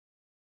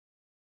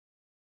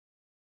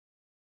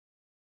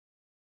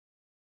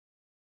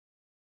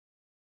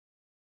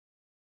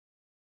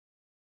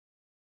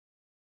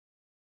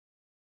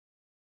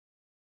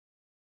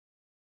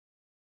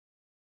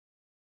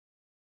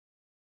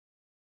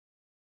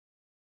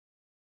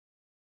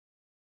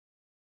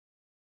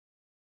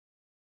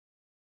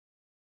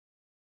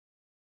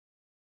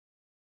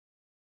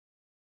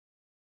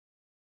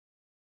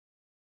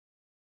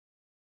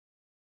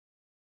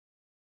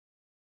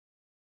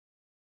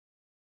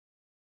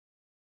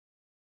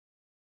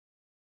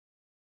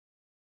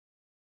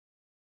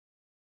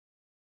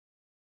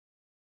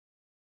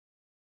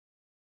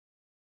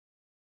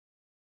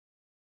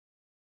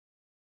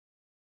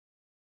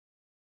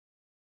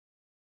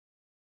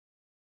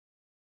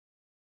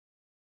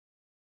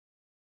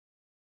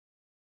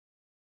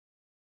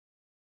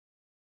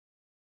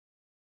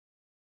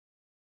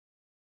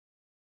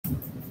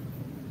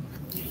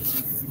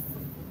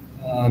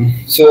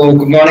So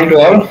good morning to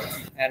all,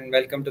 and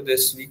welcome to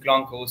this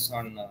week-long course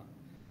on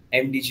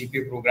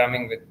MDGPU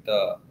programming with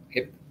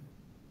HIP.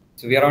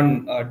 So we are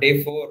on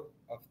day 4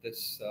 of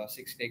this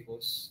 6-day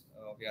course.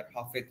 We are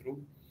halfway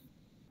through,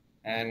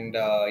 and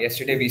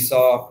yesterday we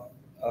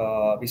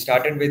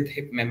started with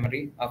HIP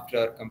memory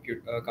after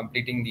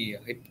completing the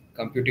HIP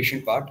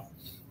computation part,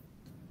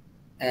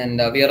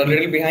 and we are a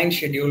little behind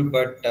schedule,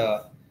 but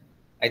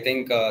I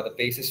think the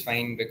pace is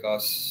fine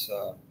because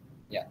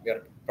yeah, we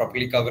are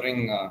properly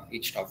covering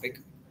each topic.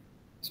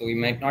 So we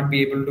might not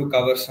be able to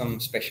cover some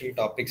special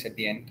topics at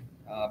the end.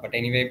 But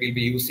anyway, we'll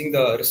be using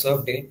the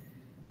reserve day,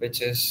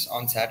 which is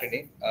on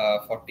Saturday,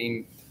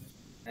 14th,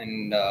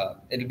 and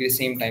it'll be the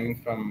same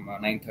timing from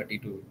 9:30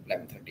 to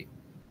 11:30.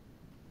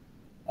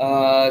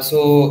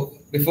 So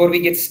before we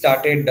get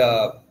started,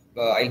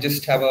 I'll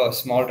just have a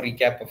small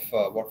recap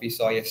of what we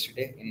saw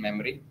yesterday in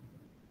memory.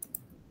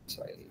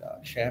 So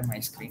I'll share my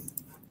screen.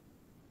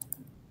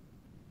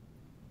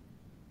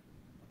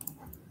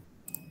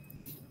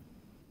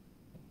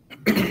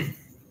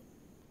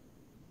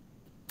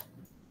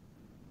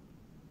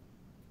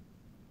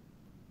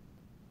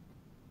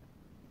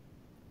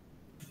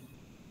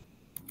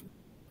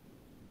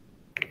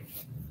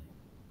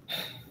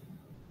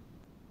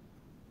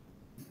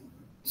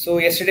 So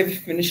yesterday we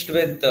finished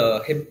with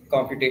HIP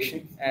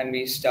computation, and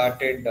we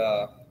started.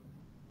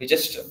 We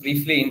just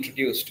briefly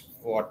introduced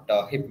what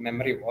HIP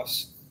memory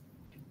was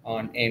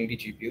on AMD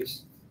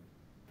GPUs.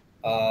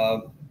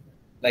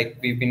 Like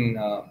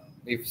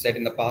we've said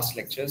in the past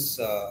lectures,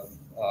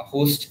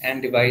 host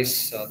and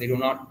device they do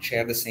not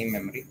share the same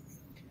memory,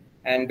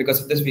 and because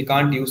of this, we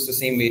can't use the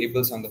same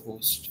variables on the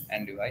host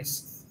and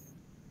device.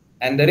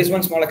 And there is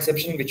one small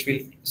exception which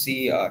we'll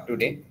see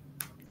today.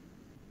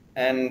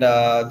 And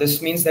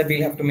this means that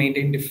we'll have to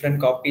maintain different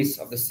copies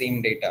of the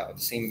same data, of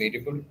the same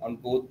variable on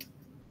both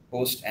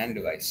host and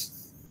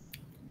device.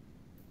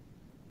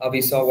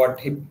 We saw what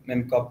HIP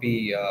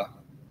memcopy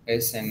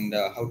is and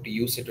how to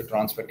use it to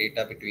transfer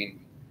data between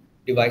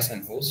device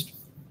and host.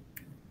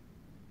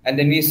 And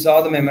then we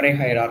saw the memory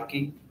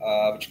hierarchy,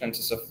 which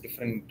consists of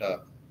different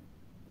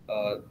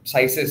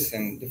sizes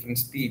and different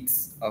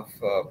speeds of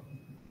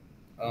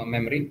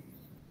memory.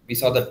 We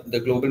saw that the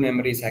global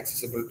memory is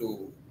accessible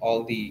to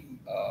all the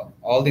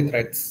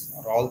threads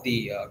or all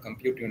the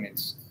compute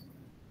units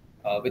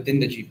within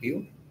the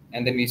GPU.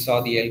 And then we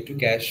saw the L2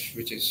 cache,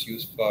 which is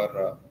used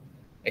for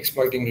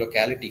exploiting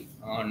locality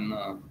on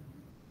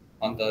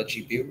the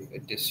GPU.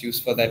 It is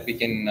used for that we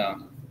can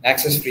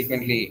access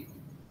frequently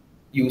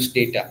used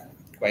data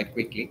quite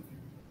quickly.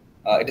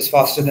 It is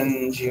faster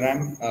than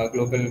GRAM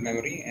global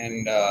memory,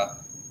 and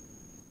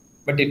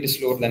but it is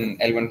slower than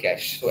L1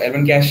 cache. So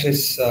L1 cache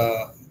is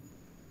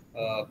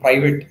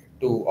private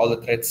to all the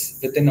threads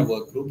within a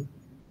work group.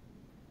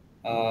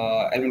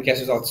 L1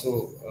 cache is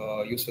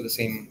also used for the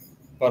same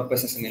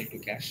purpose as an L2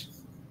 cache.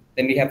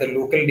 Then we have the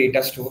local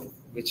data store,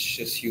 which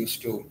is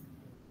used to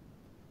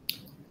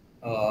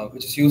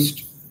which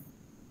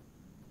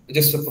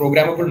is a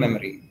programmable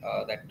memory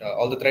that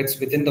all the threads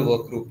within the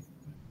work group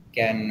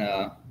can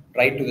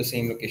write to the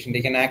same location.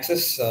 They can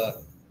access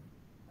the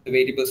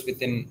variables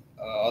within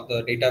or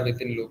the data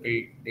within local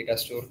data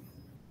store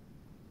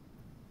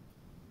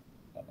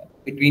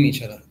between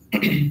each other.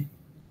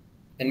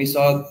 Then we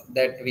saw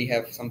that we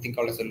have something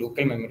called as a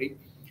local memory,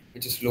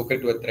 which is local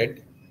to a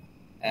thread.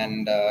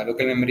 And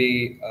local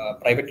memory,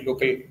 private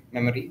local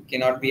memory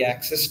cannot be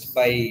accessed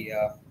by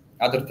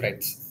other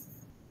threads.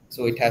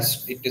 So it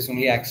is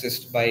only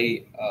accessed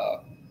by,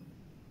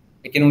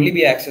 it can only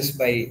be accessed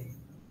by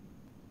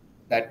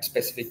that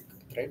specific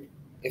thread.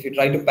 If you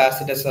try to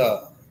pass it as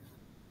a,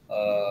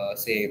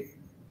 say,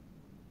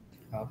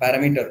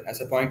 parameter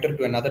as a pointer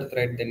to another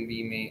thread, then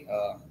we may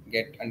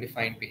get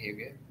undefined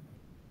behavior.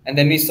 And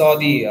then we saw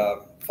the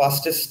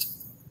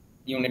fastest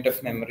unit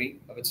of memory,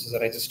 which is a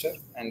register,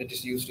 and it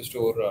is used to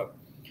store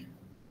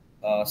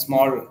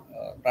small,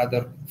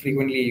 rather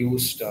frequently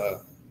used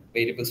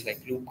variables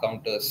like loop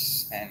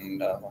counters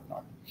and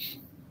whatnot.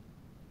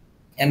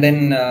 And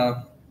then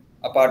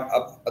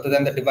other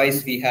than the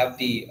device, we have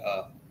the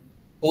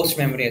host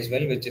memory as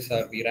well, which is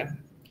our VRAM.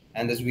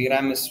 And this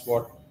VRAM is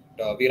what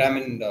DRAM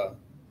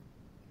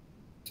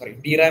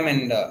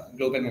and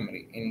global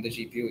memory in the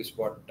GPU is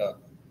what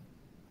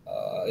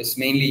is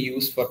mainly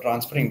used for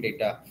transferring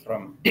data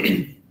from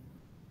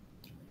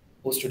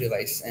host to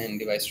device and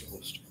device to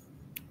host.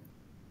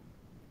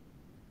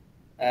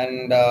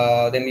 And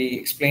then we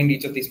explained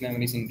each of these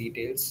memories in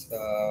details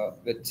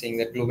with saying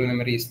that global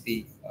memory is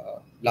the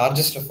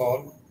largest of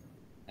all,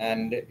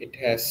 and it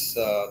has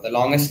the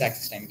longest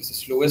access time. It is the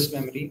slowest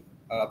memory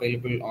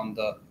available on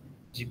the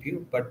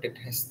GPU, but it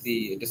is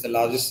the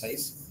largest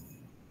size,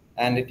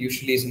 and it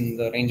usually is in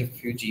the range of a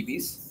few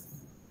GBs.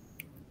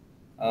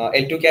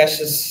 L2 cache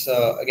is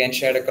again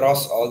shared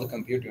across all the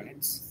compute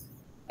units,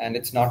 and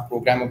it's not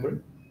programmable,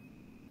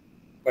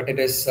 but it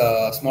is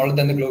smaller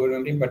than the global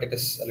memory, but it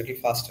is a little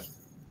faster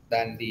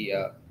than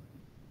the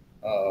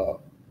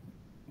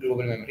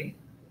global memory.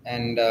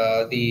 And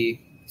the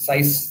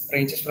size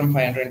ranges from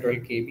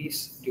 512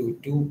 KBs to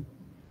 2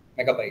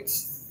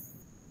 megabytes.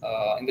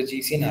 in the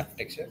GCN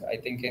architecture. I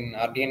think in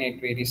RDNA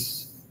it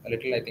varies a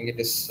little. I think it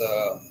is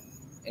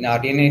in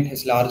RDNA it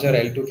has larger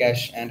L2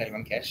 cache and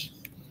L1 cache.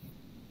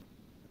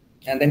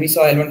 And then we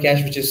saw L1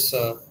 cache, which is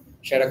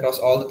shared across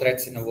all the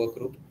threads in a work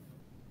group.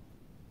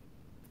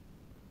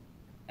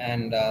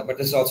 And but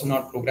this is also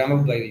not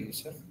programmable by the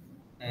user.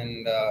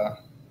 And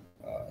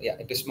yeah,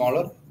 it is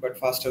smaller but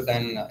faster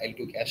than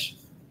L2 cache.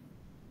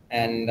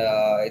 And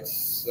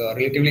it's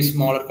relatively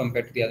smaller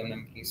compared to the other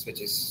memories,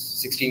 which is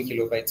 16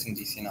 kilobytes in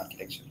GCN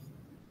architecture.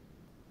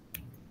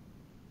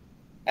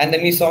 And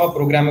then we saw a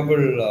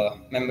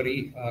programmable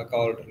memory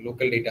called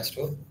local data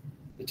store,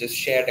 which is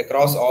shared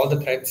across all the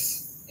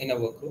threads in a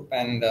workgroup,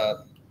 and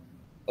a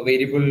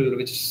variable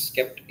which is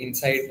kept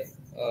inside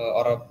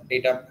or a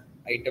data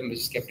item which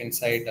is kept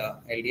inside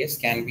LDS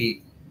can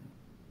be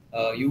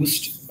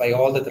used by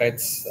all the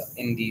threads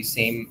in the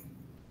same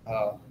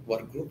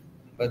work group.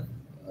 But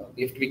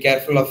we have to be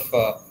careful of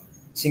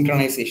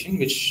synchronization,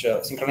 which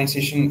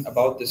synchronization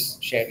about this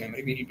shared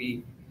memory. We will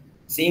be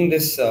seeing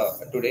this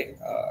today,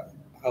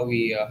 how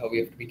we have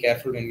to be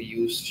careful when we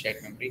use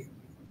shared memory.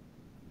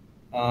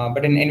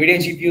 But in NVIDIA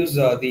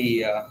GPUs,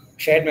 the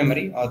shared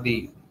memory or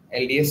the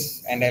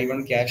LDS and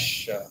L1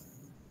 cache,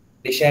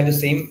 they share the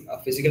same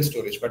physical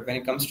storage. But when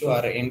it comes to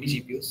our AMD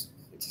GPUs,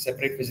 it's a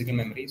separate physical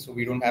memory, so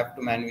we don't have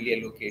to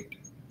manually allocate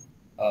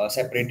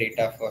separate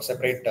data for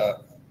separate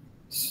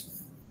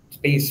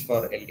space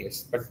for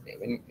LDS. But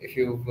if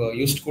you've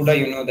used CUDA,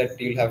 you know that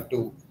you'll have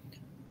to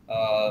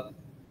uh,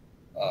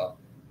 uh,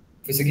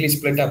 physically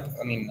split up.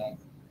 I mean,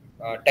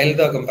 tell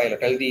the compiler,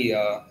 tell the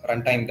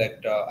runtime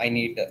that I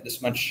need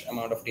this much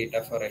amount of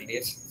data for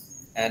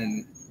LDS,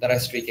 and the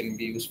rest we can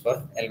be used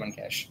for L1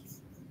 cache.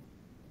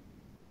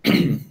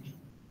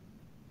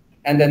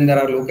 And then there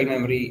are local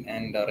memory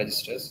and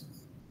registers.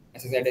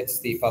 As I said, it's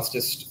the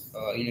fastest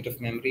unit of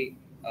memory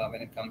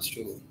when it comes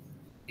to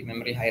the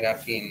memory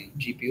hierarchy in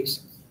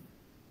GPUs.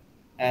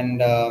 And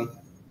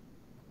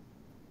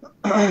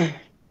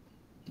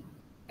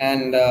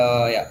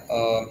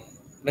yeah,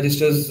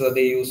 registers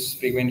they use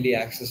frequently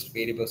accessed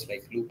variables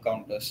like loop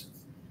counters,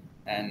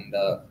 and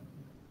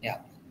yeah.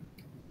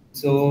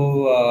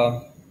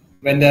 So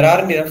when there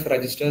aren't enough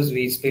registers,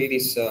 we spill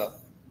these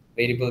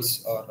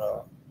variables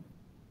or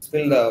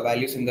spill the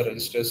values in the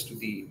registers to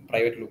the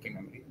private local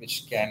memory,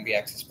 which can be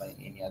accessed by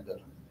any other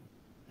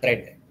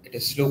thread. It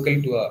is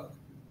local to a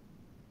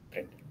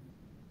thread.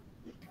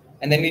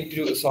 And then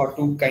we saw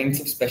two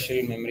kinds of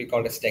special memory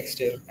called as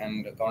texture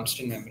and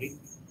constant memory.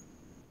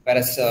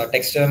 Whereas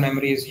texture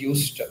memory is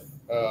used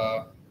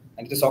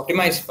and it is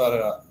optimized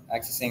for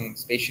accessing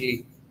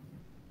spatially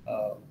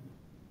uh,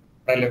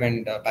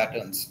 relevant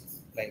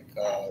patterns. Like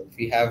if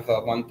we have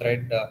one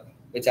thread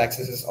which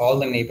accesses all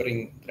the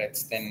neighboring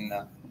threads,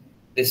 then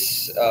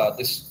this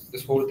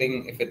whole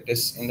thing, if it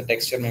is in the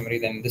texture memory,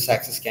 then this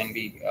access can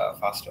be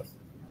faster.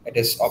 It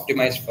is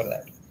optimized for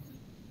that.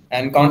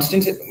 And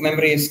constant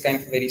memory is kind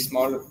of very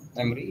small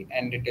memory,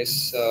 and it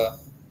is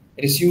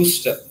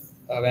used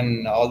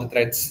when all the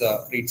threads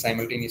read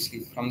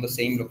simultaneously from the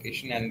same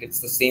location, and it's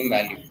the same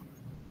value.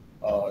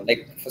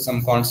 Like for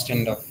some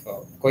constant of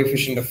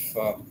coefficient of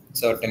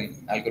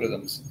certain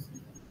algorithms,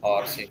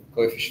 or say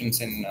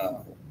coefficients in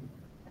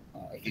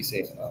if you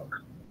say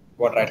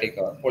quadratic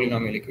or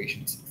polynomial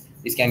equations.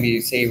 These can be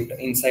saved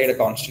inside a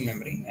constant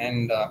memory,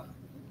 and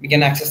we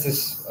can access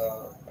this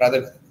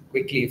rather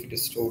quickly if it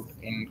is stored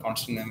in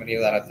constant memory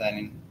rather than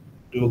in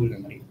global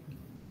memory.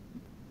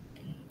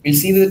 We'll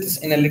see this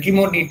in a little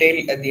more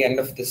detail at the end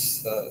of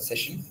this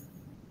session.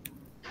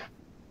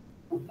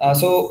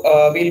 So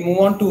we'll move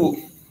on to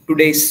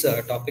today's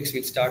topics.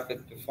 We'll start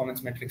with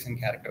performance metrics and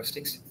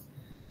characteristics.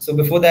 So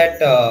before that,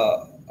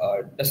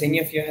 does any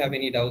of you have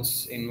any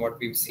doubts in what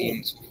we've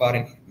seen so far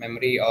in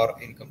memory or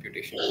in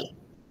computation?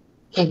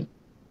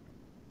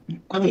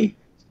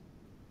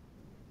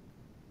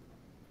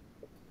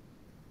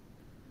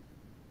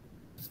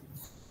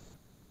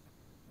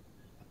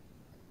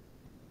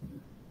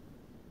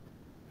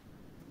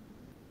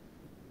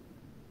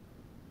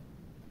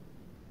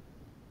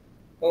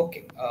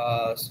 Okay,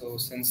 so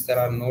since there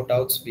are no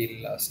doubts,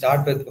 we'll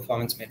start with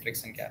performance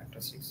metrics and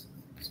characteristics.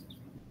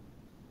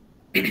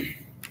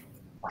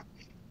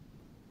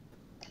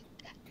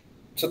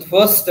 So the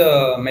first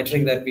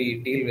metric that we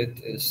deal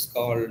with is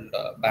called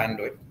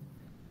bandwidth.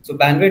 So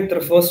bandwidth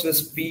refers to the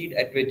speed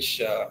at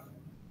which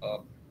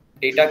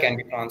data can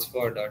be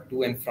transferred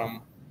to and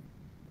from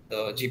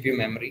the GPU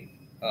memory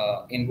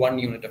in 1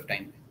 unit of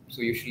time.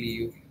 So usually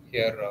you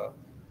hear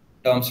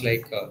terms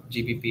like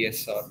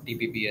GBps or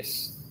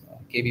DBps,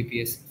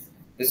 kbps.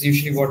 This is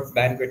usually what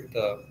bandwidth.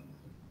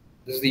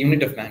 This is the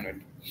unit of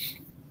bandwidth.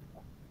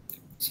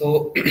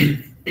 So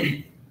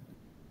when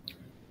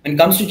it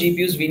comes to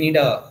GPUs, we need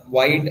a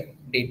wide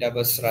data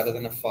bus rather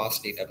than a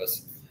fast data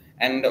bus.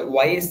 And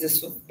why is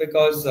this so?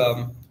 Because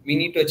we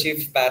need to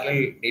achieve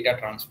parallel data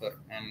transfer,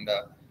 and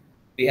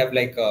we have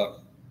like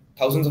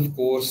thousands of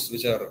cores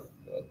which are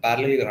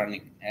parallelly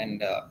running,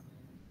 and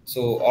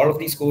so all of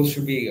these cores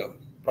should be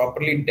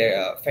properly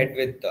fed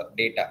with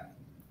data,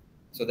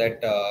 so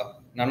that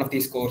none of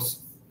these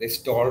cores they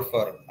stall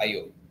for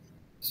IO.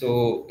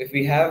 So if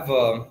we have,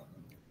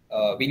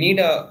 we need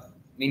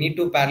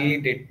to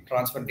parallelly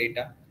transfer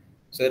data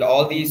so that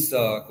all these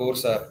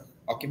cores are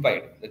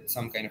occupied with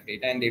some kind of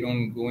data and they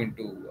don't go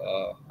into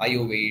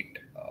IO wait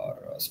or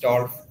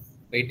stall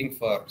waiting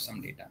for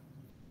some data.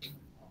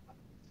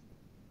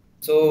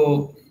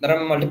 So there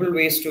are multiple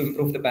ways to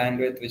improve the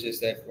bandwidth, which is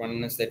that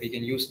one is that we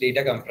can use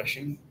data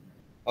compression,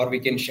 or we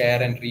can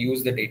share and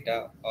reuse the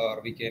data,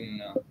 or we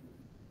can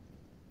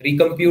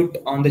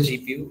recompute on the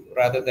GPU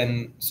rather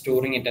than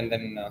storing it and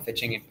then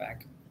fetching it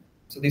back.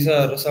 So these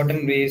are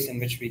certain ways in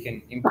which we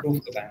can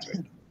improve the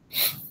bandwidth.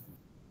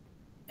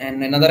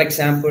 And another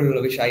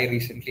example which I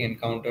recently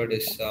encountered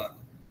is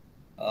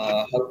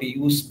how to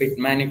use bit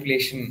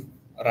manipulation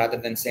rather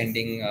than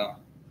sending,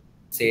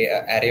 say,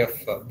 an array of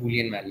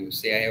Boolean values.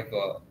 Say I have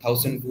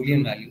 1,000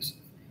 Boolean values.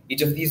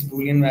 Each of these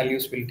Boolean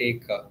values will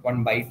take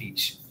 1 byte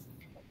each.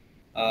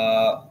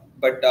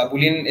 But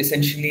Boolean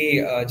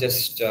essentially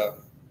just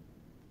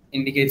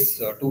indicates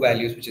two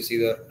values, which is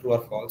either true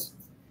or false.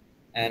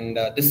 And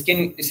this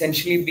can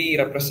essentially be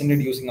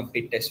represented using a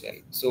bit as well.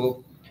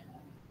 So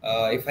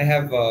if I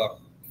have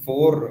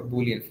four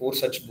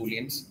such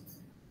booleans,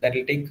 that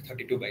will take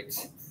 32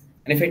 bytes.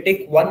 And if I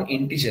take one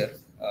integer,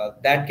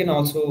 that can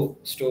also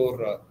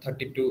store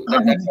 32.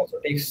 That also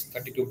takes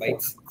 32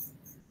 bytes.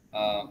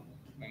 I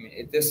mean,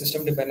 it is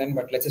system dependent,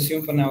 but let's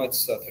assume for now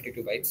it's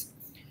 32 bytes.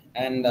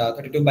 And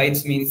 32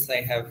 bytes means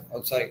I have,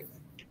 oh sorry,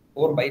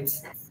 4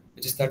 bytes,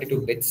 which is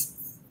 32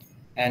 bits.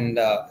 And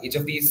each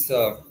of these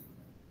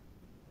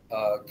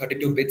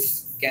 32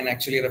 bits can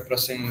actually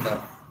represent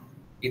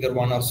either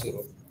 1 or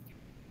 0.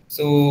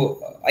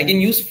 So I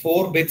can use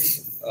 4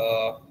 bits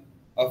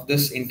of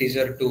this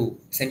integer to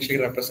essentially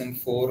represent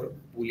 4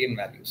 Boolean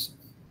values.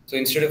 So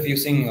instead of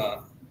using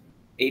 4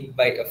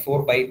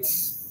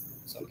 bytes,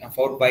 so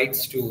 4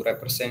 bytes to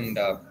represent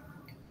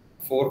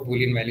 4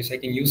 Boolean values, I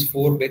can use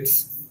 4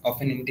 bits of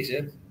an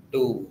integer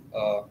to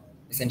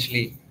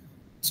essentially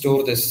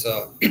store this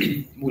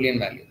Boolean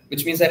value,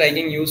 which means that I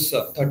can use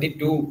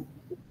 32.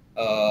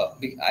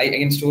 I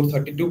can store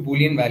 32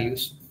 Boolean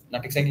values,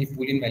 not exactly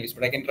Boolean values,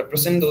 but I can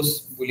represent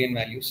those Boolean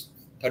values,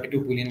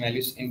 32 Boolean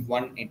values in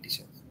one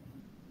integer.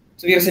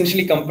 So we are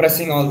essentially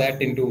compressing all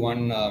that into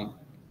one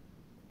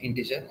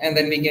integer, and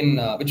then we can,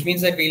 which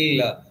means that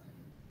we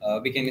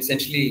can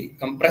essentially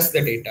compress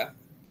the data,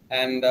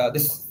 and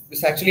this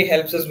actually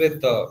helps us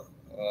with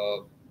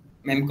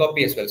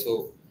memcopy as well.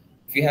 So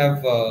if you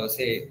have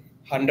say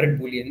 100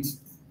 booleans,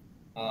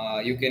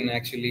 you can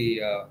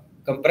actually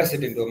compress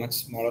it into a much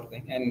smaller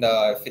thing. And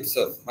if it's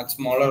a much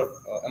smaller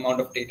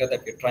amount of data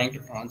that you're trying to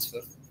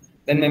transfer,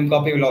 then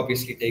memcopy will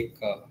obviously take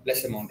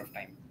less amount of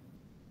time.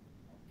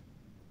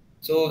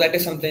 So that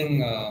is something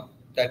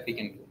that we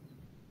can do.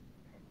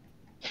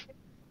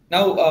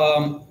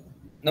 Now,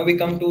 now we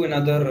come to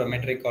another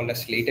metric called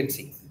as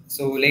latency.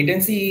 So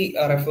latency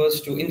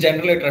refers to, in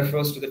general, it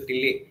refers to the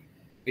delay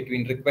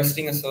between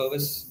requesting a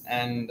service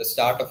and the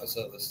start of a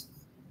service.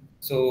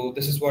 So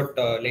this is what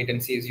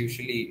latency is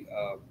usually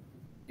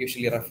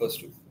refers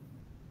to.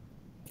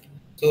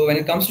 So when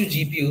it comes to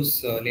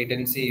GPUs,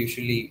 latency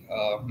usually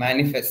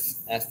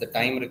manifests as the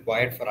time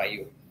required for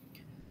I/O.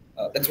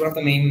 That's one of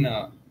the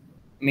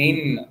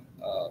main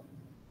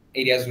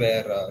areas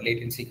where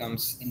latency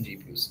comes in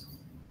GPUs.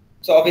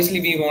 So obviously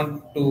we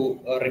want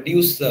to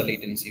reduce the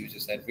latency, which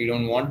is that we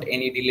don't want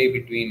any delay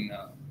between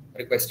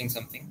requesting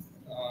something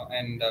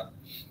and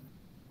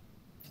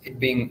it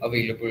being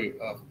available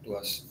to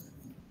us.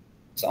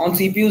 So on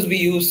CPUs, we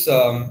use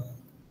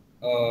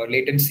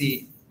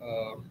latency.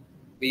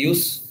 We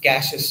use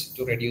caches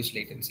to reduce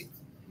latency.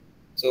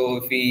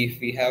 So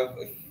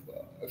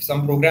if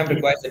some program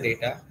requires the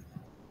data,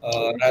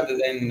 rather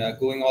than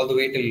going all the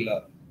way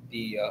till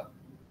the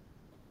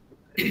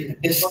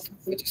disk,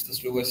 which is the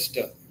slowest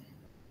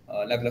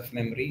level of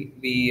memory,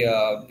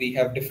 we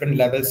have different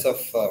levels of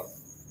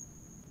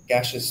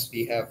caches.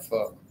 We have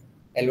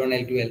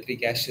L1, L2, L3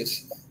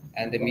 caches,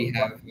 and then we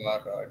have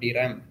our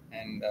DRAM,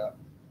 and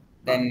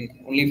then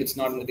only if it's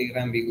not in the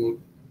DRAM we go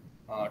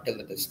till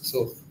the disk.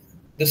 So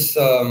this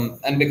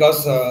and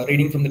because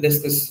reading from the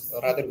disk is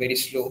rather very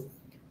slow,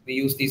 we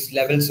use these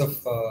levels of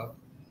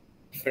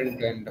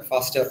different and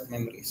faster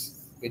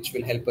memories, which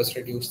will help us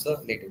reduce the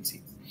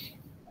latency.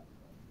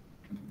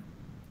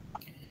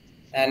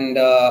 And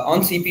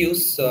on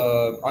CPUs,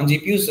 on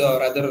GPUs,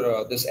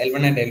 rather, this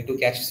L1 and L2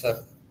 caches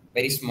are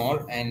very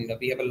small, and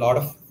we have a lot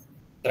of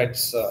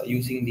threads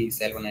using these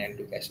L1 and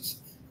L2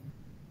 caches.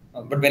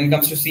 But when it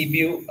comes to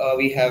CPU,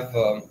 we have,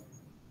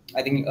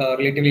 I think,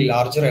 relatively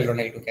larger L1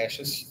 and L2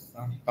 caches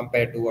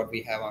compared to what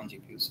we have on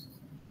GPUs.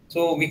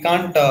 So we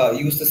can't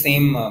use the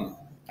same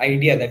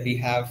idea that we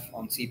have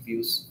on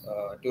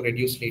CPUs to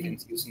reduce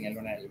latency using L1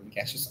 and L2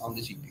 caches on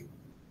the GPU.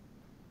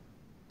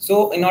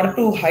 So in order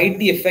to hide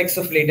the effects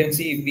of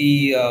latency,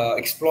 we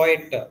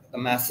exploit the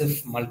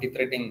massive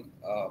multi-threading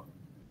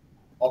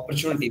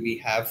opportunity we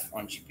have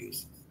on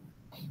GPUs.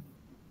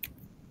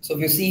 So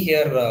if you see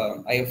here,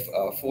 I have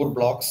 4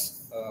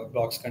 blocks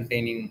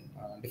containing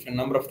different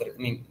number of threads.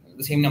 I mean,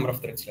 the same number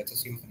of threads, let's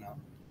assume for now.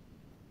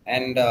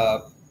 and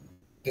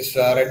this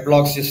red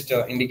blocks just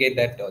indicate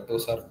that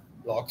those are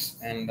blocks,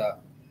 and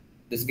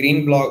this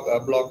green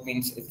block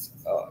means it's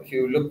if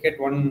you look at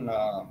one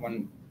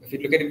if you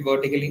look at it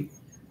vertically,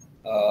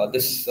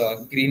 this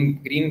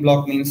green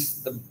block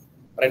means the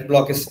red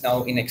block is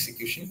now in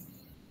execution,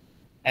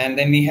 and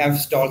then we have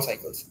stall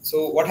cycles.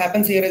 So what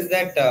happens here is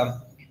that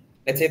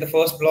let's say the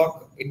first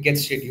block it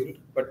gets scheduled,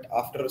 but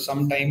after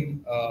some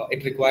time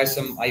it requires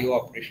some IO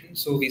operation,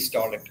 so we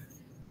stall it.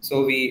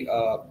 So we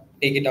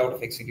take it out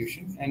of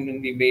execution, and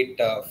then we wait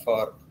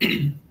for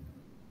till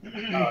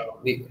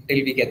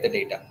we get the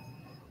data.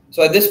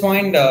 So at this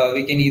point,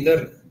 we can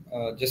either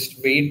just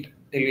wait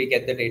till we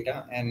get the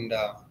data and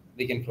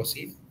we can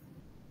proceed,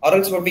 or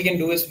else what we can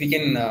do is we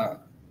can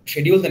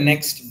schedule the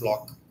next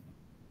block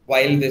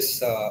while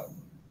this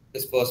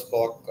first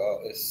block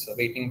is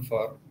waiting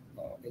for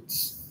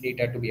its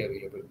data to be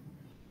available,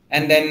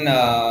 and then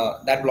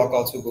that block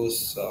also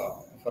goes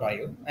for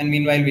IO. And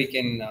meanwhile, we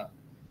can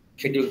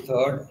schedule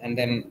third and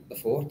then the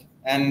fourth.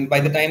 And by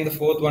the time the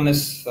fourth one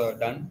is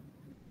done,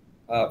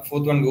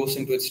 fourth one goes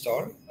into its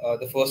stall,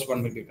 the first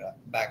one will be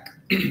back.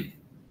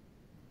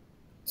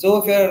 So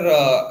if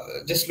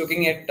you're just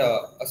looking at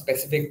a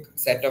specific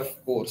set of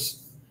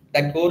cores,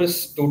 that core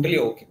is totally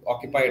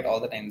occupied all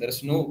the time. There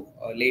is no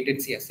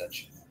latency as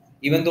such.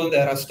 Even though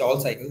there are stall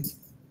cycles,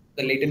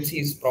 the latency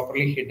is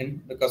properly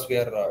hidden because we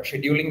are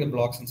scheduling the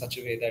blocks in such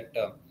a way that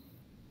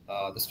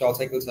the stall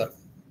cycles are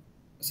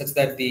such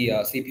that the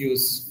CPU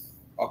is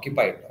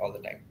occupied all the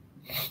time.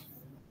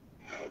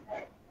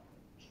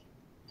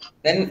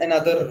 Then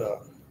another,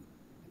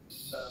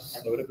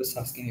 Saurabh is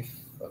asking if,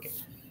 okay.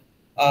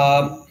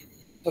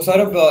 So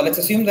Saurabh, let's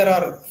assume there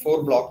are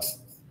 4 blocks,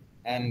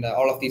 and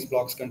all of these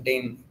blocks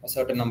contain a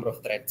certain number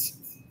of threads.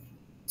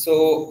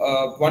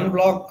 So one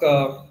block,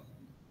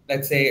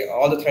 let's say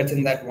all the threads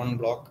in that one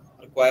block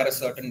require a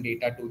certain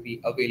data to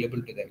be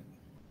available to them,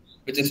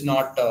 which is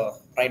not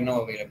right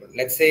now available.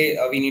 Let's say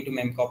we need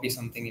to copy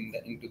something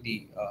into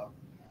the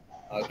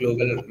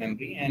global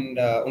memory, and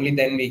only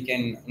then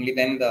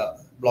the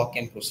block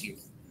can proceed.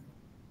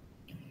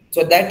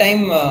 So at that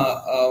time,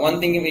 one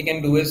thing we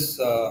can do is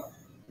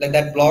let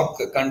that block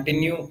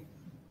continue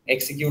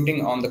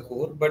executing on the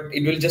core, but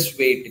it will just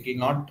wait. It will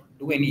not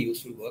do any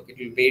useful work. It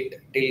will wait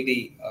till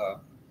the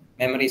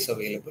memory is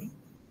available.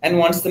 And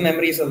once the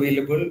memory is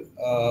available,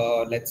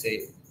 let's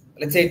say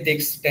it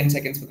takes 10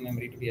 seconds for the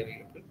memory to be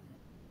available.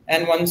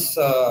 And once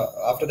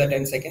after that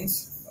 10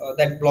 seconds,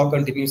 that block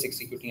continues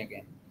executing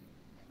again.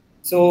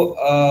 So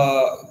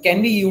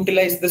can we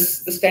utilize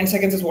this 10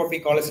 seconds is what we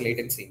call as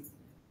latency.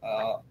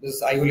 This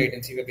is IO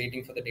latency. We're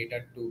waiting for the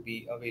data to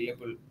be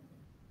available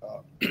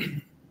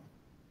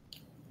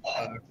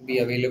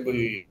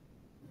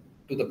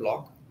to the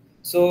block.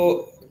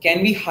 So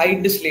can we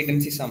hide this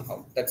latency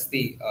somehow? That's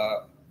the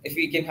if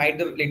we can hide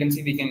the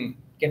latency, we can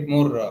get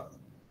more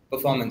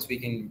performance. We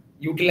can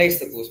utilize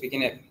the course. We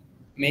can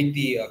make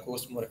the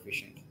course more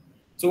efficient.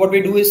 So what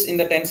we do is in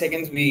the 10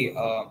 seconds we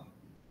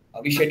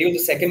schedule the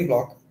second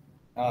block,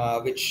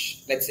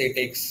 which let's say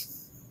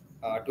takes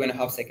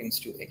 2.5 seconds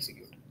to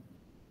execute,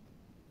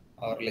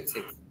 or let's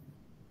say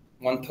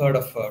 1/3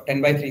 of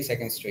 10/3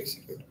 seconds to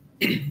execute.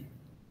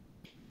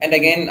 And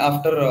again,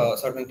 after a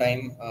certain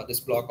time, this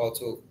block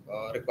also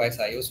requires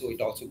IO, so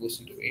it also goes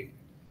into wait.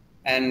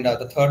 And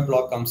the third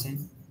block comes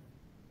in,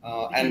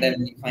 and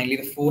then finally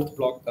the fourth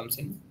block comes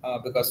in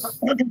because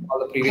all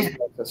the previous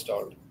blocks are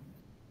stalled.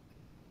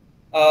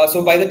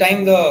 So by the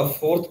time the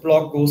fourth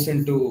block goes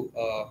into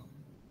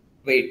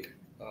wait,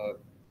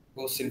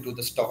 goes into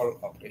the stall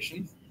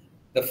operation,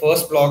 the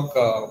first block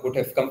would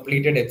have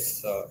completed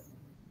its,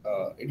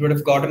 it would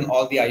have gotten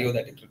all the IO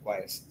that it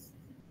requires.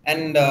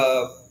 And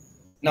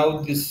now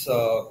this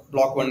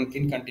block 1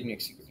 can continue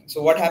executing.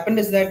 So what happened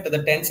is that the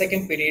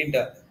 10-second period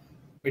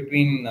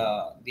between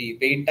the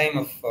wait time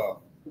of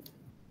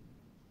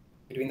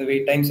between the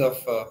wait times of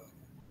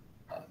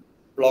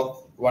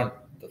block 1,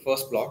 the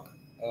first block,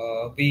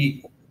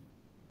 we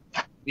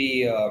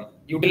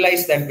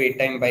utilize that wait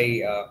time by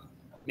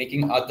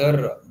making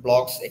other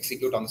blocks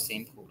execute on the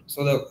same core.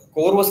 So the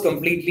core was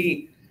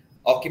completely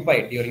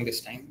occupied during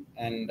this time,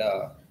 and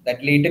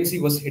that latency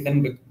was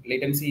hidden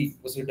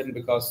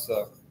because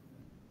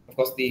of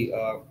course the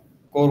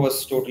core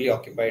was totally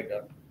occupied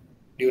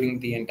during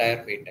the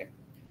entire wait time.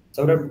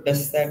 So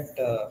does that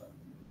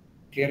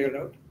clear your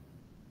doubt?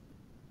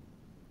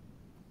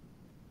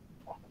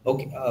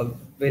 Okay.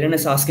 Viren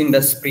is asking,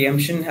 does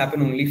preemption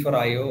happen only for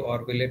IO,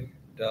 or will it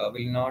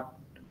will not?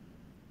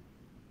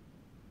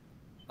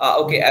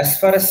 Okay, as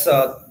far as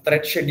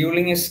thread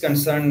scheduling is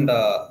concerned,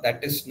 that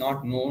is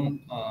not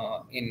known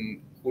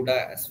in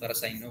CUDA as far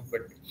as I know,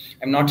 but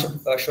I'm not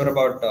sure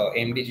about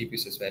AMD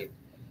GPUs as well.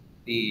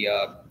 The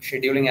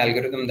scheduling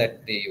algorithm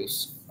that they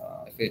use,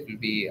 if it will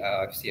be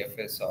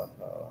CFS or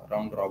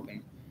round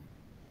robin.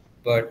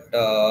 But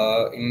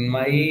in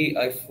my,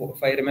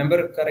 if I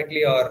remember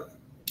correctly, or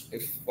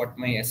if what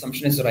my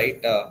assumption is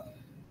right,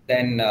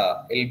 then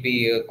it'll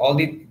be all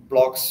the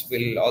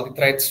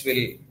threads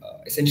will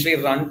essentially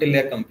run till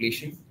their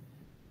completion,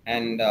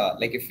 And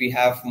like if we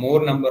have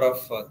more number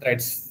of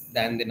threads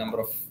than the number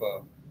of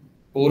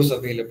cores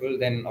available,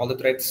 then all the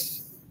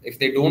threads, if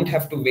they don't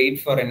have to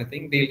wait for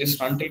anything, they'll just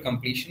run till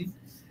completion,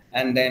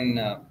 and then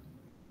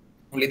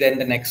only then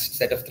the next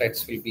set of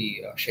threads will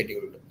be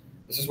scheduled.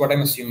 This is what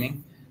I'm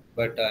assuming,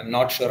 but I'm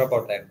not sure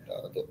about that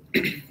though.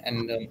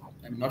 And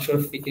I'm not sure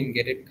if we can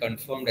get it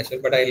confirmed as well.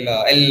 But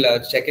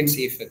I'll check and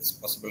see if it's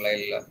possible.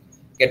 I'll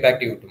get back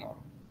to you tomorrow.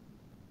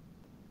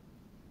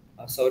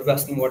 So we're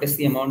asking what is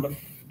the amount of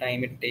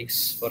time it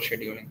takes for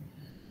scheduling.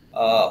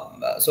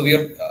 So we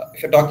are,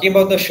 if you're talking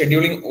about the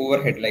scheduling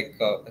overhead, like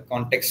the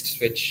context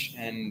switch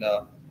and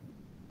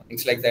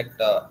things like that,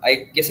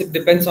 I guess it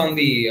depends on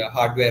the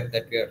hardware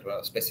that we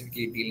are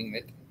specifically dealing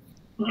with.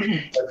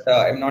 But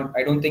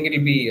I don't think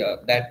it'll be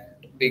that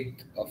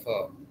big of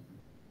a,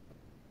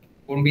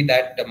 won't be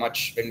that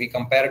much when we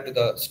compare it to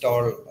the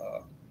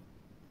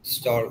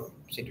stall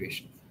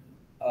situation.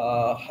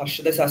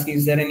 Harshad is asking,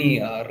 is there any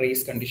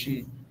race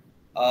condition?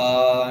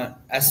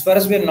 As far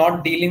as we're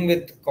not dealing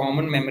with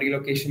common memory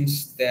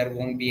locations, there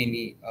won't be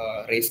any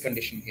race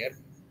condition here.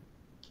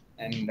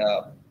 And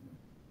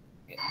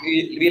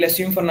we'll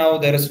assume for now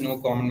there is no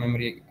common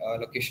memory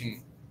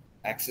location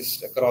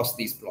accessed across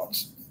these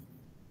blocks.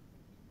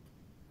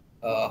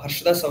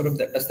 Harshada, Saurabh,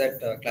 does that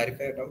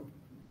clarify it out?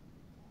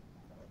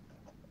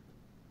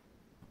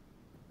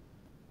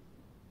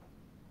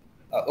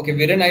 Okay,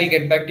 Viren, I'll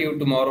get back to you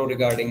tomorrow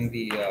regarding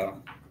the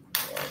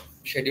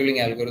scheduling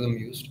algorithm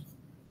used.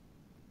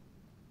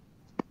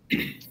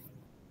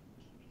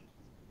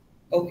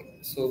 Okay,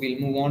 so we'll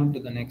move on to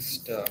the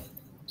next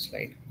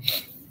slide.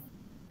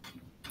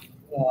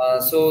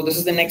 So this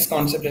is the next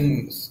concept,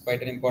 and it's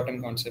quite an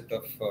important concept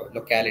of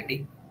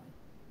locality.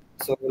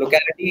 So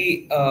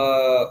locality,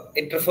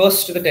 it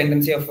refers to the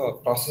tendency of a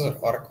processor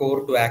or a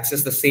core to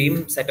access the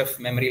same set of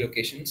memory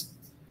locations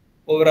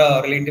over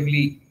a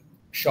relatively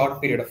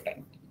short period of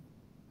time.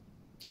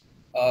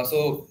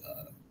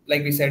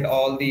 Like we said,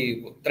 all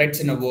the threads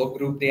in a work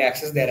group, they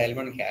access their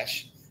L1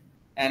 cache,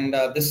 and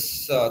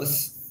this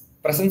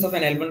presence of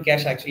an L1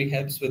 cache actually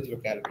helps with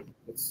locality.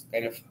 It's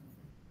kind of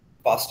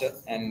faster,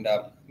 and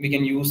we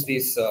can use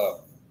these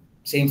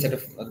same set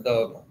of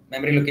the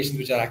memory locations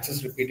which are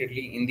accessed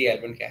repeatedly in the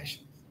L1 cache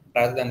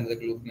rather than the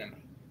group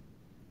memory.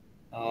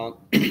 Uh,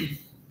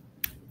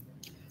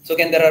 so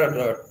again, there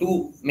are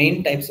two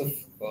main types of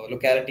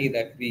locality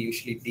that we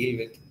usually deal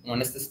with.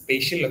 One is the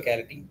spatial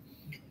locality,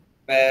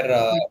 where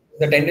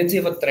the tendency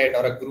of a thread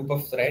or a group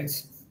of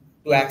threads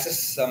to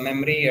access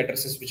memory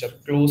addresses which are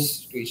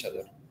close to each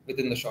other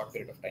within the short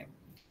period of time.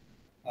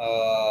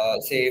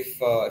 Say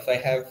if I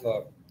have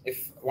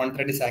if one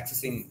thread is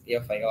accessing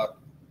AFI, or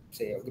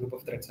say a group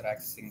of threads are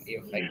accessing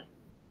AFI,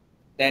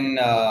 then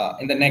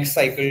in the next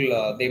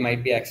cycle they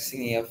might be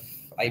accessing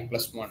AFI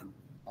plus one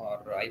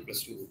or I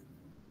plus two.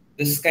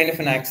 This kind of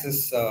an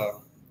access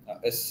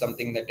is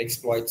something that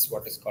exploits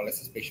what is called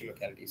as a spatial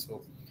locality.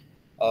 So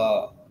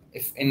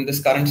if in this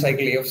current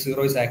cycle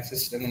AF0 is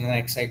accessed and in the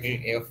next cycle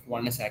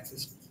AF1 is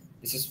accessed,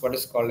 this is what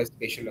is called as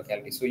spatial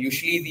locality. So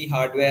usually the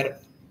hardware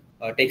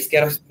takes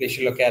care of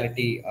spatial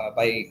locality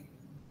by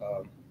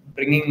uh,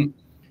 bringing,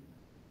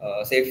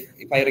 say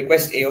if I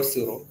request A of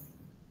 0,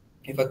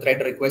 if a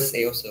thread requests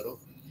A of 0,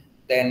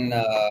 then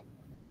a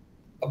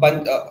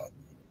bunch,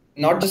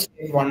 not just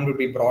one will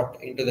be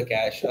brought into the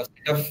cache, a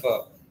set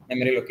of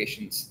memory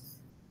locations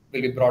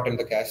will be brought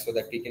into the cache so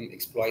that we can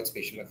exploit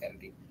spatial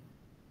locality.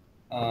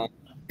 Uh,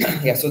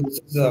 yeah, so this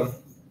is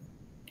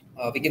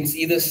we can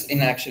see this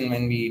in action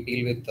when we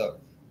deal with the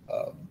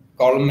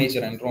column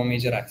major and row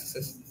major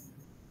accesses.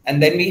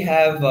 And then we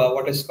have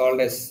what is called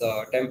as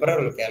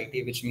temporal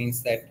locality, which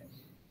means that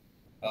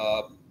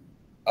uh,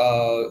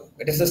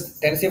 it is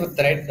a tendency of a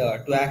thread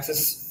to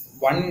access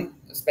one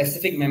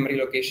specific memory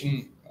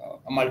location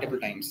multiple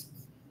times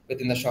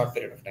within the short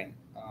period of time.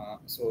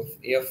 So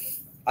if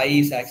I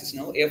is accessed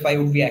now, if I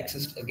would be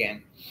accessed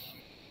again.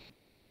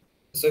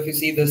 So if you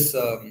see this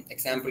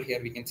example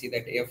here, we can see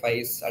that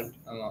AFI is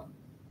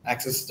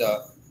accessed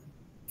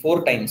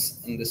 4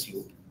 times in this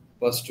loop.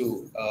 First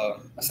to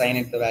assign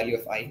it the value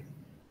of I,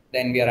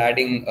 then we are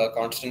adding a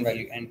constant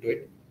value n to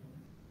it,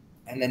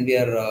 and then we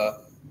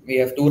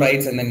have 2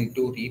 writes and then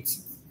 2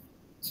 reads.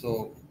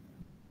 So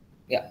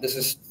yeah, this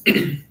is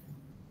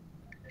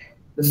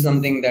this is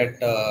something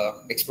that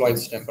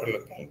exploits temporal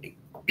locality.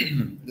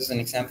 This is an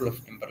example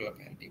of temporal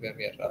locality where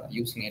we are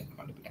using it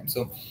multiple times.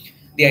 So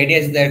the idea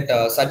is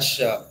that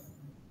such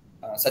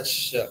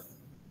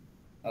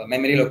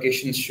memory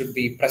locations should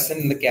be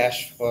present in the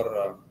cache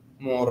for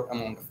more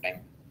amount of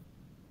time.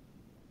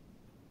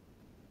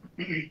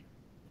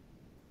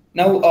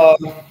 Now,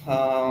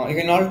 you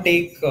can all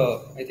take,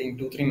 I think,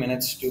 2-3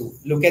 minutes to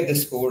look at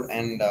this code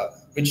and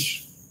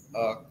which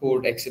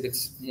code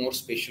exhibits more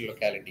spatial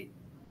locality.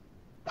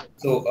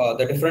 So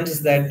the difference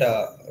is that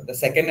the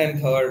second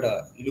and third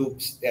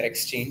loops, they are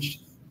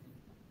exchanged,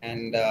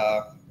 and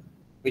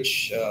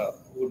which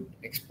would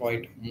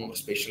exploit more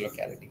spatial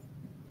locality.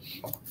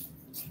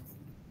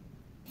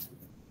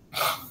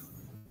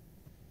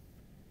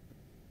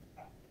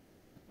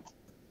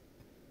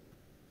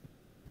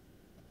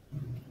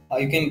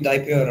 You can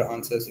type your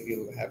answers if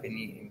you have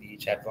any in the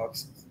chat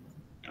box.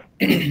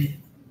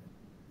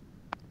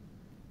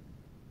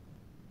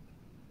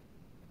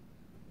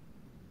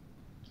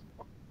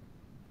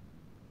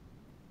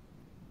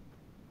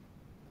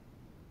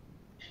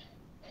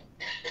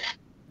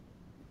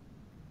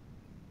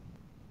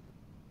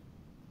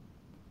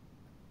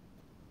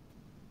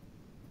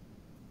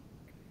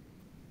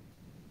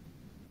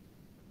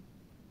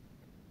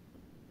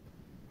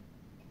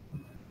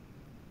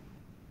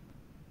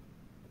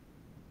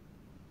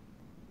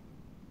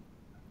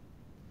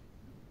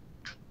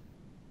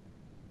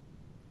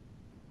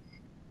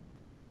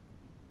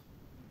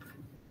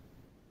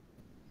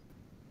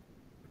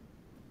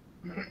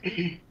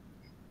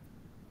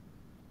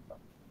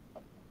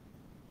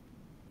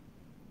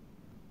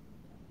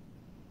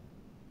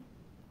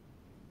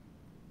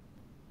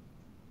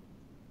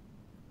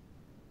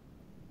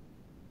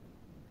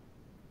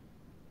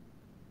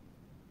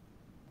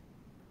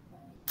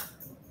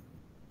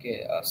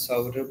 Okay,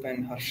 Saurabh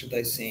and Harshita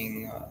is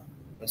saying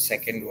the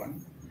second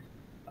one.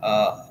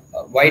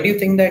 Why do you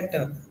think that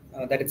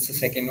that it's the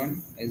second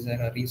one? Is there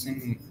a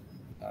reason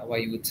why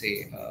you would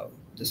say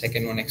the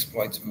second one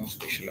exploits more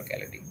spatial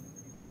locality?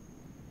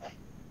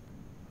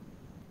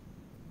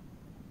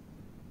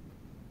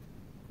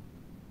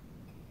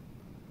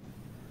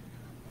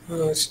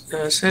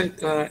 Sir,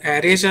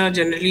 arrays are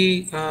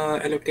generally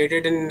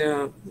allocated in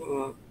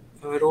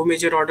row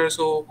major order,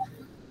 so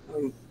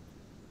um,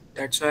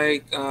 that's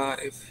why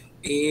if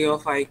A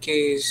of ik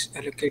is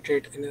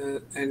allocated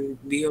in and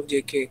B of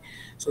jk,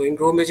 so in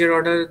row major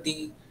order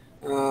the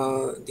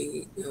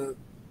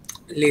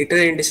later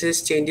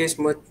indices changes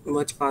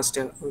much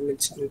faster.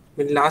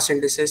 When last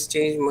indices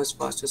change much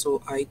faster,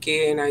 so ik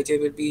and ij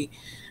will be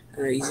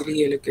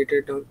easily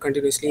allocated or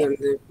continuously on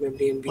the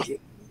memory in bjk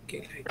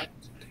like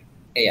something.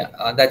 Yeah,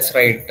 that's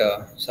right,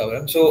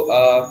 Saurabh. So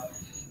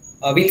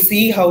we'll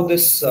see how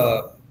this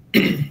how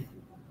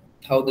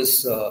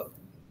this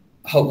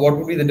how what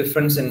would be the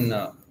difference in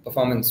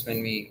performance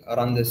when we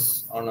run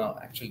this on a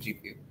actual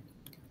GPU.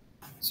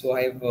 So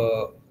I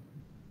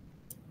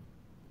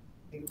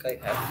think I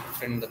have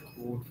written the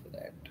code for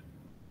that.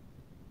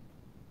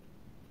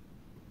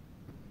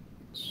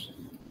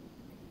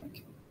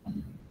 Okay.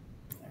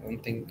 I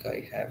don't think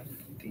I have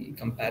the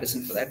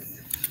comparison for that.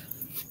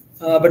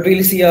 But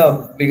we'll see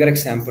a bigger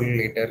example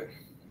later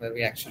where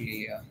we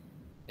actually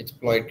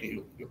exploit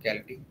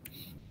locality.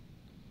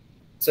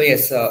 So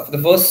yes, for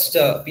the first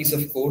piece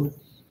of code,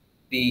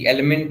 the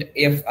element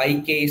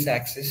AFIK is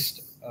accessed.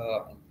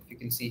 If you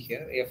can see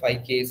here,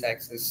 AFIK is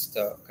accessed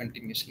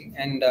continuously,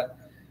 and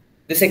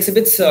this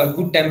exhibits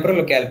good temporal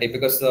locality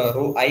because the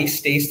row I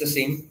stays the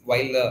same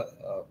while the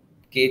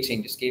k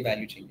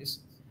value changes.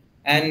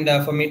 And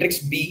for matrix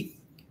B,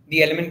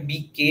 the element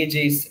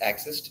BKJ is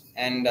accessed,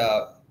 and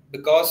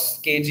because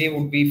KJ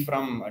would be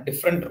from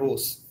different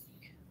rows,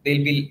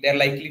 they're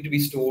likely to be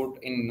stored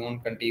in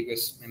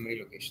non-contiguous memory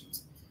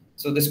locations.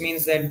 So this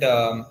means that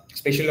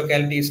spatial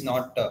locality is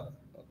not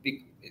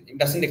it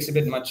doesn't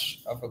exhibit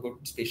much of a good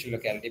spatial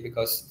locality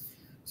because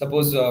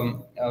suppose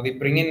we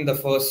bring in the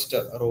first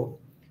row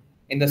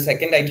in the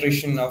second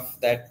iteration of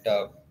that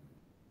that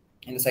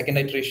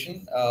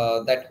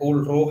whole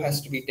row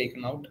has to be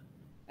taken out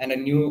and a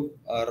new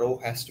row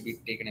has to be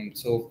taken in.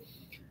 So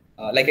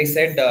like I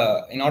said,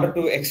 in order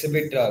to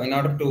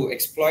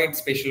exploit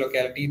spatial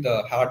locality,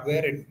 the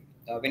hardware,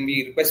 when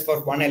we request for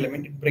one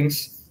element, it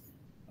brings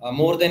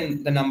more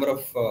than the number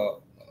of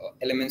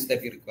elements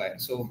that we require.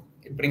 So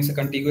it brings a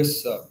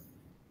contiguous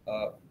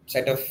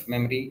set of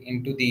memory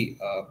into the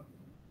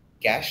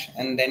cache,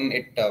 and then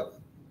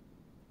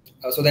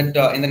so that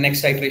in the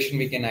next iteration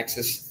we can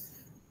access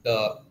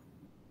the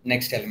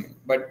next element.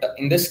 But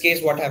in this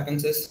case, what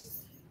happens is,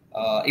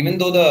 even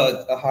though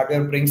the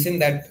hardware brings in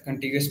that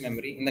contiguous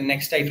memory, in the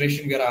next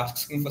iteration we are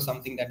asking for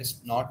something that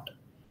is not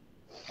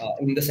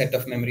in the set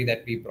of memory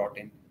that we brought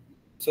in.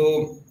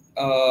 So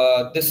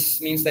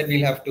this means that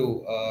we'll have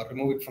to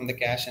remove it from the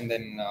cache and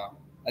then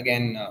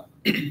again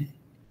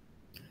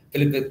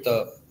fill it with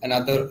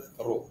another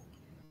row.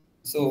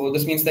 So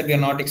this means that we are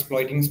not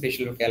exploiting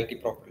spatial locality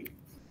properly.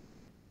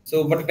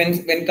 So, but when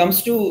it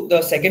comes to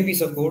the second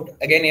piece of code,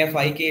 again,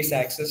 AFIK is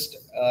accessed,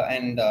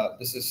 and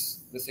this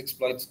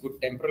exploits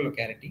good temporal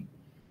locality.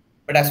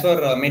 But as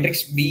for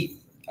matrix B,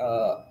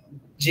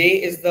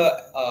 J is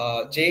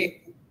the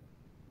J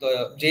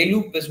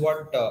loop is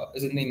what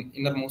is in the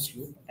innermost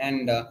loop,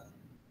 and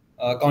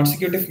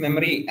consecutive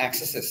memory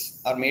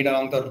accesses are made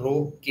along the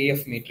row K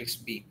of matrix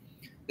B.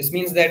 This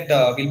means that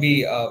will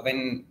be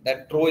when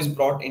that row is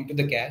brought into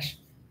the cache,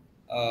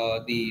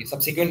 the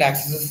subsequent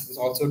accesses is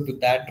also to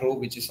that row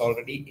which is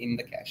already in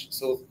the cache.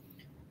 So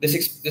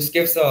this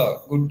gives a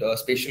good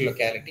spatial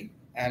locality,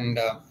 and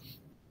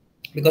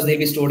because they'll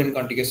be stored in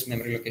contiguous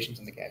memory locations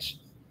in the cache.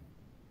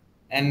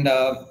 And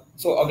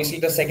so obviously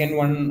the second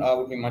one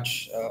would be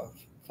much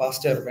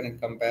faster when it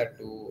compared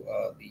to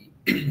the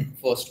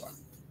first one.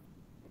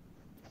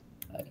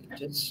 I'll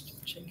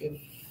just check if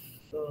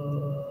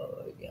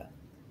yeah.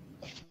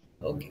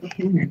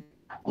 Okay.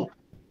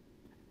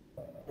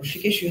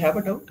 Rishikesh, you have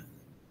a doubt?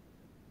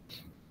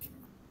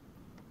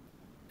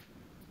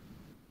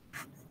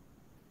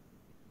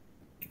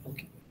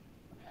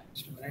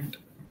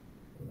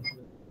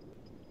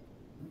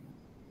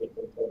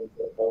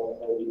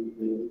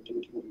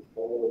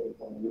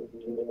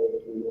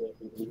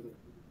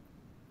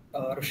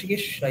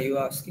 Rishikesh, are you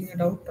asking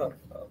it out, or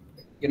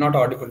you're not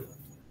audible?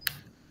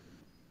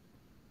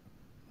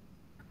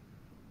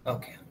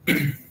 Okay.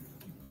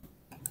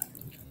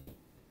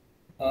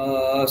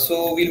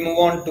 So we'll move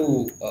on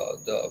to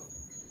the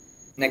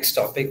next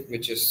topic,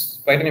 which is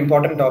quite an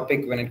important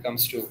topic when it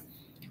comes to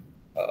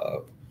uh,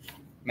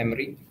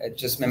 memory,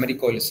 just memory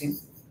coalescing.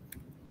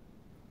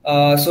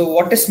 So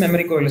what is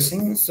memory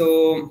coalescing?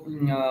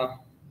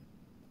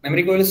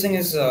 Memory coalescing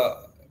is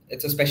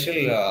it's a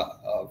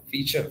special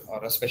feature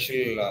or a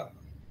special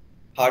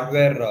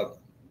hardware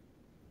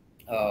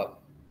uh,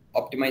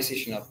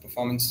 optimization or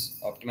performance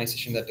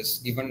optimization that is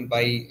given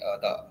by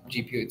the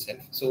GPU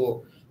itself.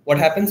 So what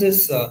happens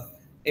is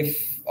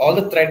if all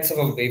the threads of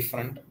a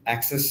wavefront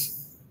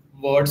access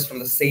words from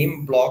the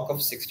same block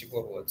of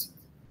 64 words,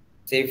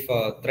 say if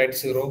thread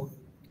 0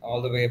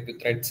 all the way up to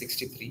thread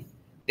 63,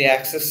 they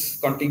access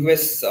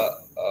contiguous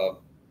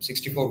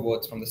 64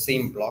 words from the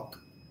same block.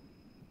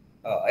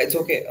 It's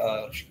okay,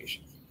 Rishikesh.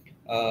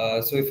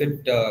 So if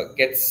it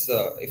gets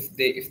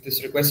if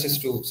this request is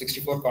to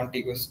 64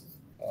 contiguous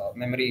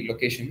memory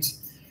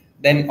locations,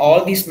 then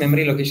all these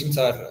memory locations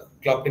are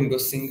clubbed into a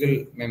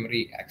single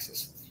memory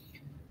access.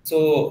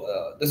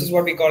 So this is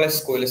what we call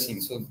as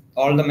coalescing. So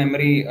all the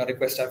memory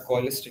requests are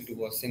coalesced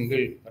into a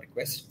single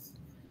request.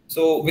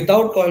 So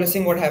without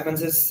coalescing, what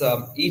happens is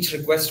each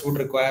request would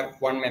require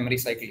one memory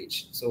cycle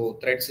each. So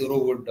thread 0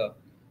 would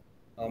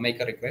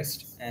make a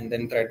request, and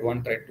then thread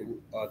 1, thread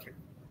 2, thread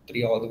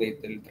 3, all the way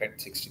till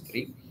thread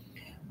 63.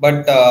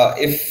 But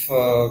if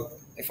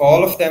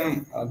all of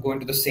them go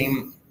into the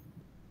same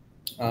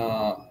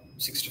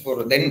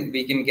 64, then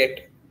we can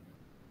get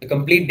the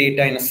complete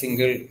data in a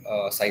single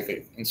cycle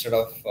instead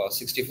of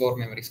 64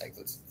 memory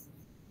cycles.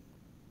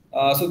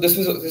 So this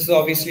is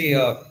obviously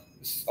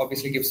this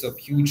obviously gives a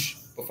huge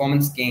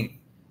performance gain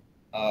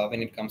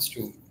when it comes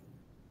to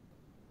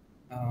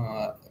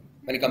uh,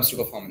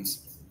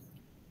 performance.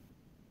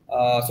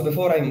 So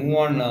before I move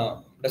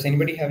on, does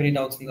anybody have any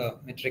doubts in the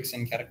metrics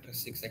and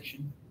characteristics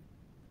section?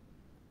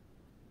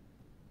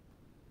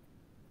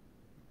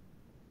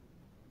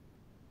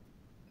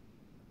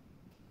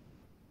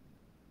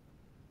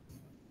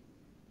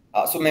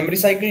 So memory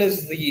cycle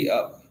is the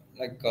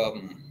like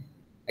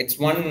it's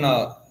one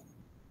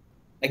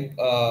like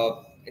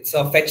it's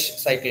a fetch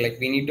cycle. Like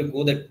we need to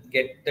go that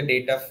get the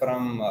data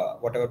from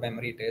whatever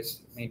memory it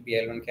is, maybe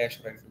L1 cache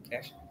or L2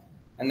 cache,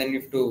 and then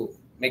you have to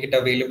make it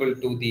available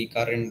to the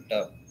current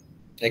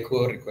like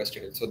whoever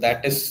requested it. So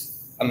that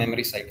is a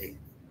memory cycle.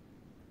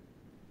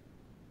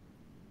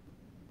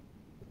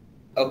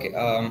 Okay.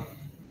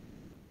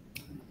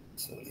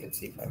 So let's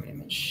see if I have an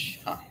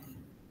image.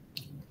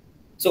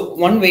 So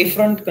one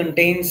wavefront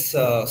contains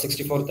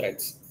 64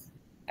 threads,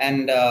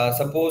 and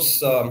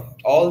suppose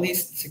all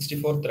these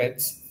 64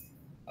 threads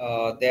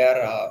they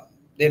are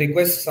they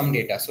request some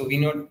data. So we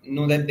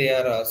know that they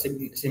are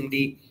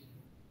SIMD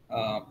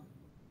uh,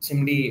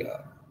 SIMD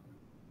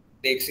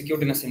they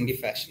execute in a SIMD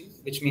fashion,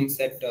 which means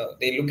that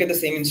they look at the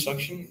same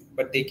instruction,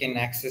 but they can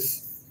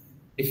access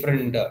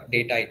different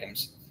data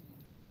items.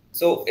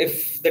 So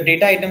if the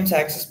data items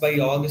accessed by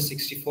all the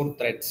 64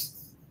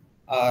 threads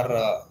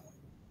are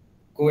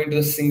go into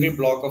a single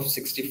block of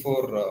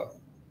 64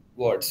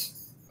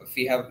 words. If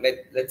we have,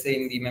 let's say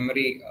in the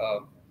memory,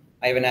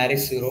 I have an array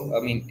 0, I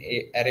mean,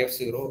 array of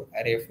 0,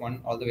 array of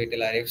 1, all the way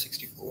till array of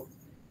 64.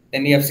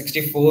 Then we have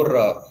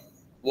 64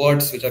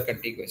 words which are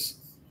contiguous.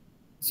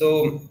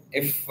 So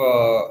if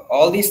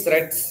all these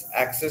threads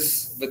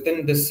access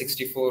within this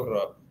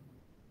 64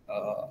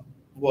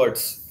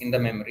 words in the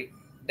memory,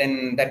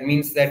 then that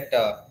means that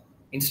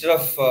instead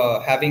of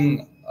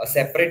having a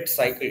separate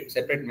cycle,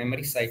 separate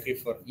memory cycle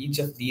for each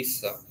of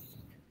these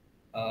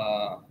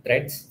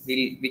threads,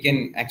 we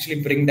can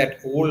actually bring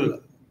that whole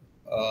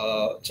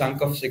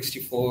chunk of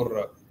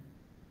 64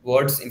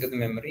 words into the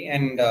memory,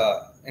 and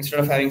instead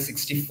of having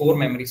 64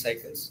 memory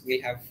cycles, we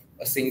have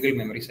a single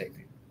memory cycle.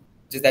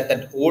 Just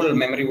that whole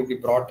memory would be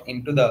brought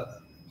into the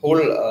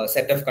whole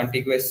set of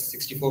contiguous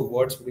 64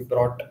 words would be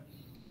brought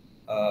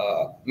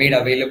made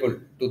available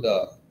to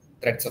the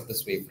threads of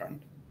this wavefront.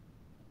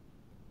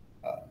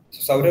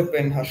 So Saurabh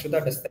and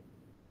Harshada, does that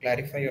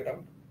clarify your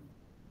doubt?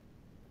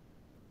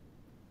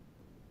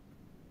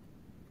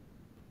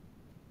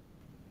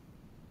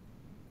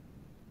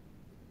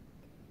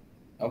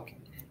 Okay.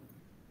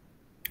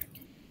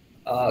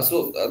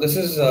 So this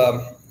is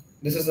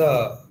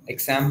a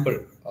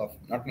example of,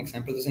 not an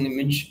example. This is an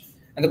image,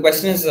 and the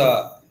question is,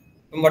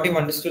 from what you've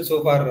understood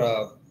so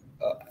far,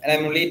 and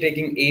I'm only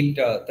taking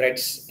 8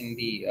 threads in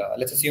the.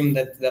 Let's assume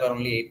that there are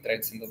only 8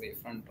 threads in the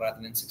wavefront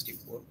rather than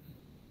 64.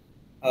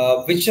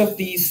 Which of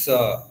these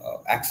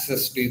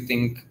accesses do you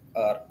think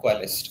are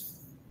coalesced?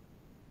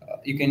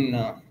 You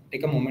can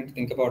take a moment to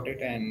think about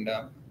it and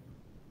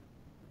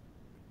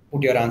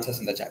put your answers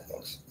in the chat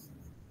box.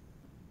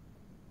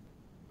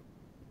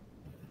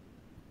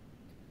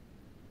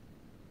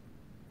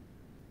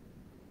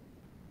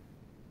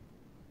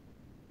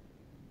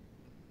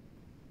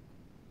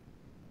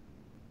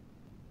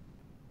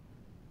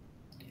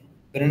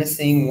 Viren is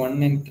saying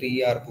 1 and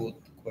 3 are both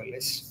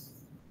coalesced.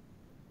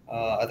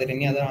 Are there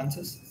any other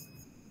answers?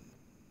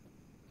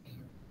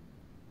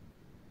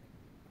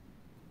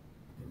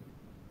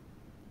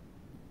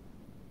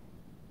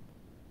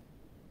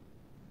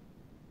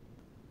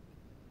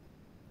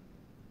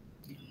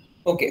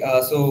 Okay,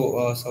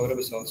 Saurabh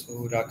is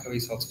also, Raghav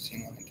is also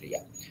saying 1 and 3.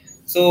 Yeah.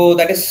 So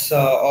that is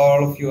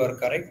all of you are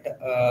correct.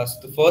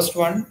 So the first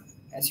one,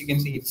 as you can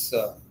see, it's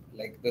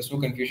like there's no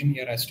confusion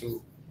here as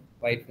to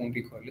why it won't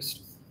be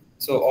coalesced.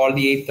 So all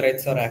the 8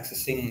 threads are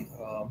accessing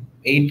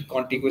 8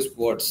 contiguous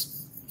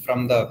words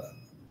from the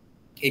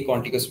 8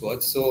 contiguous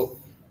words. So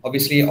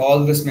obviously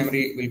all this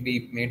memory will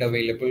be made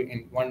available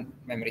in one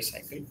memory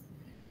cycle.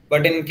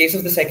 But in case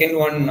of the second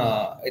one,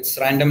 it's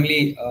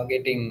randomly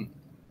getting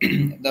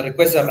the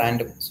requests are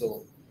random.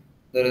 So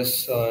there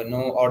is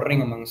no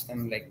ordering amongst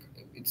them. Like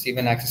it's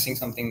even accessing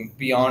something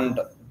beyond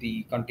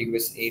the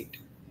contiguous 8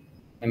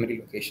 memory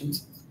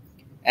locations.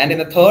 And in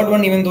the third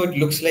one, even though it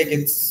looks like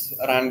it's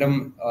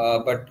random,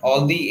 but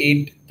all the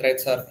 8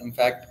 threads are in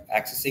fact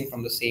accessing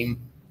from the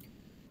same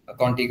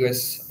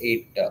contiguous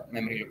 8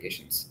 memory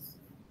locations.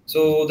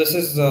 So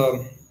this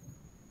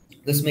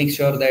makes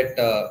sure that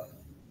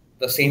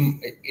the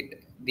same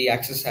the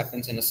access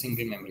happens in a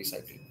single memory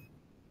cycle.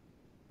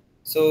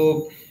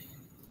 So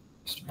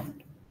just a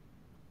moment.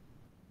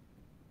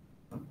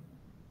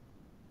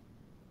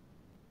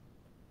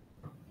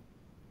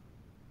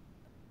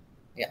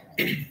 Yeah.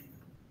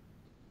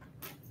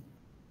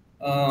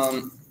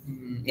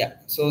 Yeah.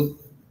 So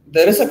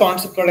there is a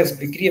concept called as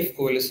degree of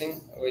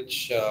coalescing,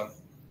 which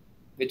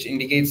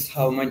indicates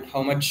how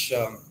much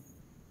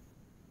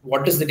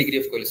what is the degree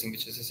of coalescing,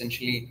 which is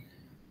essentially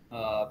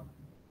uh,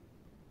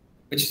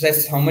 which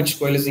says how much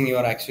coalescing you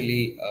are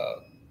actually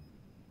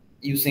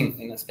using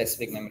in a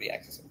specific memory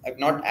access. I've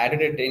not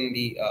added it in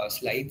the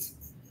slides,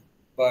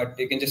 but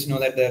you can just know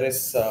that there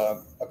is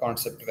a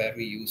concept where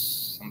we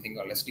use something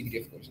called as degree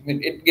of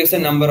coalescing. It gives a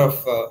number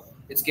of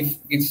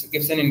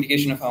gives an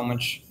indication of how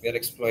much we are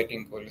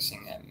exploiting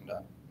coalescing and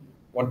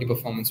what the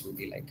performance would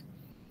be like.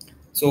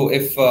 So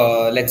if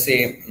let's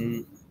say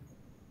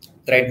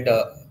thread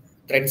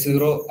thread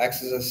 0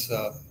 accesses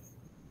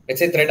let's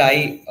say thread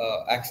I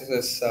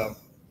accesses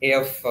a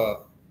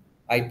of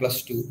I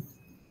plus 2,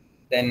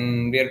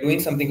 then we are doing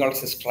something called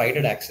as a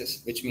strided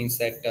access, which means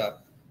that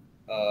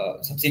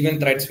subsequent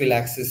threads will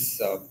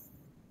access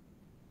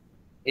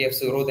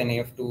AF0, then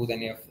AF2, then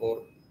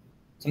AF4,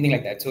 something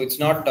like that. So it's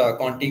not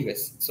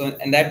contiguous. So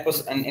in that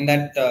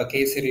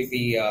case, it will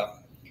be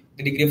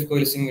the degree of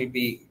coalescing will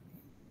be,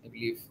 I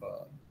believe,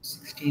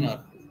 16 or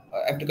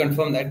I have to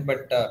confirm that,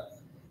 but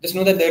just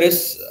know that there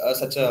is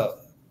such a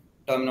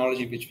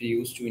terminology which we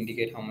use to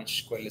indicate how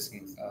much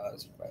coalescing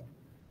is required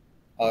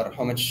or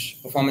how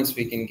much performance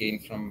we can gain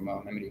from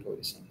memory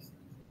coalescing.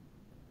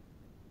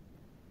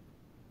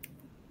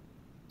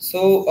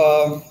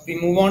 So we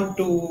move on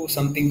to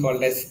something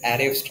called as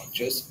array of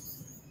structures.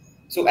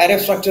 So array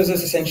of structures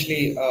is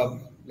essentially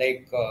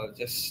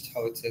just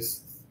how it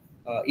says.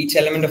 Each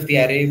element of the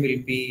array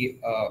will be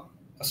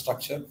a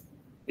structure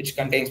which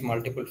contains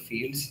multiple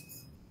fields.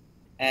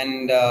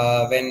 And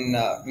when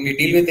we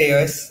deal with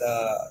AOS,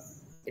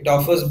 it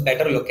offers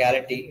better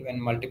locality when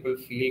multiple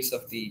fields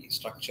of the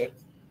structure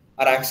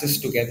are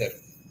accessed together,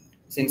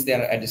 since they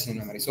are adjacent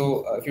memory.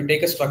 So if you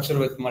take a structure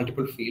with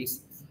multiple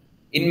fields,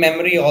 in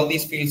memory, all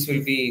these fields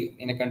will be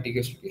in a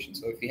contiguous location.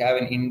 So if we have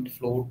an int,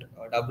 float,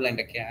 a double, and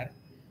a char,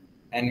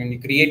 and when you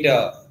create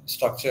a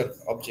structure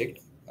object,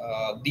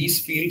 these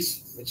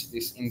fields, which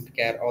this int,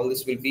 char, all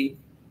this will be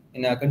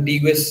in a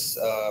contiguous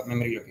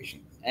memory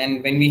location.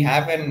 And when we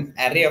have an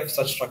array of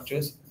such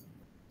structures,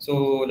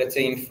 so let's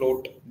say in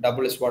float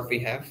double is what we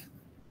have,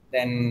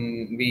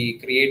 then we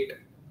create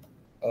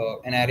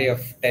an array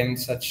of 10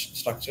 such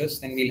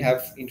structures, then we'll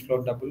have int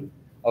float double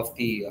of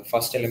the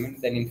first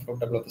element, then int float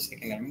double of the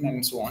second element,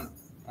 and so on.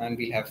 And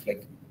we'll have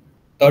like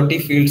 30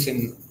 fields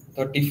in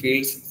 30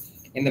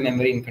 fields in the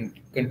memory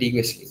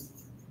contiguously.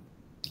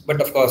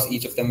 But of course,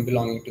 each of them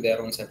belonging to their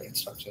own separate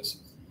structures.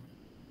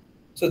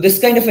 So this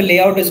kind of a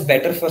layout is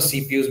better for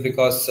CPUs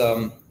because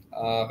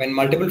when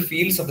multiple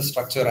fields of the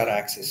structure are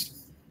accessed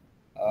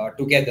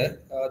together,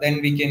 then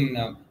we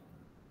can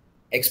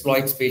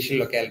exploit spatial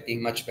locality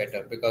much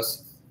better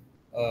because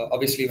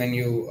obviously when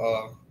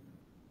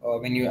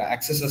you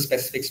access a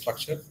specific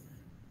structure,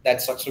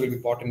 that structure will be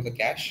brought into the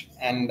cache.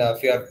 And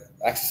if you are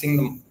accessing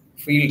the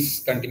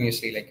fields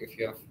continuously, like if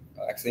you are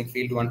accessing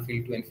field 1,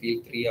 field 2, and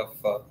field 3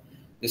 of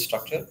this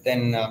structure,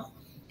 then uh,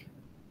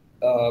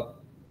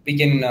 we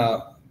can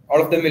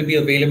all of them will be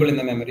available in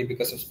the memory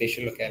because of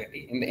spatial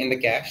locality in the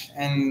cache,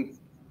 and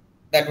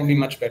that would be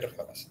much better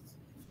for us.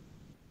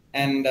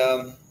 And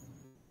uh,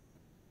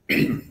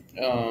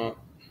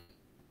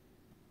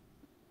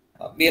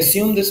 we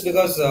assume this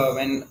because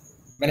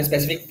when a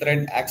specific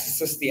thread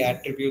accesses the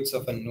attributes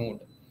of a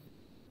node,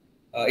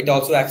 it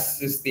also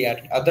accesses the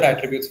other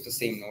attributes of the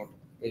same node,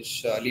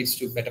 which leads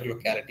to better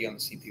locality on the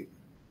CPU.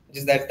 Which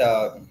is that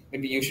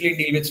when we usually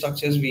deal with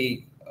structures,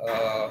 we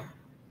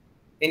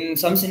in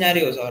some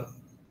scenarios or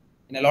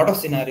in a lot of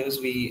scenarios,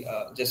 we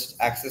just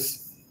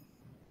access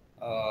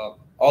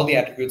all the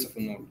attributes of a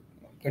node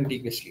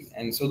contiguously,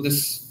 and so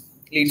this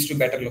leads to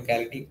better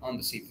locality on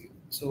the CPU.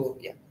 So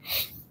yeah,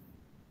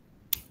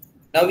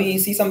 now we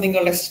see something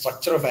called a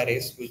structure of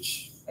arrays,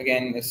 which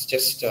again is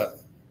just uh,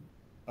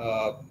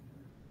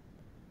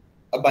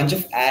 a bunch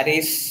of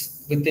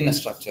arrays within a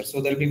structure. So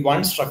there'll be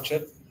one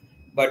structure,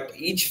 but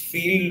each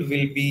field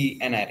will be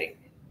an array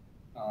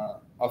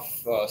of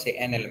say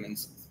n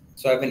elements.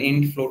 So I have an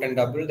int, float, and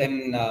double.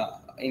 Then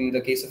in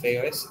the case of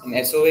AOS,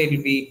 in SOA it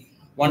will be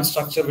one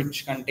structure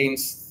which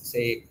contains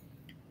say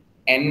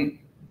n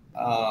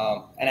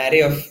an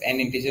array of n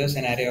integers,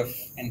 an array of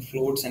n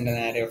floats, and an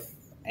array of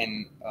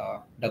n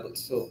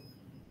doubles. So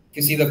if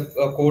you see the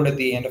code at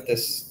the end of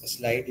this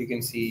slide, you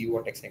can see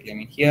what exactly I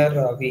mean.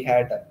 Here we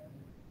had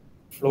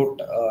float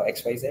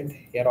xyz.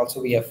 Here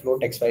also we have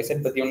float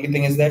xyz, but the only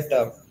thing is that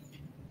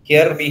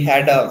here we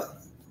had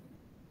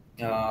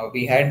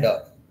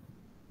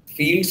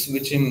fields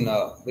which in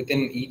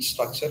within each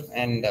structure,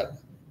 and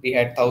we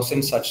had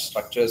 1,000 such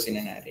structures in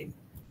an array.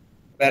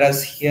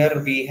 Whereas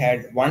here we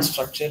had one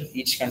structure,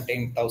 each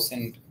contained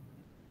 1,000,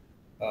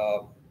 uh,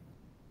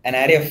 an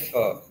array of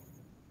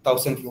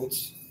 1,000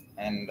 floats,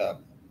 and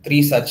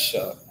three such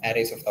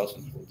arrays of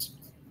 1,000 floats.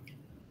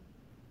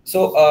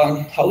 So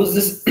how is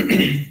this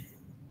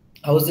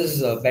how is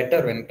this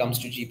better when it comes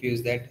to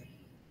GPUs? That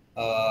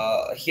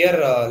here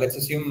let's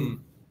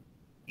assume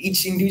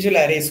each individual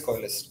array is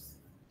coalesced.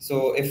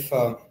 So if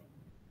I'm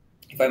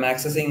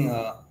accessing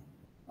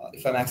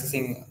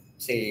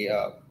say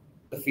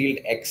the field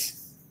X,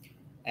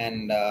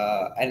 and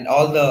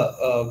all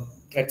the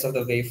threads of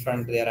the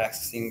wavefront, they are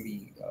accessing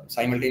the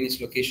simultaneous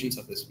locations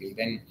of this field,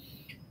 then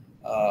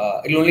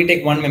it'll only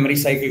take one memory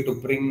cycle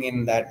to bring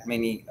in that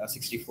many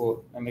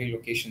 64 memory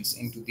locations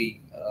into the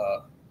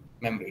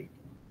memory.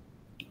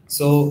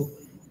 So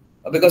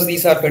because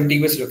these are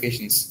contiguous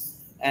locations,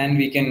 and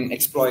we can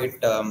exploit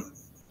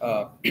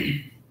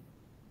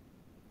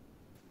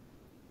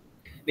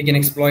we can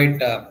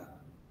exploit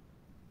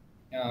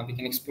we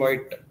can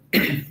exploit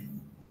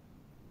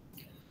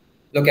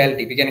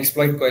locality. We can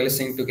exploit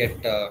coalescing to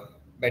get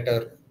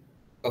better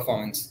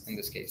performance in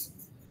this case.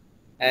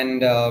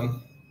 And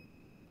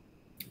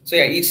so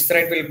yeah, each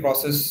thread will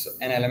process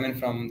an element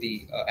from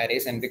the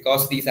arrays, and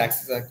because these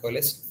accesses are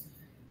coalesced,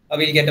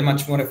 we'll get a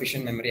much more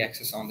efficient memory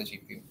access on the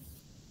GPU.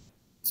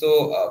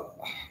 So,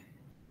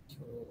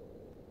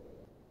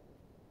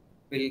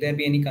 will there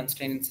be any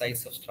constraint in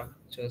size of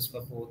structures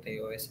for both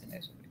AOS and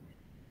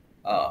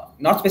SOA?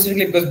 Not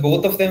specifically, because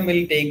both of them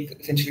will take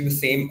essentially the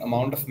same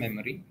amount of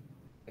memory.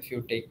 If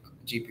you take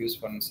GPUs,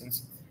 for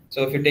instance,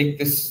 so if you take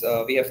this,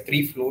 we have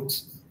three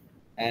floats,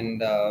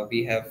 and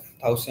we have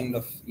 1,000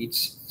 of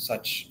each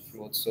such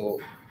floats.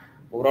 So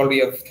overall, we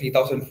have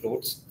 3,000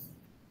 floats,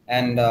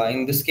 and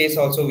in this case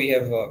also we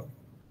have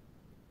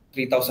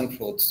 3,000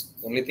 floats.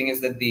 The only thing is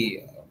that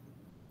the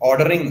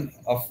ordering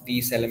of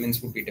these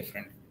elements would be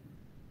different.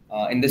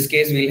 In this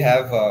case, we'll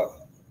have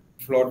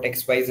float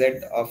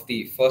xyz of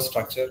the first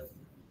structure,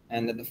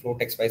 and then the float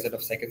xyz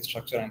of second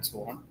structure, and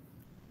so on.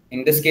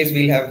 In this case,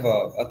 we'll have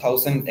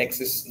 1,000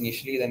 x's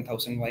initially, then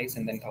 1,000 y's,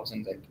 and then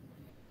 1,000 z.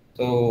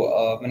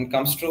 So when it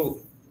comes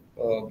to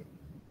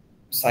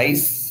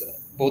size,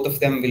 both of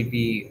them will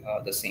be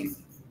the same.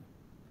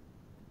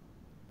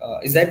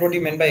 Is that what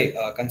you meant by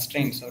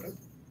constraints, or?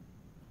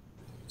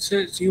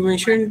 So you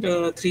mentioned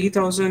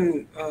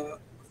 3,000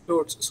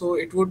 floats, so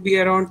it would be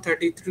around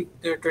 23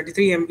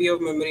 MB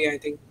of memory, I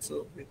think.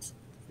 So it's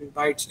in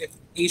bytes. If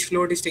each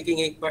float is taking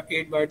 8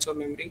 bytes of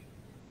memory.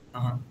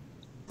 Uh-huh.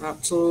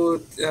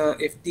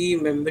 If the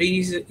memory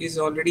is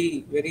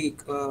already very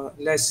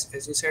less,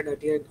 as you said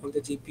earlier, on the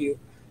GPU.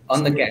 On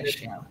so the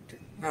cache,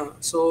 yeah.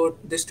 So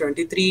this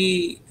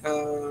 23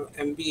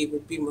 MB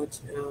would be much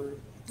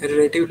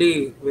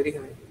relatively very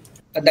high.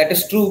 That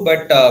is true,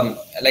 but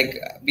like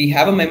we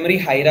have a memory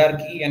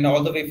hierarchy, and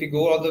all the way, if we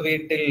go all the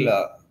way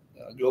till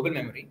global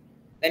memory,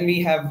 then we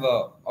have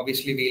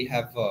obviously we'll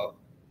have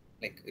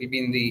like it'll be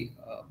in the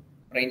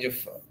range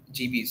of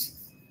GBs.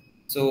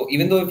 So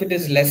even though if it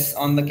is less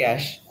on the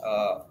cache,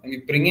 when we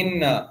bring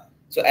in,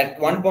 so at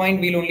one point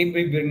we'll only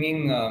be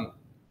bringing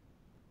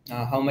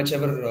how much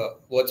ever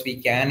words we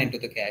can into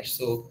the cache.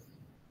 So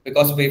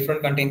because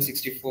wavefront contains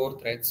 64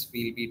 threads,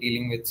 we'll be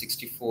dealing with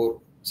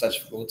 64 such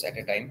floats at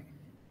a time.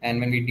 And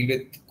when we deal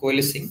with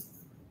coalescing,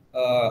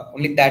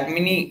 only that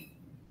many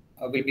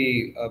will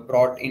be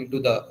brought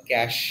into the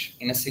cache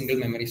in a single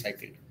memory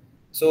cycle.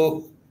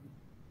 So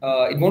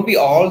it won't be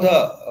all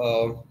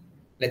the,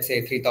 let's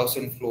say,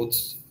 3,000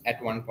 floats at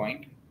one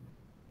point.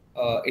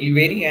 It'll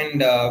vary,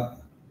 and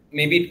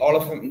maybe all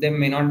of them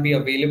may not be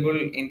available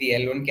in the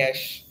L1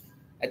 cache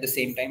at the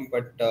same time,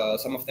 but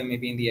some of them may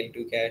be in the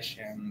L2 cache,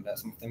 and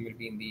some of them will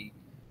be in the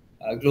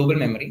global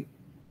memory.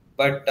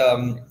 But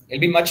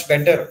it'll be much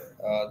better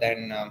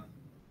than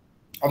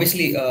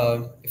obviously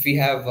if we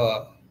have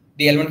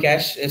the L1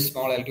 cache is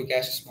small, L2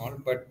 cache is small,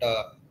 but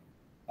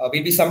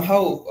we'll be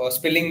somehow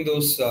spilling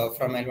those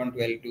from L1 to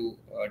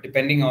L2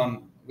 depending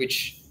on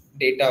which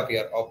data we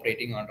are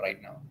operating on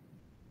right now.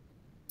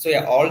 So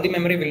yeah, all the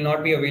memory will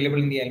not be available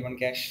in the L1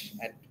 cache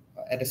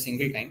at a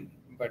single time,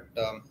 but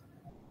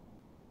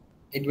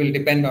it will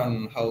depend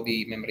on how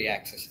the memory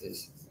access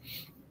is.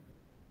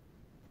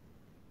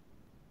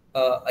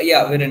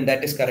 Yeah, Viren,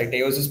 that is correct.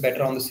 AOS is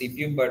better on the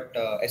CPU, but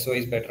SOA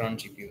is better on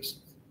GPUs.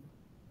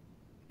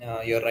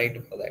 You're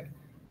right for that.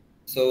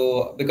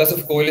 So because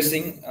of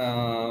coalescing,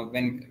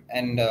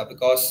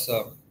 because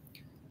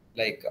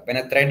like when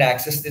a thread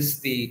access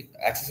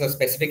a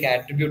specific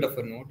attribute of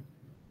a node,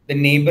 the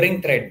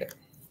neighboring thread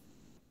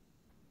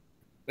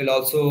will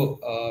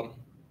also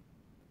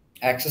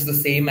access the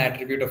same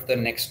attribute of the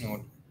next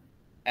node.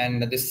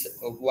 And this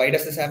why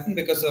does this happen?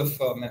 Let's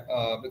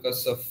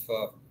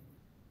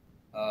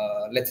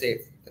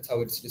say that's how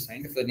it's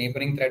designed. If the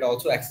neighboring thread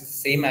also accesses the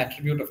same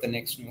attribute of the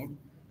next node,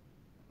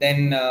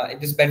 then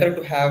it is better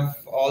to have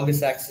all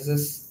these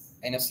accesses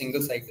in a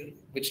single cycle,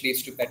 which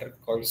leads to better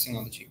coalescing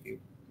on the GPU.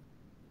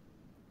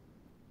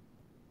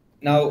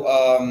 Now,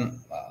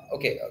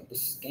 okay,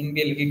 this can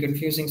be a little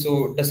confusing.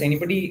 So, does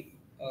anybody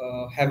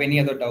have any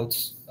other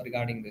doubts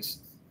regarding this?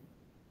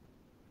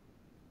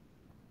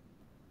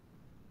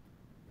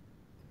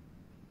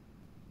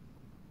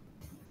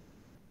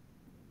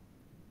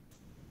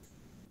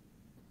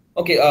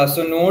 Okay,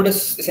 so node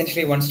is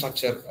essentially one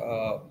structure.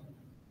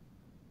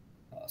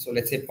 So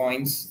let's say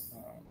points.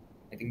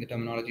 I think the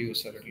terminology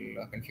was a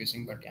little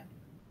confusing, but yeah,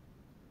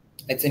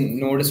 let's say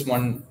node is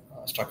one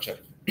structure.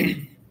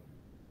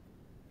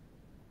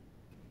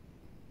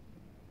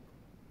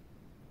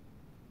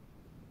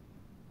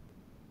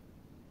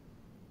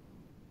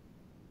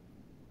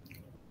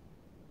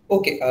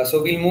 Okay,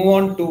 so we'll move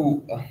on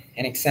to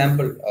an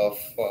example of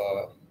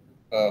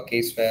a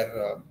case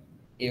where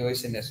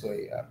AOS and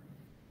SOA are.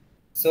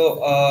 So,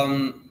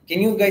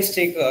 can you guys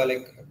take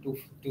like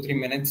 3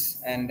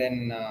 minutes, and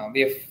then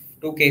we have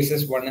two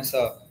cases. One is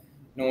a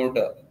node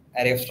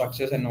array of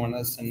structures, and one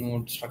is a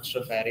node structure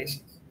of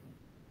arrays.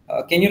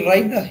 Can you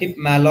write the hip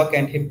malloc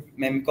and hip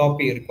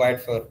memcopy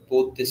required for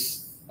both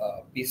these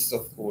pieces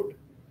of code?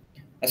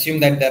 Assume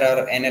that there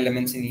are n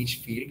elements in each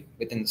field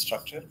within the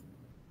structure.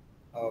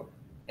 Uh,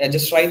 yeah,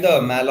 just write the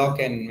malloc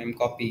and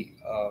memcopy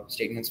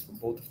statements for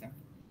both of them,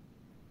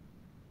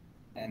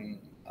 and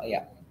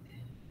yeah.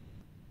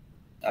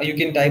 You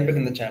can type it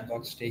in the chat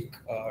box. Take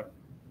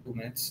 2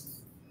 minutes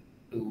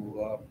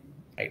to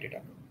write it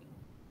up.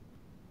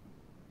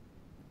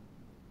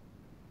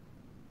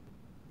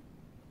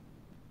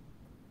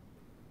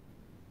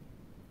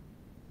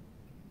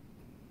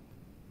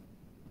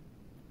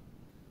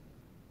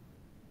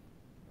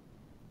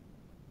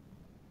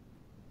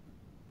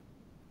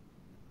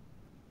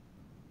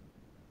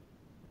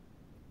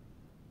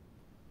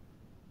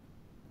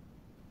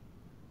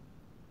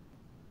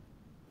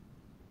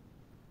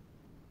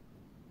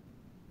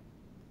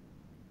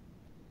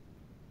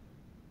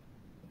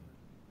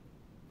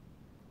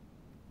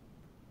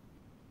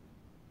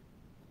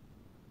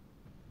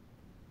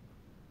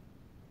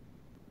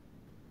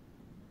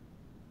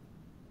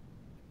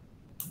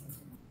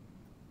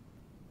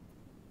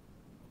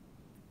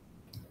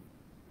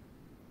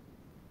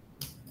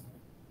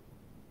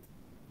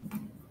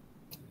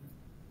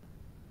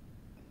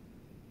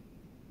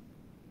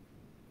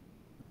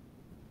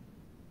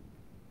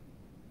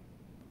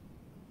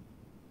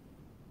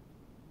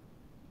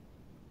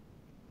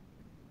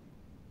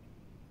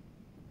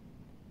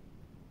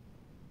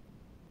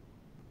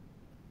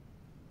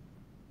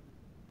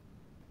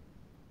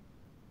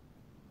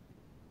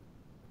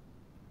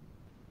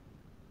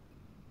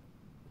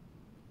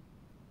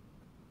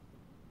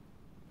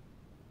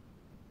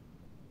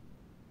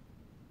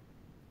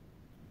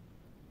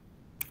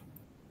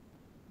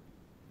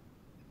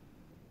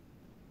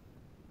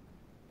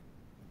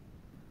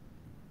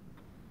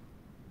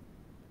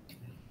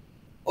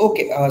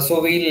 Okay,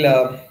 so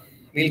we'll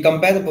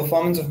compare the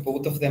performance of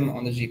both of them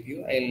on the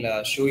GPU.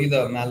 I'll show you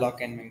the malloc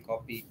and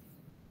memcopy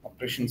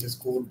operations as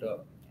code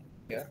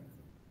here.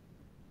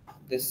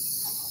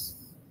 This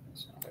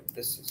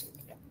this is it.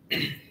 Yeah.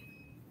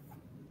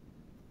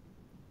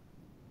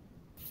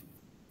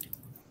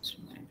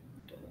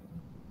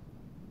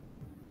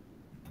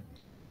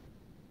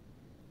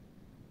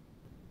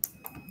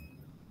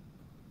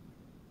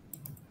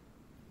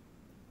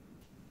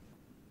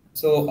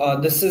 So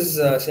this is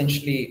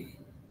essentially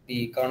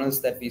the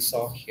kernels that we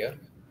saw here.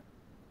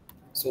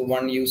 So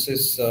one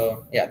uses,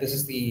 yeah, this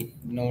is the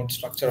node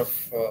structure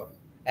of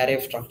array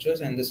of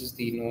structures, and this is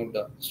the node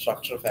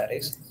structure of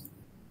arrays.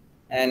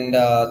 And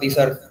these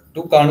are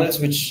two kernels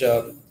which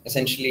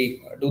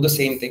essentially do the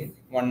same thing.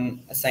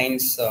 One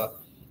assigns the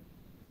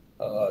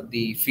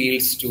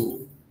fields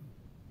to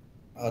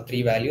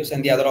three values,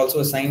 and the other also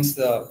assigns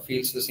the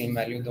fields to the same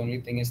value. The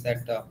only thing is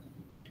that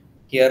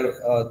here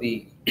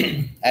the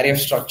array of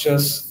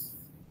structures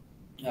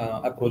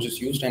approach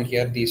is used, and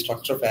here the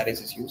structure of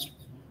arrays is used.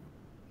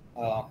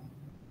 Uh,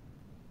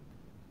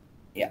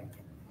 yeah.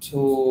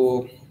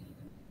 So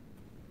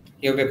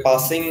here we're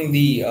passing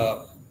the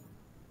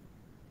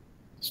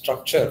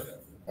structure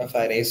of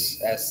arrays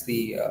as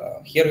the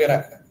here we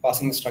are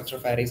passing the structure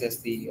of arrays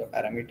as the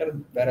parameter,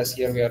 whereas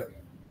here we are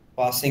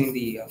passing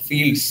the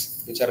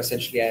fields, which are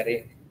essentially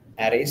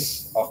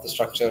arrays of the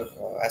structure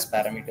as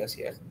parameters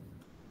here.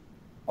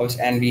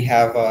 And we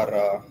have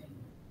our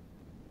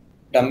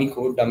dummy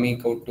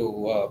code to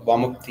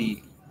warm up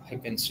the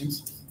hype instance.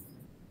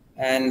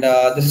 And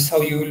this is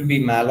how you will be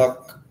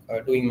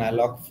doing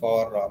malloc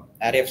for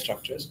array of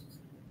structures.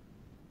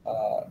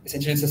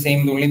 Essentially, it's the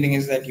same. The only thing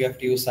is that you have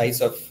to use size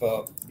of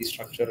the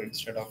structure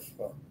instead of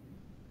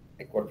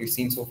like what we've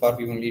seen so far.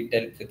 We've only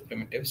dealt with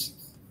primitives,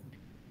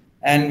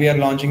 and we are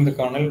launching the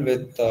kernel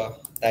with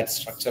that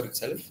structure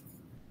itself.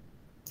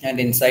 And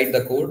inside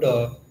the code,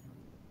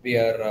 we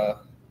are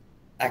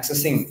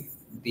accessing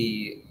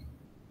the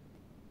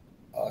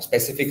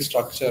specific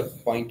structure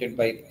pointed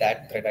by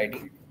that thread ID,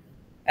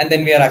 and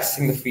then we are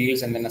accessing the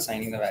fields and then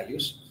assigning the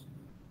values.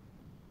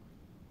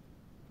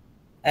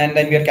 And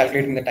then we are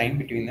calculating the time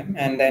between them,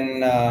 and then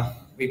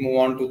we move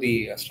on to the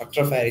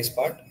structure of arrays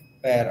part,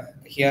 where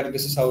here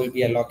this is how we'll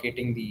be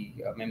allocating the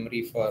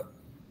memory for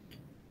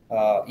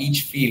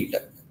each field,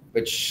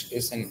 which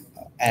is an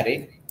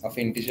array of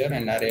integer,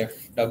 an array of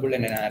double,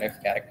 and an array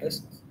of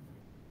characters.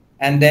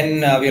 And then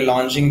we are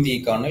launching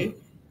the kernel,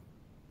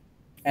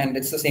 and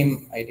it's the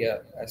same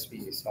idea as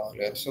we saw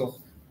earlier.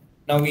 So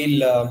now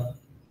we'll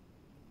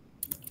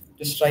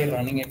just try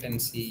running it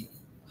and see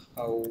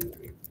how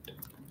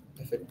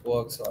if it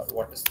works or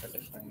what is the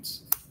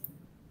difference.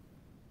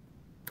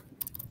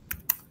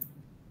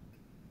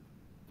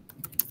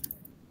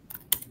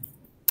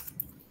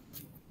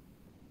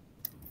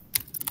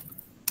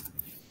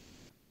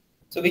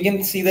 So we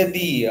can see that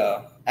the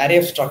array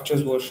of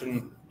structures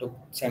version took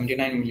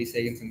 79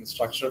 milliseconds and the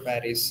structure of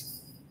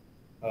arrays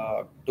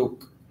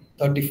took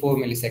 34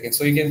 milliseconds.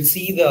 So you can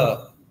see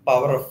the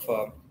power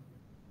of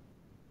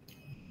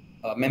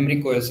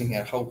memory coercing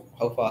here, how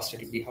fast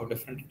it will be, how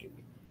different it will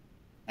be.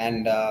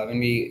 And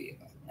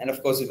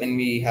of course, when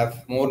we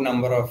have more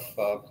number of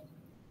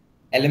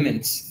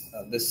elements,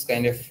 this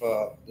kind of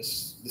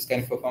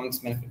performance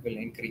benefit will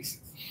increase.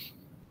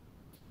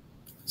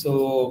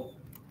 So,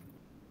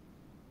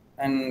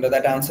 and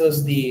that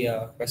answers the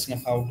question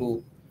of how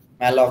to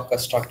malloc a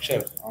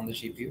structure on the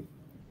GPU.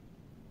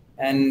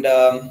 And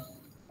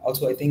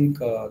also, I think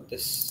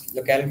this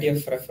locality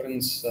of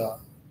reference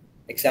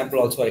example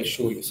also I'll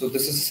show you. So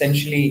this is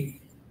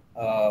essentially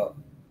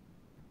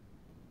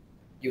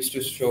used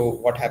to show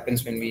what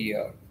happens when we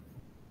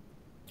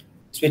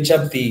switch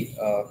up the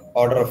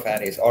order of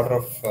arrays, order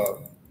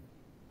of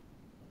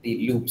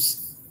the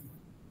loops,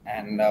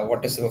 and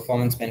what is the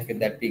performance benefit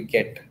that we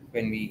get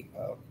when we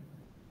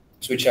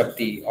switch up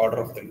the order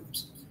of the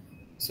loops.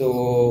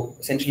 So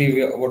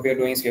essentially, what we are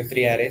doing is we have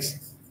three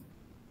arrays,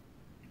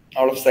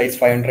 all of size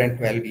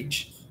 512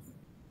 each.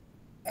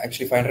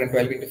 Actually,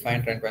 512 into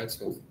 512,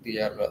 so they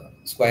are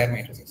square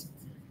matrices.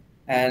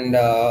 And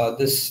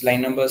this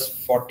line numbers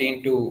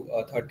 14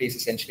 to 30 is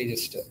essentially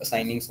just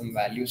assigning some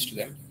values to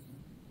them,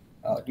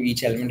 to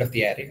each element of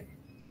the array.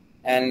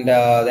 And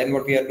then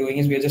what we are doing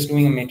is we are just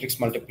doing a matrix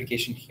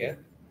multiplication here.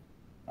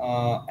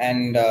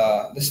 And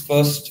this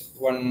first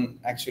one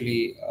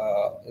actually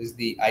is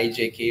the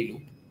ijk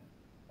loop,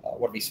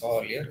 what we saw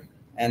earlier.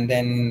 And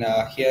then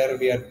here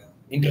we are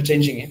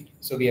interchanging it.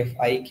 So we have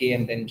I, k,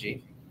 and then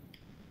j.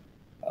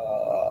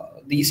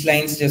 These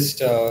lines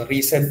just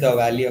reset the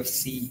value of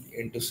c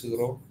into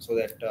 0 so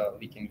that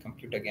we can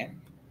compute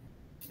again.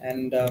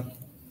 And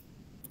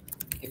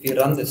if you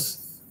run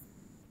this,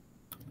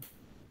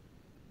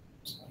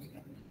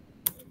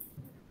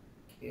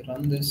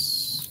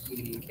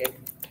 we'll get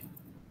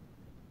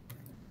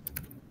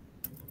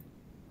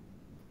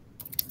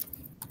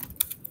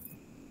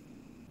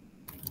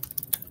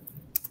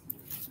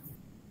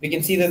we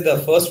can see that the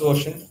first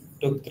version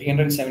took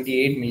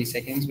 378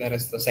 milliseconds,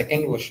 whereas the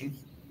second version,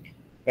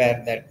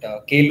 where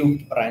that k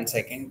loop ran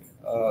second,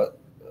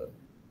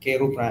 k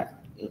loop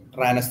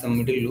ran as the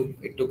middle loop,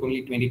 it took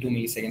only 22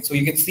 milliseconds. So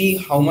you can see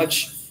how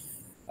much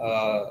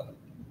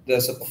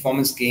there's a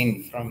performance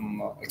gain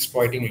from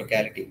exploiting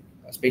locality,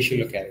 spatial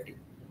locality.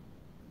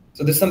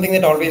 So this is something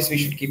that always we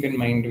should keep in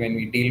mind when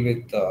we deal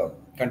with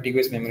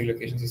contiguous memory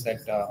locations, is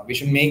that we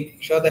should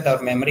make sure that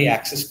our memory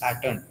access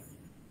pattern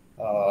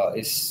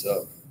is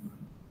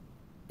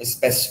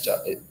best,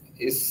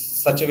 is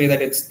such a way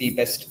that it's the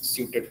best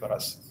suited for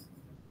us.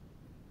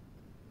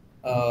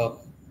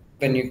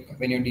 When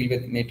you deal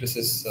with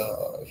matrices,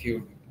 if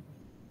you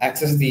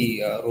access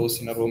the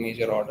rows in a row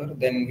major order,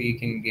 then we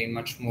can gain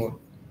much more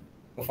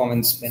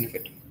performance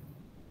benefit.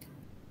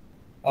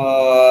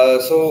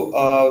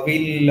 So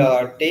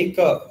we'll take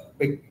a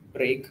quick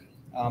break.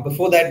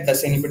 Before that,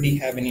 does anybody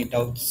have any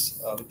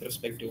doubts with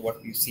respect to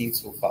what we've seen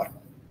so far?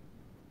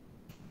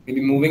 We'll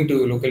be moving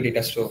to local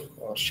data store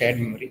or shared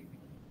memory,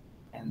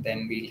 and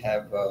then we'll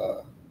have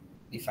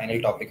the final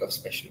topic of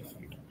special memory.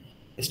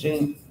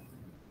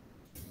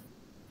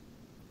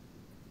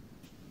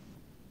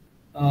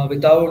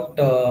 Without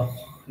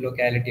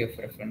locality of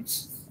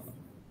reference.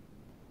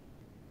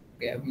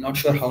 Okay, I'm not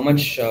sure how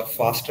much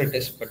faster it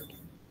is, but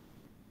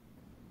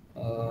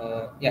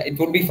yeah, it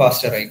would be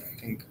faster, I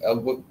think.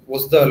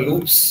 Was the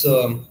loops?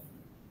 I'm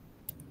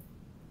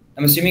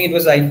assuming it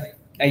was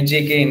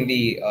IJK in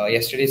the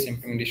yesterday's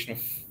implementation of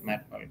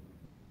MATML.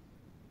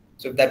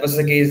 So if that was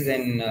the case,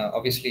 then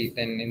obviously,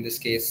 then in this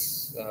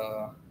case,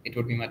 it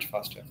would be much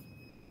faster.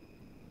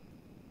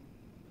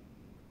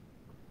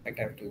 I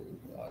have to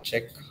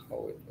check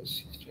how it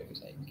was yesterday. It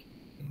was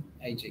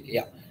IJK,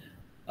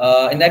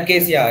 yeah. In that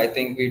case, yeah, I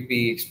think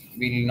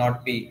we'll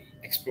not be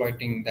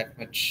exploiting that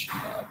much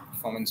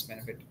performance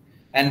benefit.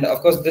 And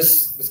of course,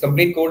 this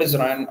complete code is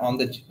run on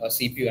the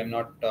CPU. I'm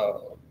not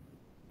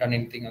done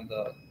anything on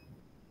the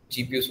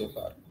GPU so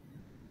far.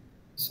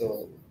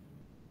 So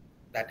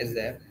that is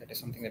there. That is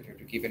something that we have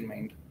to keep in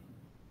mind.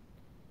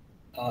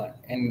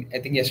 And I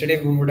think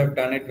yesterday we would have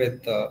done it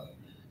with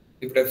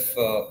we would have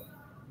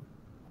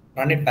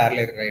run it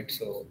parallel, right?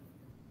 So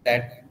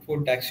that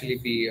would actually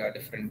be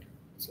different.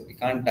 So we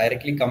can't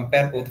directly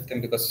compare both of them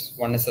because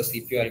one is a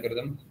CPU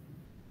algorithm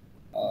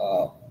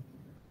uh,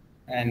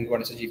 and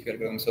one is a GPU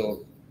algorithm.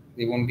 So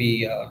we won't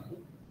be.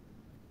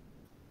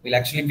 Will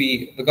actually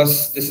be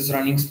because this is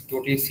running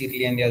totally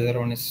serially and the other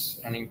one is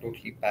running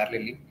totally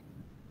parallelly.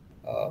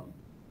 Uh,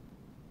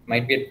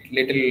 might be a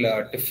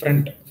little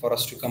different for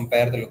us to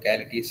compare the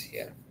localities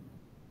here.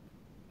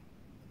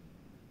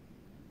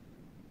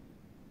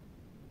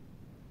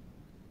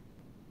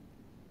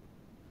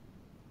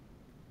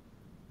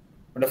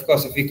 But of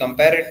course, if we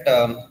compare it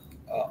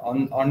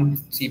on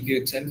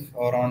CPU itself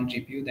or on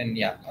GPU, then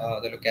yeah,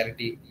 the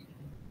locality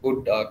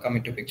would come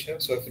into picture.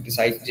 So if it is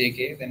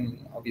IJK,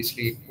 then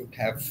obviously it would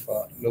have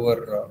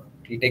lower.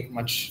 It will take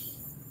much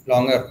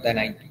longer than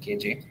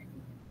IKJ.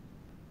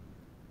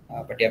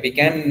 But yeah, we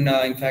can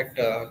in fact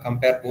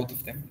compare both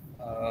of them.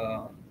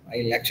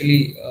 I'll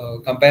actually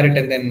compare it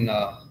and then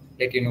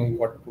let you know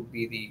what would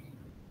be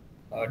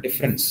the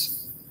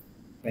difference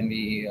when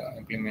we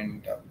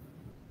implement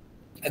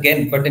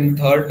again. But in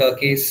third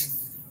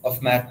case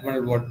of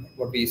MATML,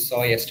 what we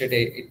saw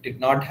yesterday, it did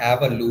not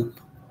have a loop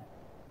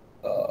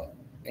uh,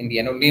 in the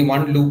end. Only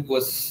one loop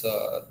was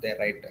there,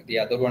 right? The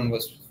other one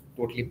was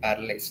totally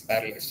parallel.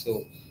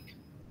 So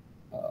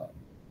uh,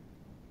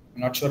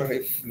 I'm not sure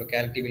if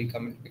locality will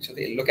come into picture.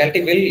 The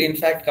locality will, in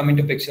fact, come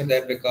into picture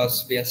there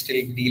because we are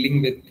still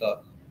dealing with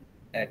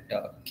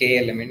that k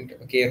element,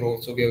 k row.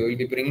 So we will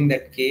be bringing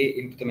that k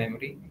into the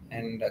memory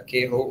and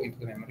k row into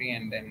the memory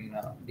and then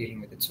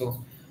dealing with it.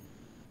 So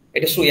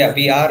it is true. Yeah,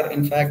 we are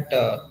in fact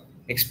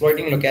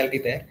exploiting locality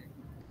there,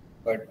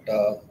 but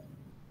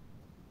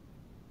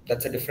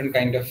that's a different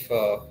kind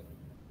of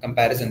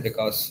comparison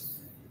because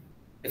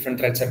different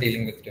threads are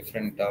dealing with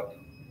different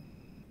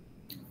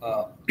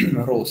uh,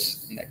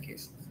 rows in that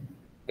case.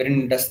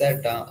 Wherein does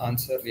that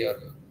answer your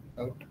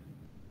doubt?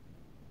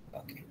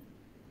 Okay.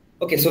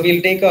 Okay, so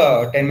we'll take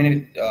a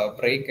 10-minute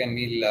break and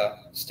we'll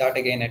start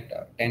again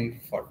at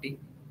 10:40.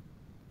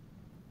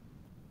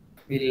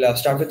 We'll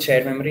start with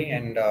shared memory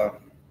and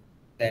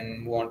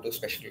then move on to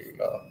special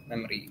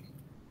memory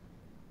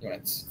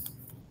units.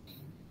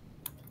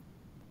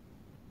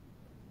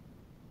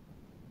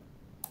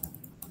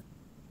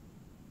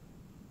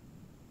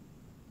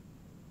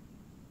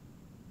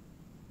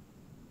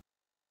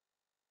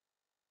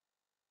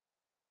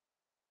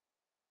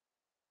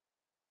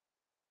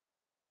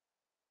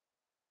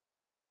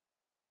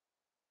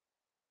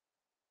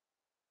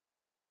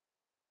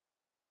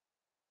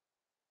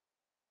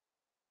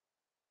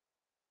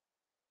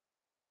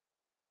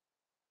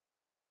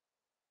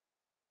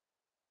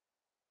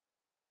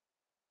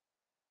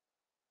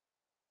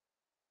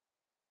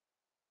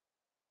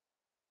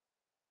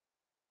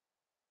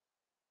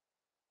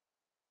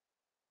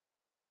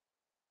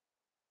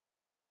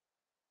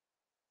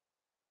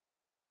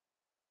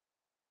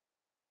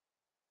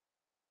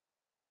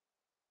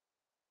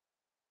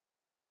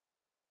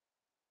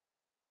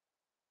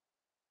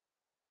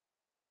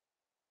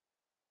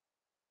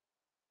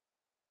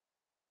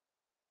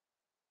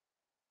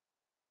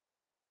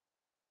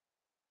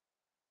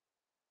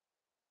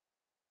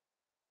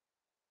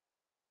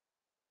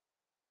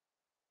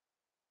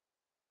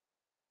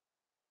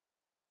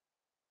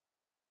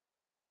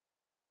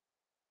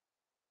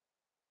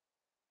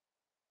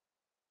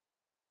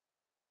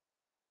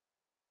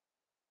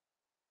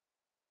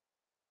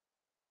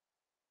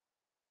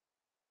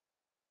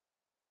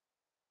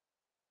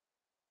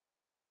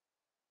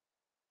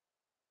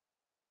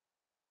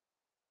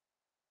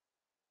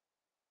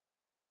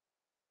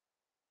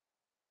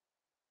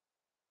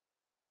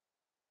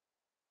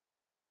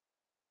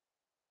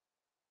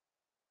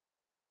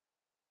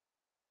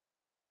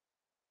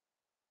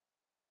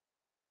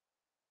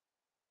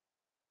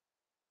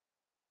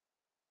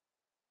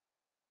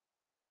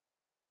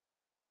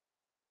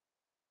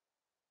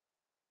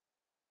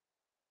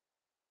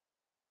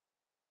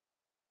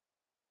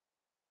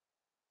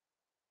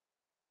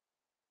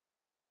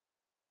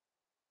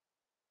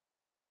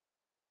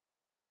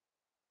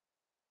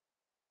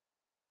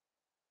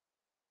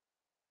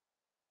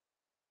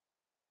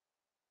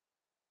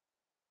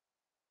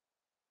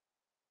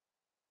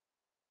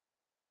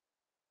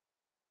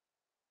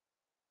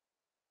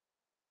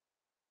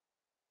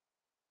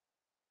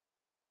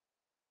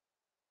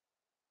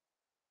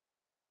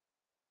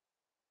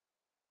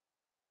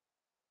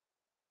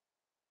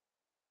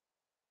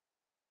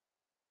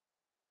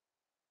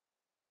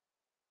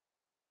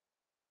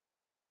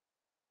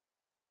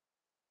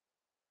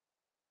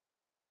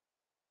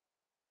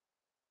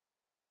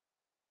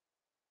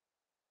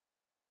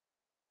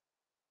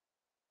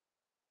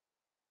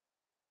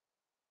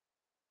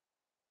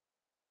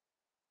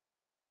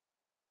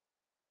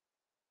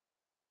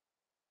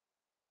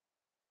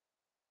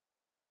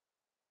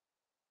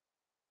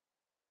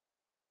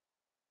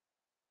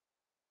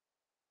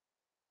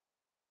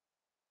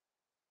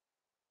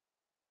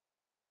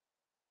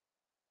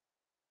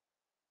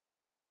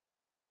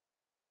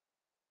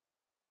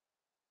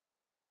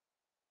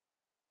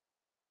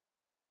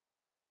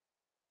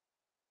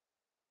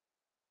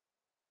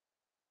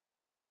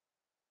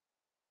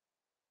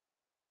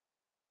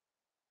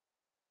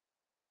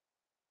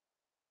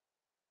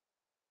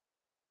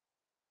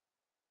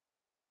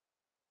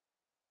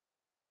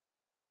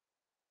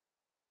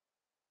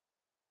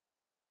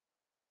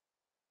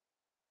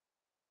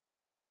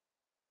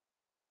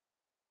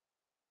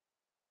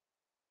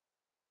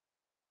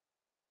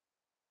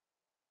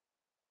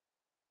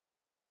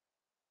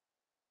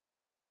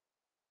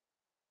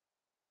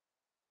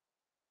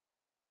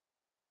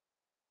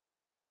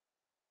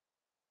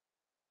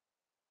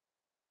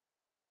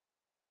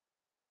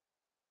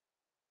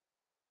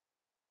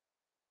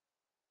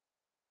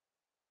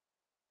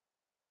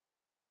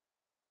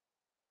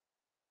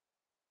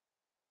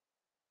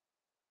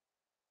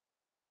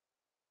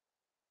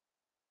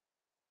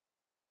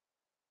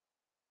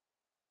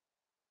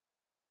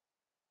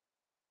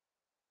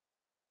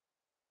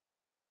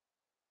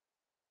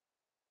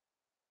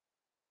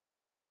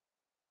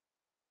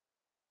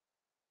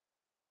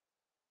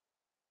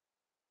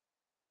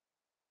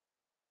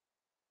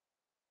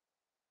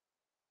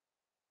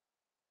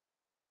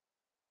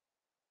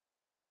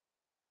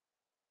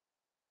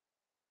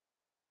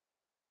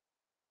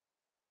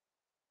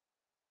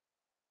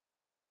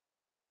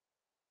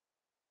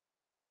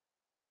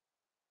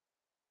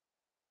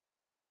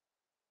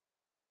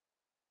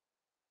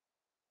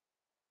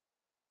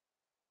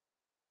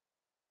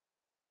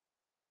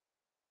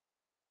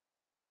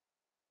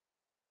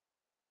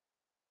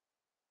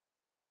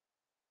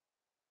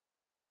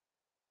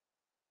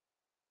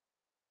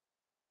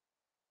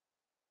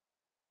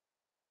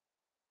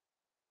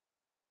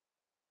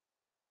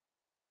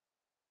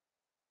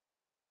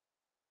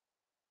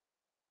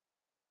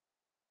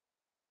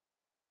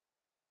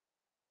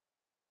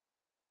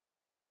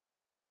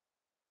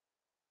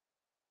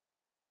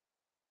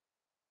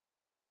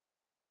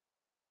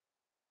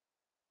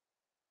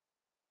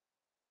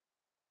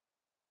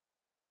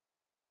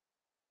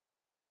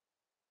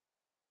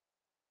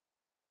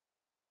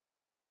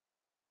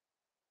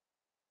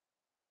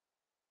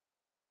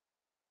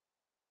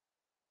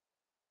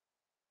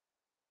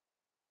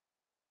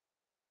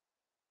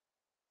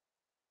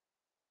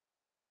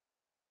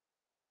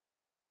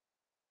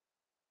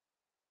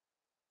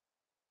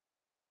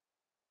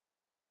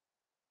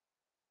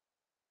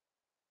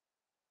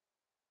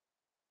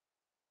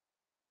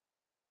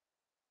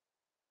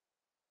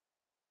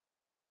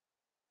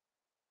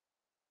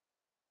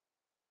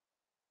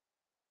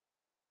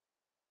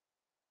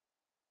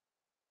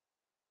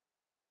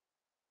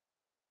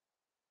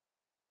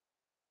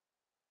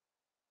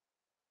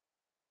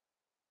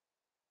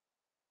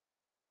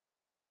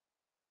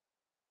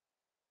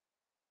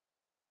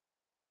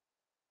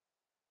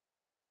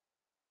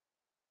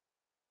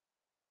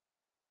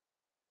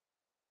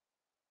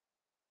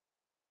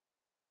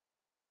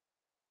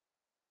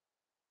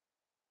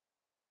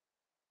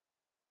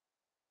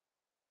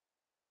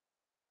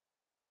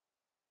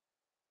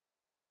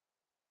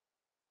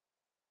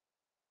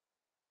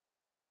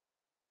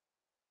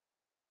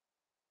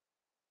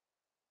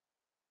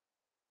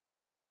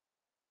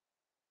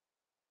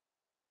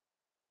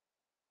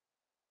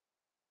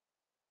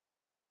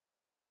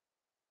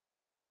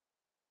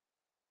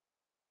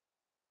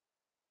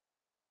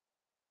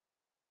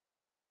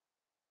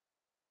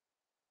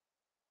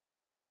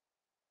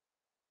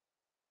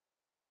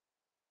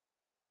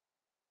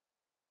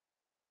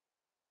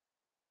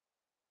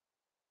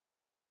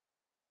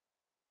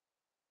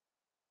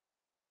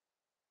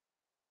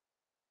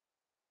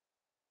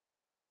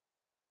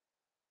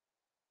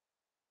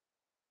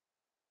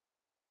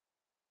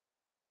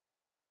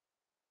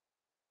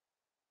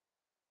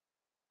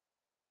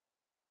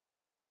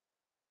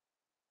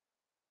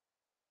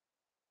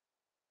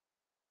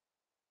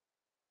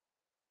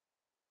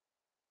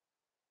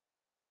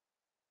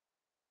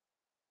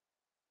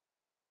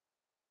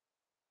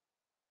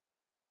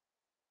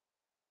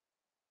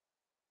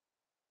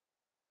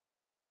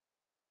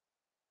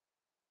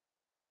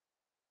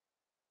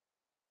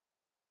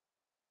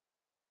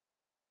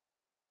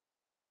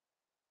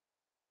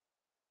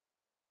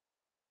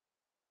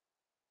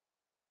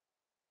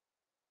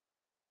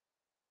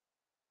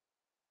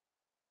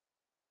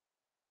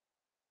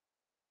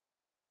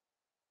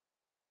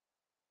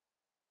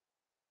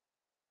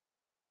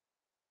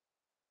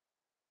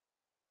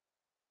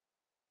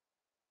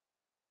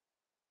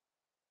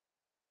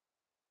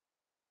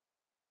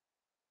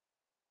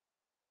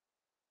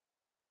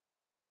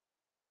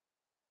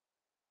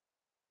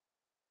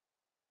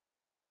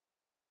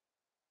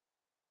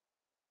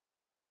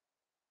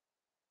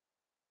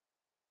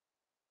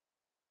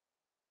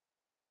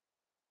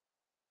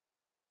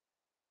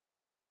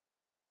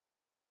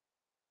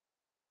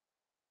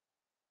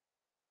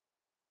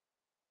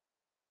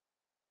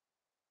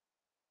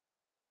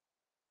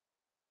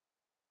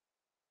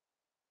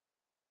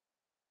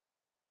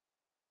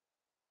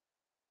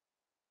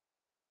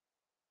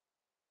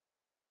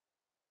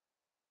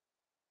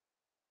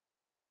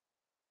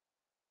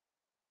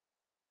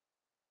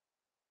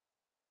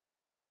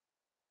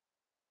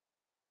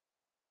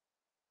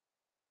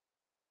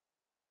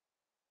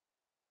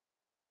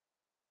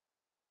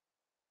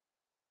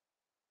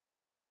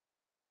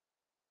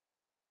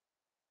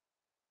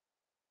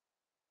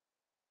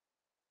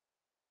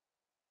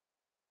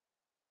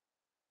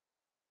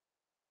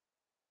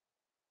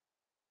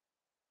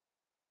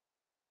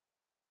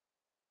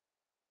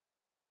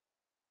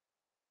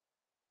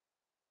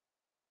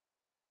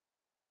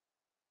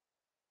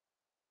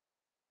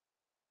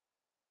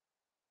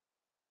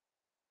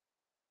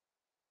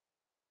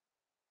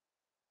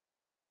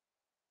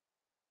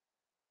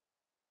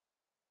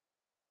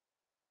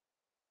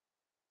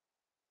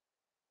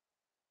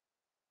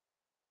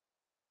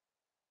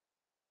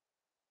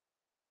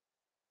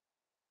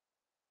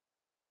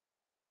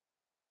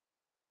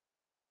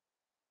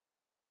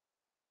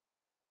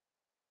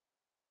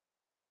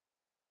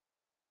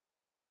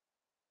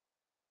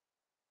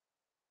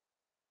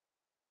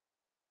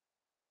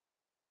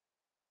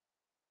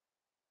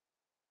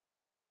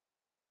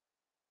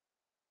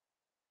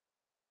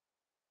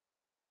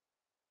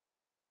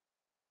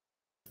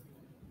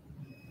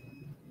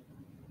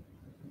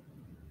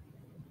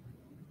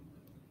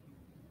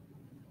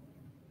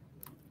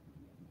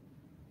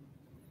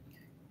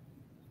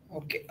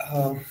 Okay.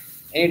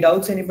 Any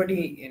doubts?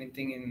 Anybody?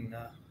 Anything in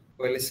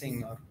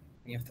coalescing or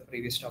any of the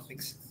previous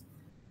topics?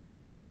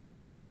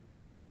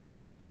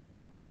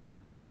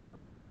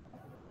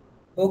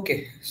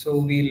 Okay. So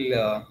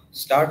we'll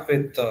start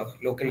with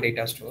local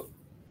data store.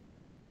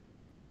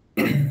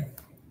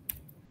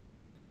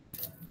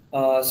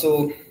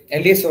 So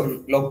LDS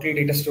or local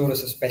data store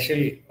is a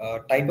special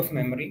type of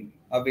memory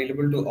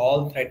available to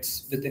all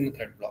threads within a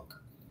thread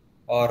block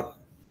or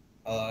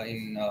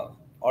in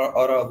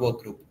or a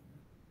work group.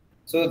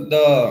 So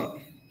the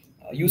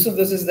use of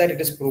this is that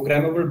it is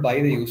programmable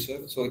by the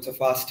user. So it's a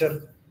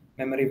faster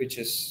memory which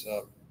is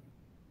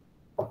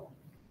audible.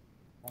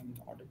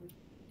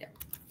 Yeah.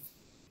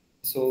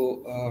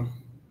 So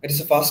it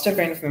is a faster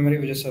kind of memory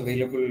which is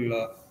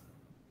available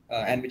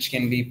and which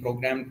can be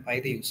programmed by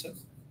the user.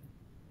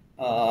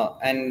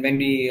 And when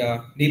we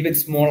deal with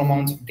small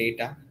amounts of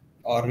data,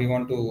 or we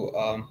want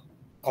to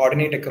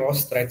coordinate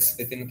across threads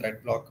within a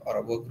thread block or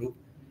a work group,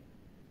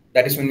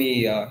 that is when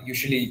we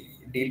usually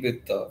deal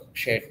with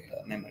shared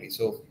memory.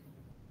 So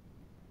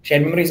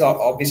shared memory is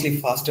obviously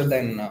faster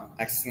than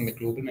accessing the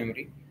global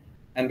memory,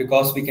 and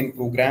because we can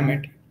program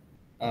it,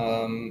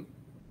 um,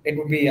 it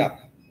would be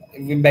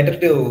better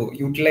to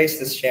utilize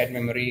this shared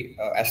memory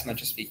as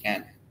much as we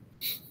can.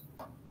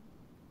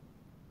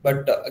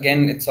 But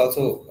again, it's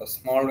also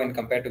small when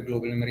compared to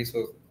global memory,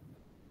 so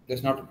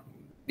there's not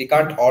we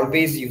can't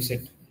always use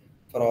it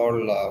for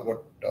all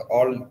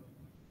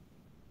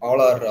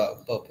our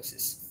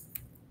purposes.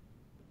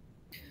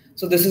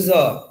 So this is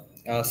a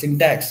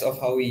syntax of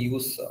how we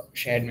use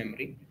shared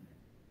memory.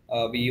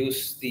 We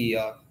use the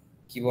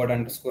keyword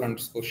underscore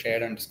underscore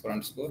shared underscore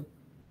underscore,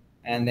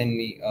 and then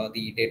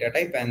the data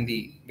type and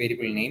the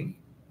variable name.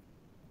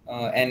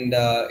 And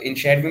in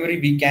shared memory,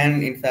 we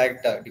can in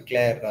fact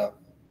declare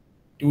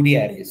 2D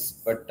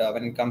arrays. But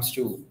when it comes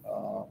to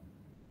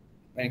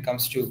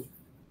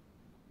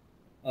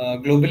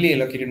globally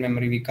allocated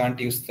memory, we can't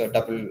use the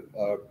double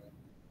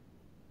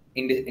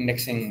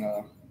indexing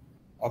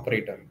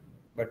operator.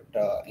 But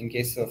in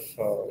case of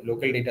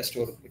local data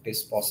store, it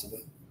is possible.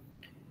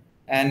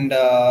 And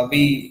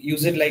we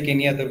use it like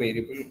any other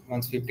variable.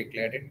 Once we've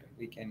declared it,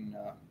 we can,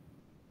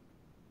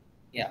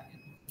 yeah.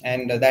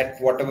 And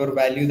that whatever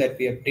value that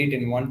we update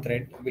in one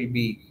thread will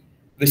be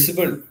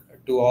visible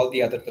to all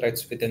the other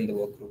threads within the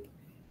work group.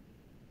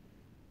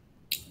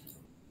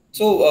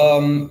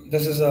 So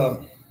this is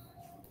a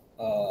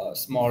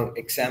small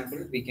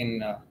example. We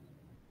can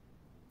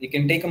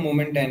take a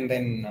moment and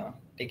then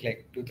take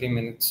like 2 3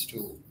 minutes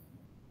to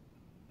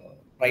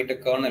write a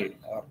kernel,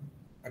 or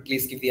at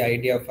least give the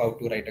idea of how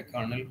to write a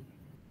kernel,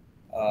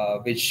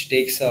 which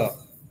takes a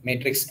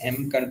matrix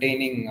M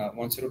containing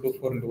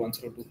 1024 into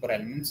 1024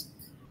 elements,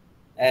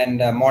 and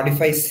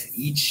modifies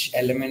each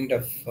element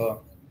Mij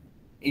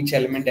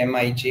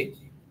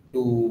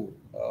to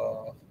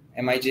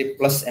Mij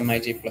plus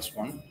Mij plus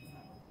one.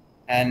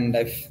 And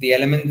if the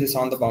element is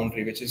on the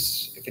boundary, which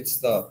is if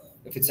it's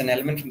an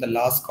element from the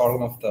last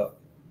column of the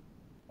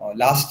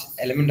last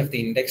element of the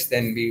index,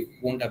 then we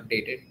won't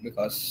update it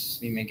because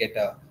we may get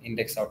a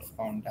index out of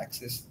bound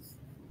access,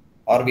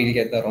 or we'll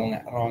get the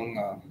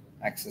wrong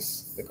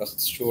access because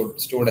it's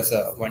stored as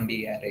a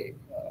 1D array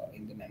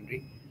in the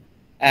memory.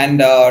 And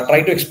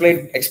try to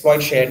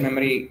exploit shared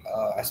memory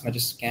as much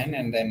as can,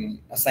 and then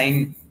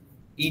assign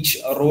each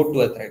row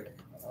to a thread.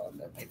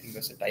 I think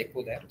there's a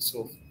typo there.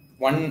 So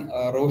one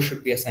row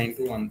should be assigned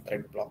to one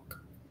thread block.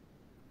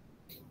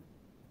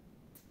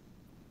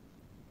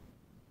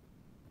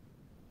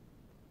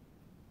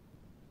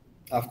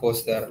 Of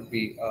course, there will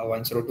be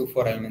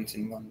 1024 elements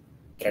in one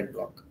thread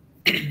block.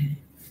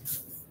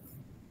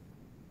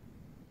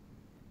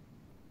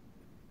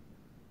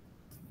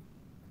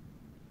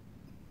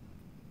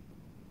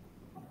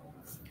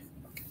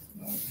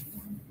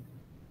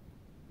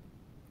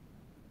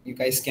 You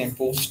guys can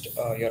post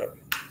your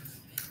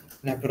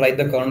you have to write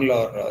the kernel,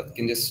 or you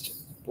can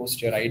just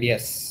post your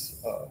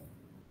ideas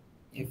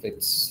if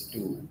it's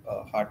too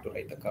hard to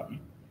write the kernel,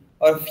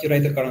 or if you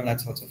write the kernel,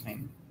 that's also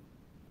fine.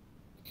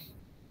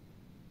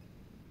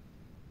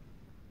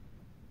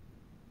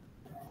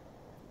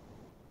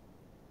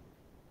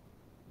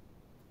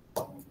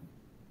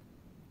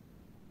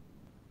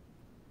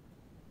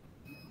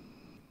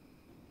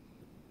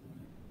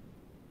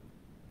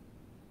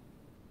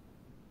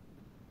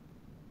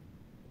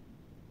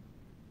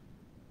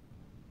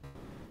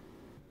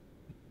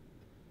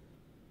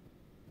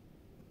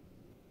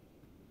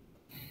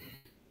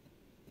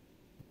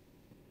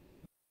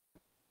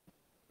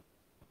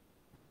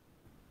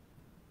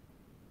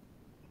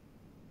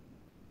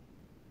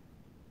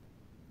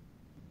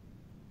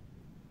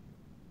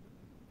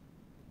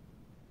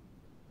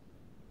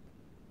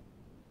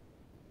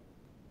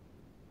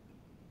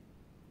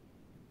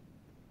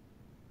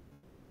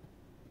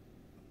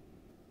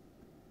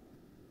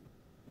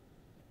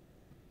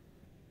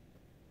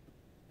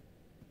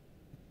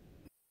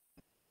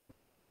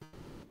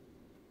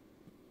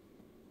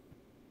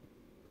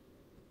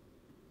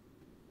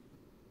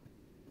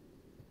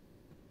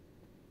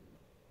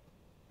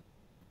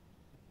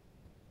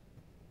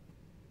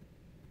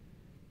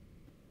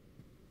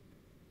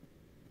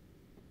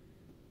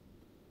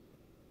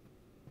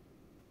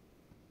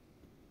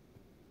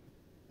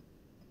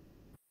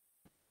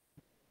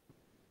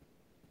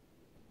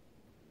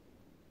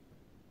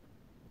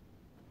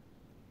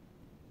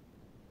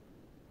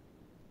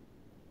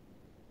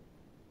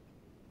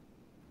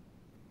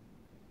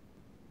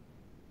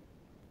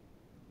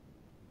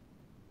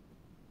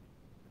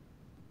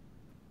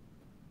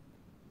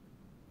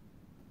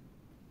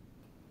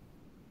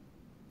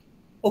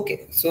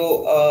 Okay,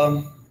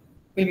 so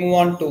we'll move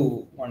on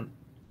to one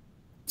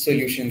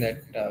solution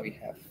that we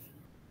have.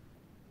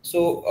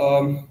 So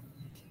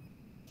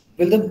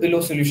will the below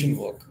solution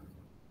work?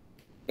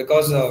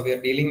 Because we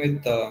are dealing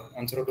with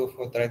 102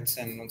 for threads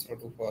and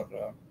 102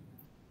 for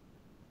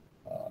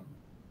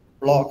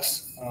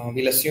blocks,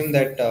 we'll assume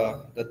that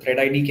the thread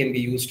ID can be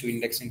used to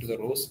index into the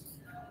rows,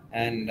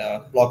 and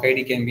block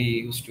ID can be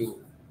used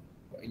to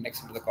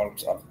index into the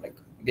columns, or like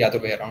the other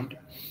way around.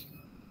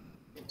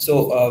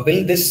 So,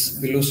 will this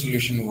below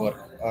solution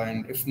work?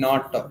 And if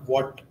not,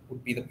 what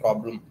would be the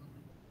problem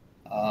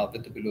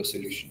with the below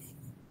solution?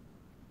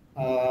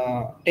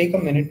 Take a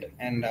minute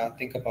and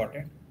think about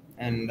it,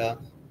 and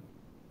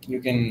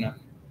you can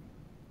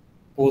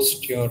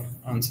post your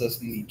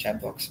answers in the chat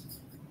box.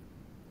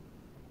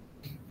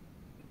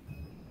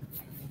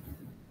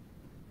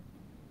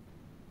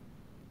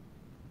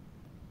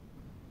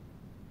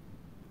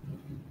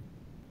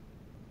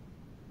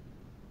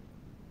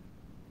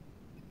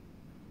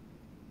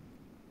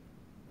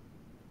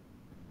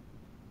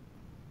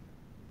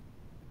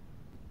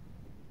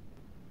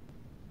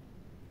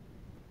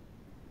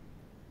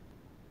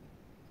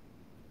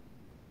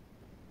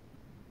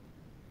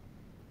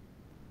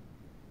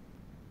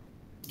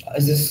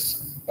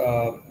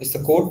 Is the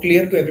code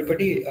clear to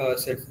everybody?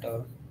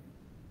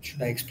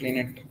 Should I explain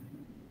it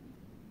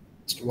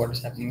as to what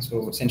is happening?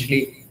 So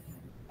essentially,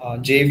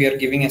 J we are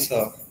giving as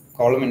a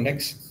column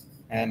index,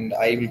 and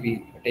I will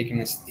be taking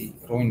as the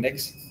row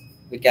index.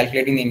 We're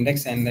calculating the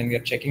index, and then we are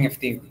checking if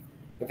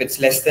it's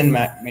less than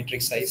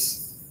matrix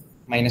size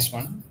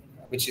 -1,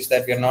 which is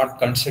that we are not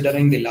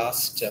considering the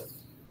last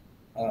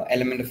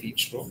element of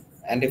each row.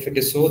 And if it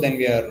is so, then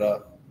we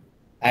are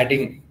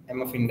adding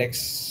m of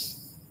index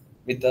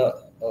with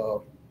the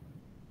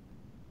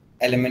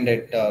element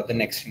at the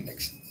next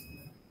index.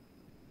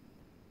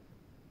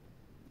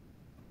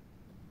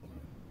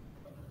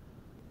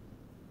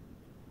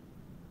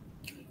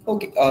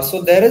 Okay,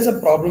 so there is a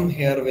problem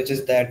here, which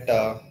is that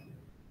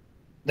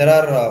there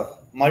are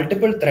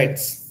multiple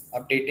threads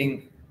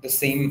updating the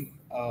same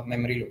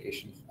memory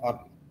location. Or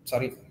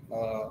sorry,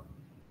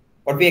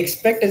 what we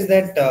expect is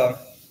that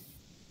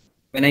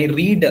when I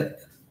read,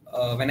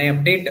 when I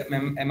update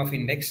m of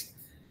index,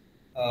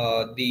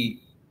 the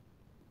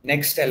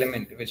next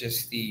element, which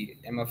is the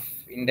m of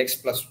index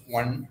plus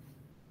 1,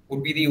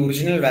 would be the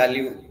original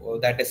value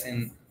that is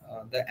in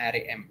the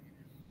array m.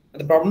 But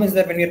the problem is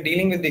that when you're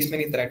dealing with these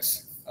many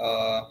threads,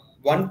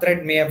 one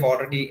thread may have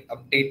already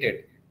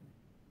updated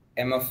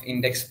m of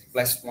index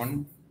plus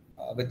 1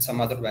 with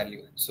some other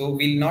value. So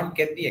we'll not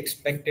get the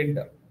expected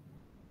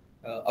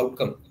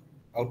output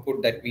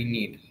that we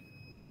need.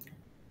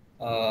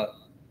 Uh,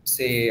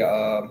 say,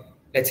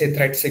 let's say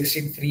thread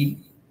 63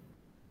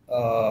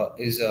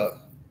 is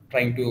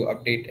trying to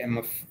update m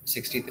of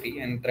 63,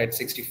 and thread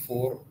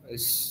 64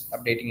 is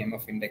updating m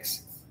of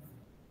index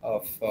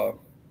of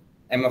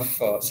m of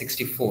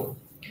 64.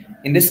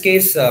 In this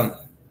case,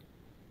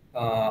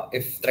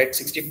 if thread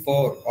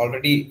 64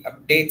 already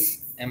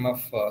updates m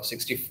of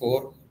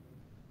 64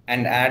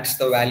 and adds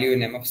the value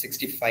in m of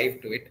 65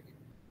 to it,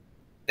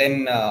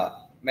 then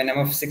when m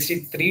of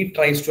 63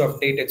 tries to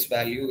update its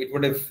value, it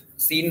would have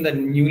seen the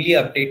newly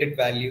updated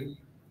value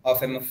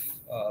of m of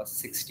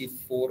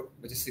 64,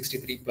 which is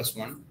 63 plus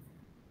 1,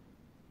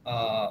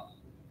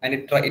 and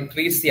it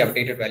reads the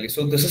updated value.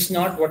 So this is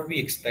not what we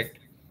expect.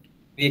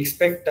 We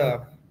expect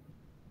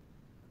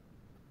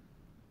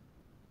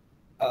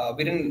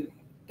we didn't.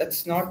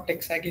 That's not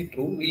exactly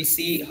true. We'll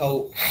see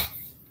how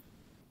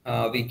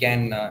we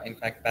can, in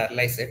fact,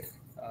 parallelize it.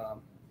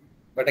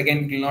 But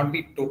again, it will not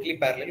be totally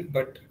parallel,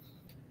 but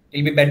it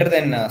will be better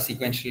than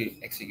sequential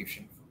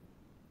execution.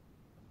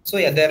 So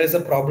yeah, there is a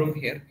problem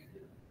here,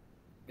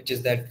 which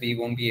is that we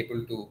won't be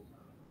able to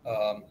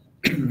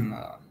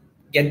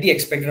get the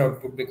expected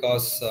output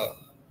because uh,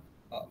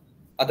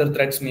 other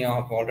threads may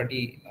have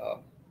already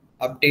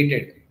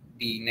updated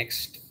the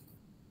next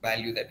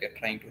value that we're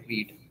trying to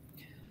read.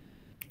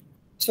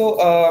 So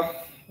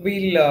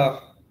we'll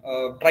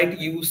try to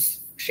use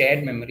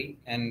shared memory,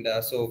 and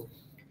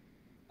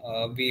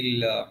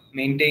we'll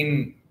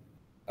maintain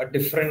a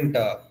different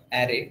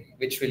array,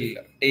 which will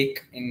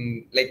take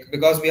in, like,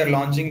 because we are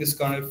launching this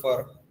kernel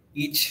for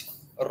each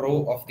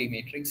row of the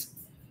matrix.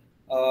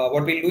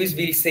 What we'll do is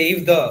we'll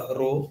save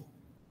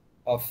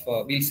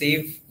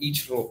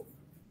each row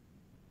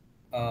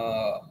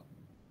uh,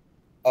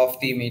 of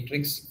the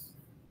matrix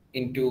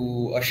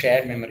into a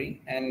shared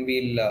memory, and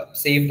we'll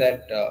save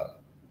that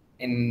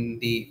in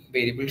the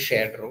variable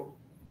shared row,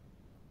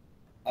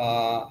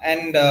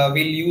 and we'll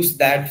use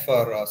that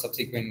for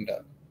subsequent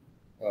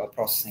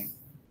processing.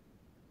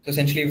 So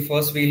essentially,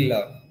 first we'll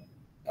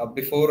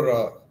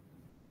before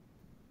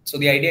so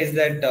the idea is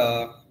that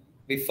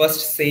we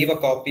first save a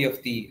copy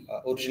of the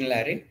original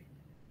array,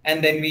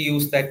 and then we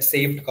use that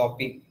saved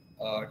copy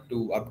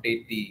to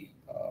update the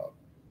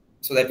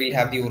so that we'll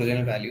have the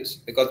original values,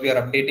 because we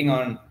are updating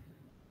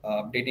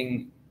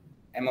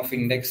m of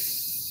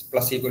index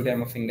plus equal to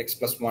m of index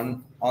plus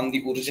 1 on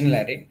the original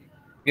array.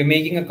 We are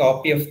making a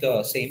copy of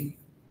the same,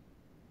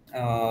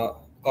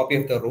 copy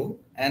of the row,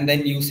 and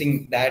then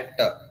using that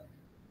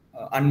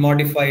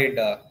unmodified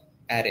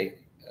array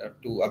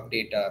to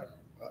update our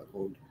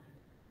code,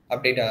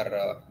 update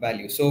our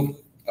value. So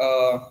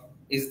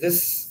is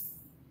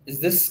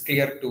this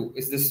clear to,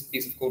 is this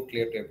piece of code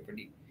clear to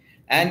everybody?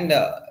 And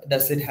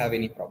does it have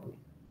any problem?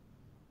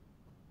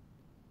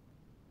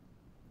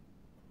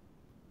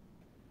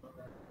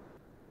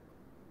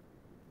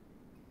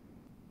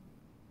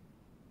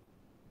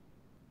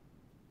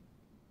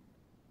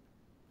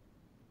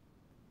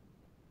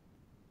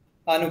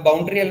 No,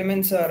 boundary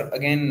elements are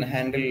again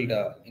handled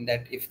in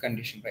that if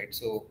condition, right?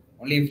 So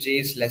only if j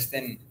is less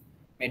than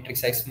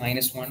matrix size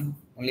minus one,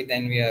 only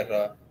then we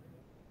are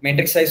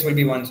matrix size will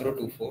be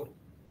 1024,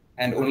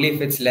 and only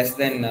if it's less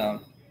than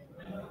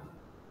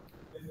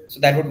so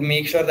that would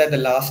make sure that the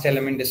last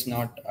element is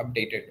not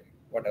updated,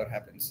 whatever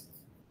happens.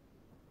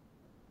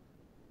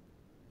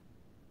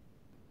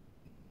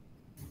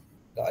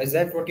 Is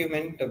that what you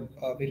meant,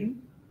 Viren?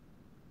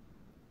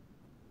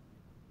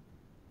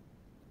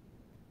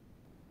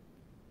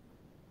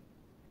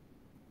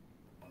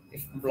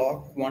 If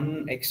block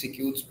 1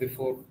 executes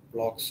before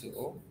block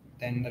 0,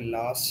 then the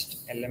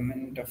last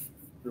element of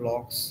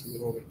block 0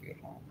 will be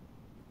wrong.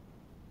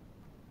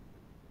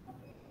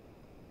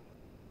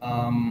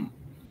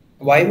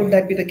 Why would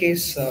that be the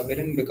case,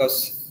 Viren?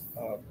 Because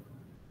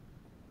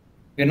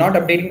we're not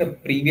updating the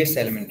previous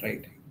element,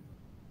 right?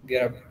 We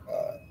are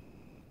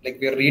like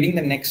we are reading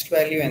the next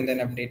value and then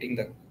updating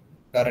the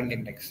current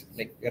index.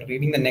 Like we are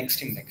reading the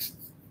next index.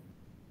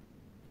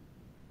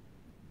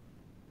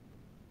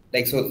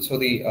 Like so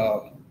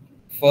the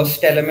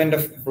first element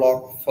of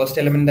first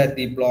element that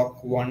the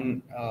block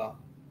 1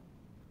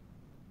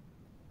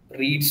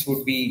 reads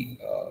would be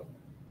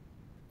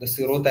the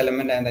zeroth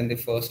element and then the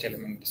first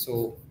element.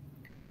 So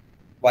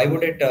why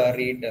would it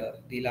read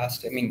the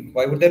last? I mean,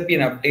 why would there be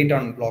an update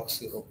on block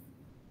 0?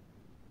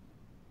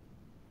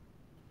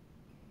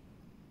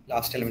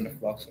 Last element of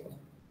block 0.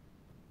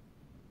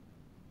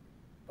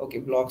 Okay,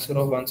 block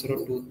 0, 1,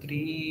 0, 2,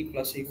 3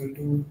 plus equal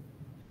to.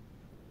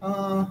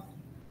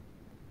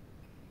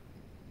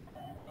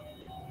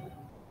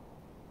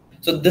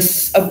 So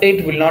this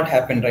update will not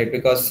happen, right?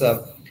 Because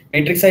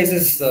matrix size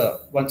is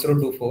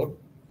 1024,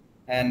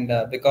 and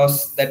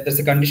because that there's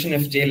a condition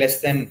if j less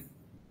than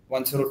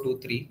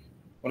 1023,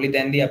 only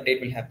then the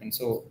update will happen.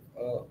 So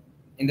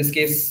in this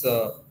case,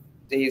 j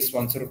is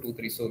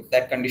 1023, so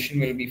that condition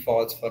will be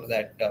false for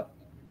that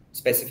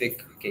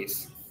specific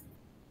case.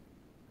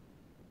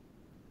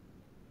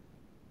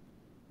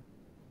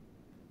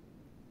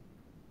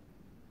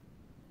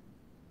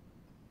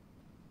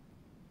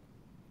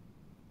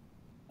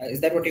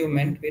 Is that what you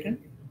meant, Viren?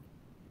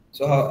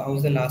 So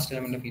how's the last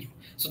element of each?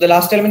 So the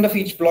last element of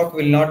each block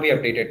will not be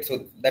updated.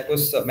 So that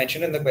was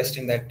mentioned in the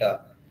question that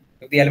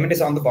if the element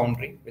is on the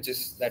boundary, which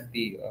is that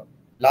the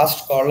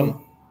last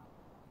column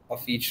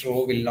of each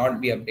row will not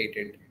be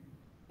updated,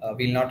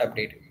 will not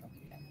update it.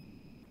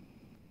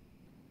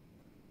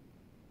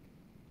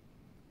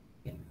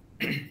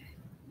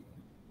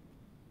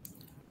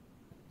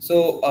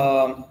 So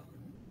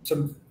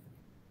so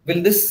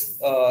will this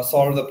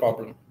solve the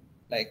problem?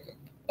 Like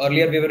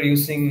earlier we were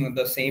using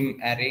the same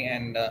array,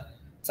 and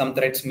some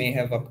threads may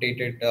have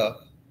updated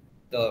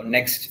the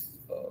next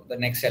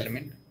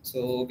element.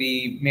 So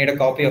we made a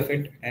copy of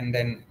it and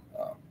then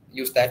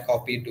use that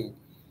copy to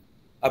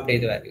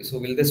update the value. So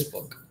will this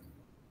work?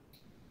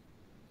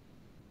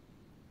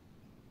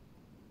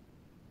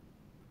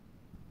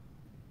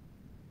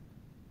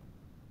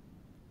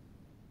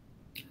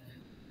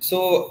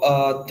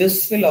 So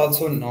this will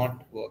also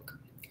not work.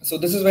 So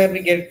this is where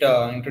we get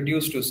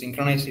introduced to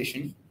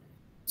synchronization.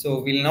 So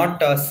we'll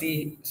not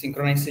see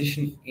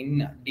synchronization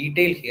in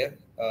detail here,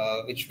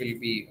 which will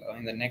be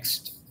in the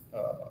next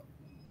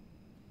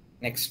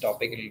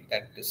topic,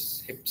 that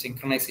is hip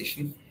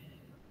synchronization.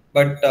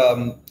 But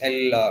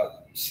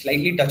I'll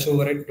slightly touch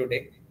over it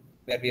today,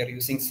 where we are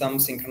using some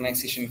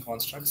synchronization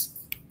constructs.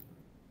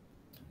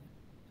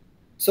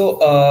 So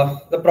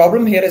the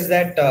problem here is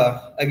that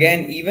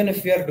again, even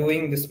if we are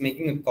doing this,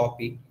 making a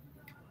copy,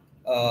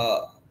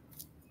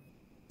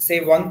 say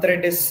one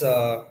thread is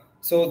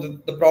so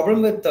the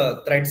problem with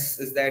threads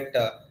is that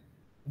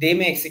they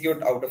may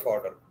execute out of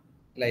order,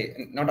 like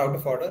not out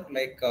of order,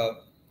 like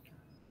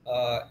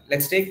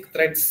let's take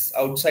threads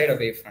outside a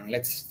wavefront.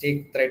 Let's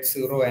take thread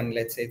 0 and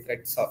let's say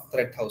thread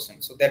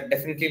 1000. So they're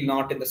definitely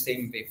not in the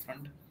same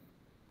wavefront.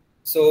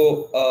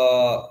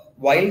 So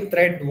while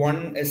thread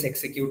 1 is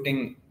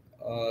executing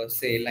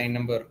say line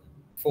number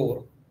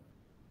 4,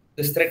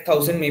 this thread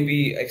 1000 may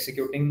be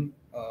executing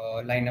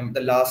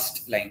the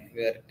last line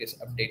where it is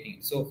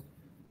updating. So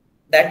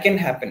that can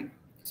happen.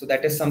 So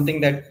that is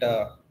something that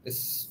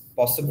is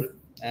possible,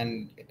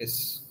 and it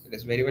is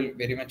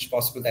very much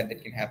possible that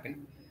it can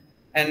happen.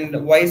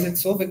 And why is it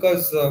so?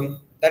 Because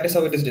that is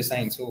how it is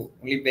designed. So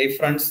only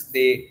wavefronts,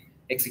 they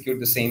execute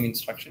the same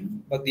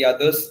instruction, but the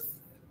others,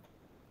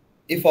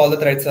 if all the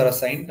threads are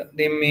assigned,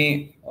 they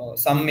may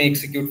some may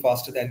execute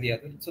faster than the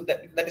other. So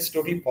that is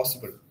totally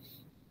possible.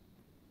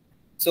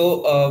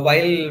 So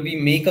while we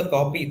make a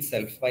copy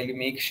itself, while we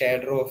make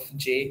shared row of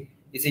j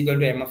is equal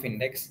to m of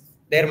index,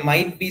 there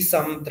might be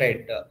some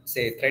thread,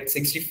 say thread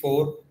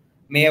 64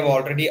 may have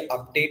already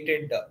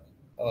updated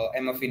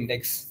m of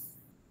index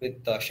with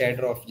shared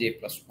row of j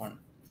plus 1.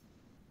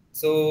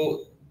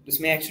 So this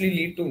may actually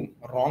lead to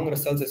wrong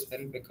results as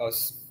well,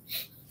 because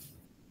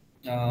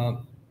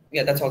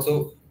yeah, that's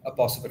also a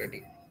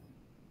possibility.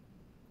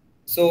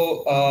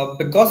 So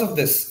because of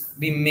this,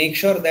 we make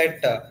sure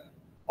that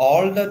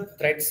all the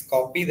threads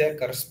copy their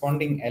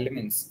corresponding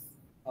elements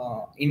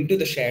into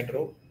the shared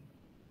row,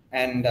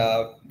 and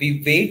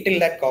we wait till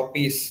that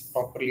copy is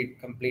properly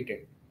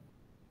completed,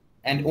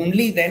 and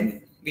only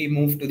then we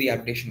move to the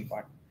updation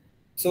part.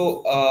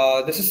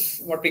 So this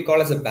is what we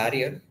call as a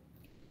barrier,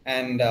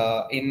 and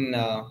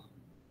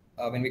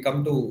when we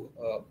come to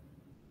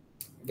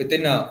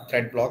within a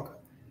thread block,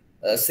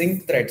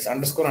 sync threads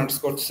underscore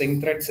underscore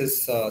sync threads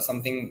is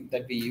something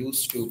that we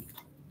use to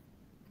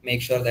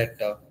make sure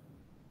that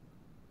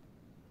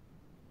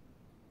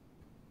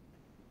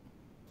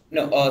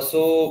no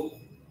so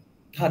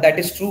that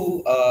is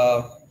true.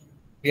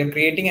 We are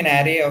creating an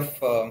array of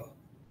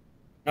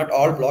not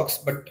all blocks,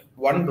 but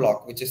one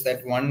block, which is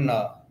that one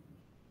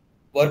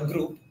work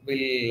group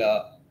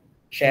will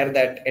share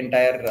that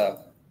entire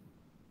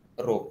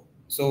row.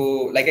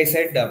 So like I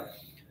said,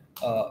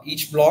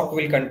 each block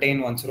will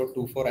contain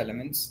 1024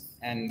 elements,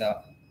 and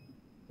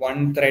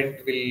one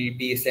thread will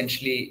be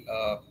essentially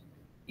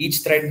each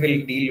thread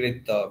will deal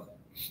with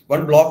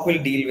one block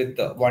will deal with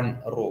one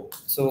row.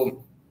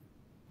 So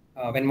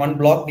when one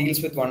block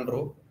deals with one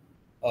row,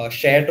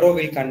 shared row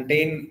will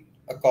contain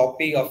a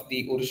copy of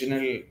the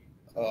original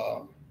uh,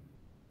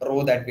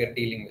 row that we are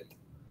dealing with.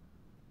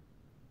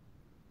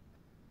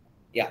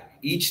 Yeah,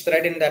 each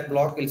thread in that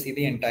block will see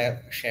the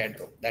entire shared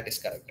row. That is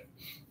correct.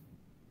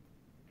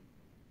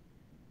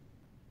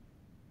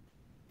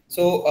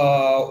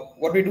 So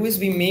what we do is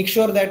we make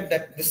sure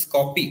that this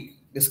copying,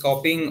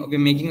 we're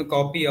making a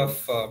copy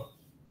of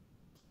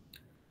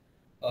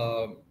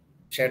uh,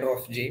 shadow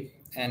of J,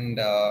 and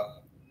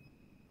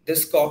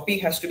this copy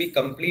has to be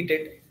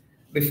completed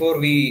before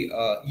we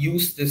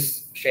use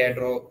this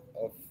shadow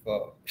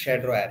of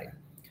shadow array.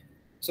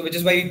 So which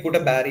is why we put a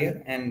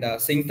barrier, and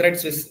sync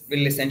threads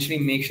will essentially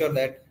make sure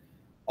that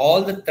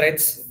all the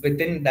threads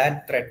within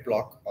that thread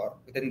block or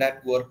within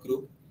that work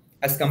group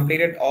has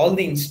completed all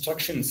the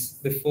instructions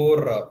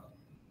before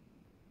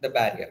the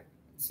barrier.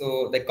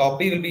 So the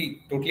copy will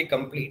be totally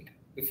complete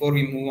before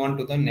we move on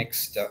to the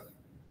next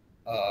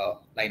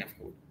line of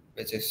code,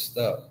 which is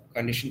the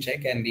condition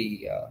check and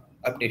the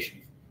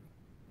updation.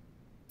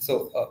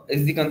 So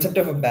is the concept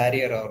of a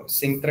barrier or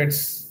sync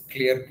threads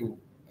clear to?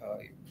 Uh,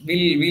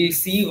 we'll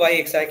see why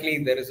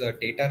exactly there is a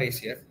data race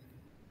here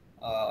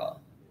uh,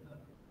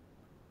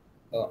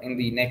 in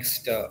the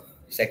next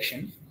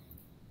section.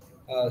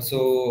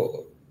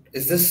 So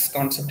is this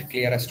concept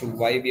clear as to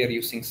why we are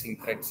using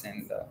sync threads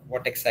and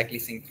what exactly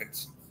sync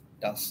threads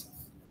does?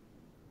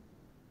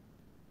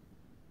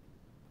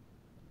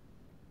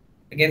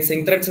 Again,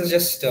 sync threads is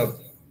just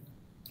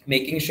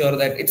making sure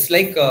that it's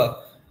like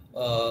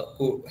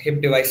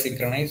hip device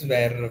synchronize,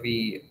 where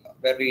we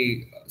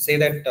say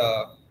that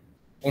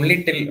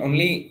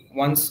only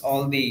once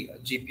all the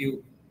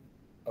GPU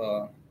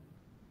uh,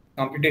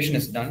 computation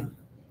is done,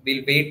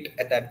 we'll wait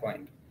at that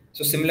point.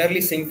 So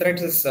similarly, sync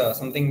threads is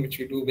something which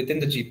we do within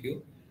the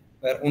GPU,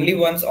 where only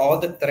once all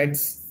the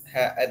threads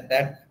at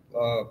that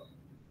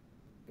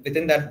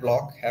within that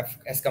block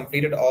has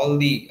completed all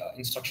the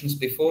instructions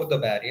before the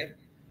barrier.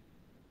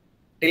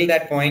 Till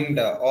that point,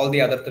 all the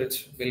other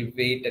threads will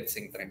wait at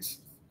sync threads.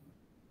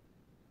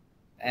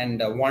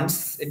 And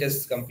once it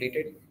is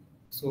completed,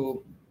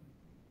 so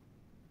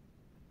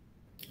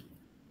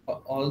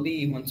all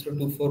the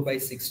 1024 by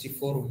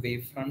 64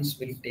 wavefronts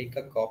will take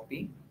a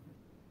copy.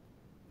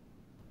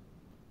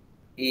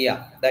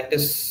 Yeah, that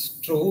is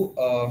true.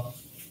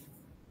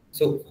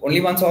 So only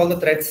once all the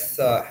threads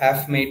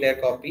have made their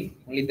copy,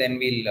 only then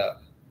we'll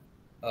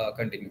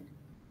continue.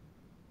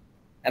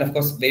 And of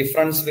course,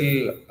 wavefronts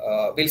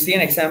we'll see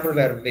an example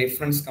where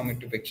wavefronts come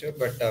into picture,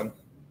 but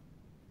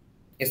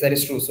yes, that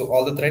is true. So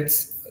all the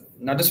threads,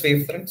 not just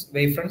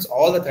wavefronts,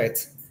 all the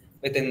threads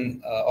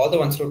within all the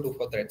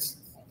 1024 threads,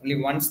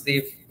 only once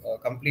they've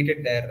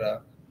completed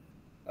their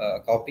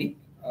copy,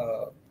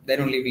 then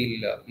only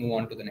we'll move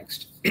on to the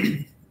next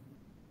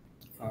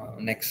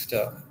next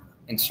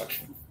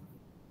instruction.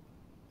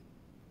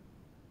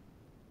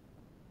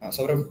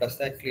 Saurabh, does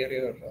that clear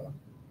your?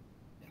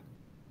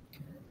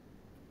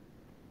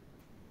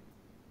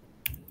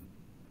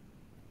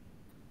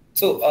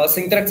 So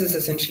sync threads is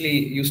essentially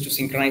used to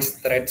synchronize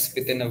threads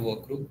within a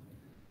work group.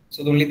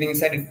 So the only thing is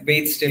that it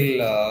waits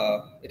till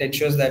it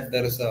ensures that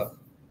there is a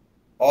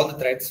all the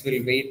threads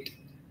will wait.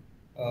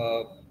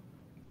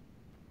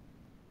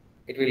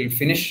 It will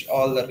finish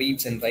all the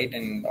reads and write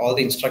and all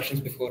the instructions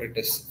before it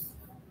is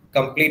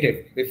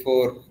completed,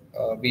 before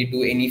we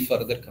do any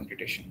further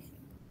computation.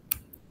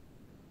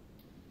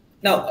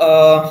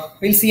 Now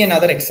we'll see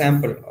another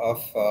example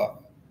of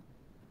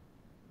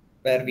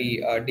where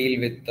we deal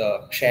with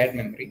shared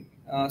memory.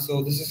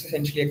 So this is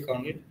essentially a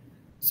kernel.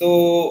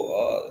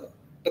 So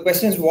The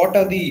question is, what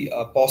are the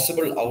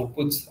possible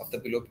outputs of the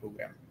below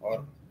program,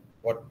 or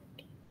what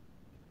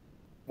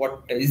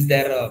what is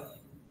there?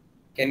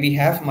 Can we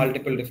have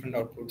multiple different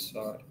outputs,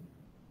 or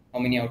how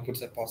many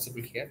outputs are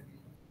possible here?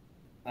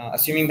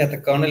 Assuming that the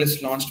kernel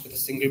is launched with a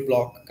single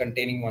block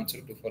containing 1,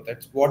 0, 2, 4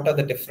 threads, what are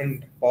the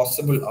different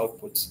possible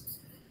outputs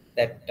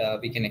that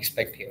we can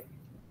expect here?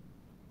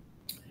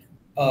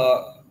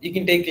 You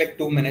can take like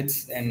 2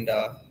 minutes, and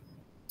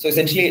so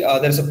essentially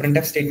there's a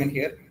printf statement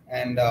here,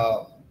 and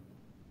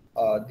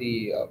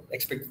the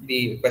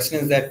question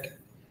is that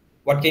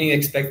what can you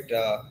expect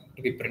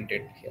to be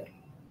printed here?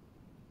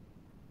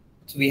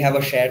 So we have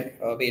a shared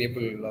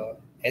variable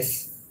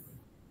s,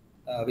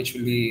 which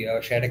will be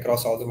shared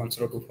across all the 1,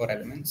 0, 2, 4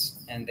 elements,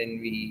 and then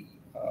we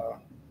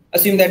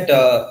assume that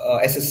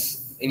s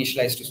is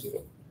initialized to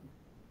 0.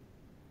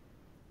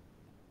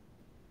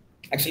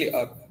 Actually,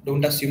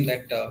 don't assume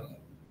that.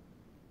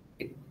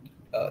 It,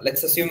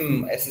 let's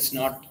assume s is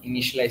not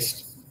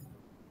initialized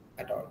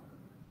at all.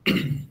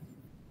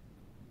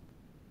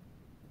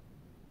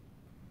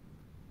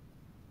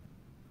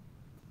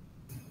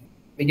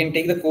 We can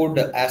take the code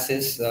as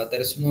is. There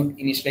is no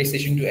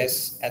initialization to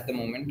s at the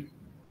moment.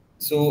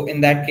 So in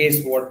that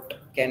case, what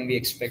can we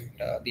expect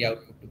the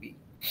output to be?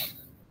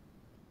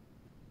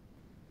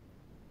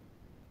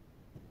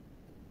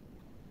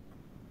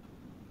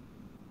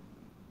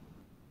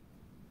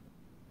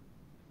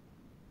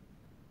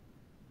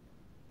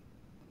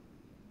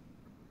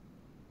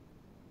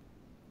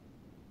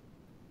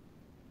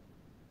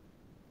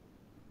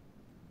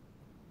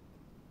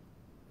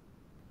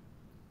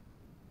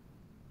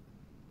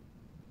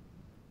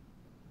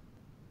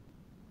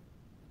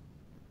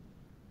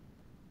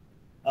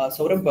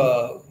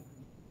 Saurabh,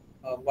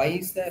 why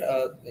is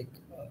there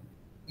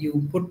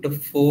you put the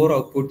 4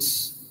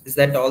 outputs? Is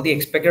that all the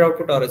expected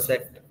output, or is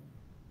that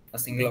a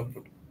single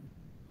output?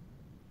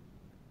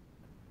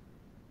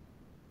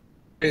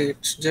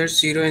 It's just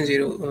 0 and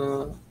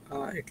 0.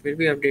 It will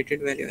be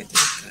updated value. I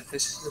think s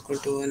is equal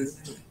to 1 and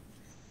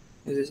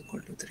s is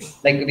equal to 3.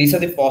 Like these are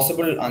the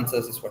possible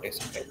answers, is what you're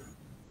saying, right?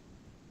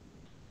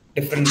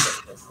 Different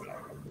possible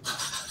outputs.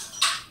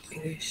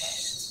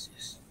 Yes.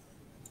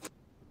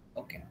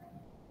 Okay.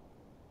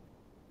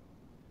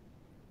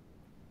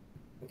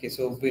 Okay,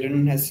 so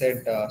Viren has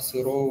said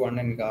 0, 1,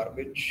 and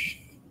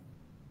garbage.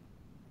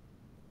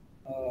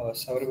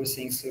 Saurabh was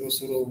saying 0,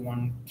 0,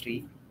 1,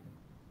 3.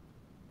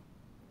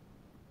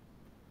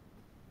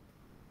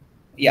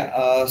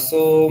 Yeah,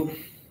 so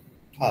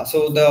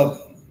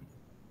the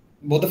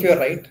both of you are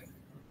right.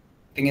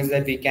 Thing is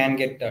that we can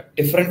get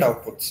different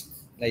outputs.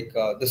 Like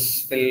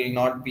this will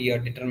not be a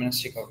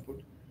deterministic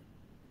output,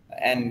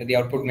 and the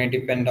output may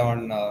depend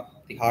on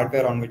the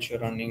hardware on which you're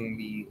running,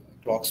 the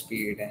clock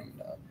speed, and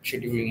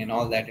scheduling, and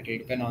all that. It will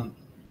depend on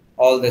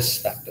all these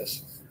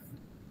factors.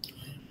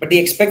 But the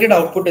expected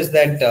output is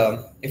that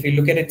if we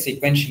look at it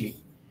sequentially,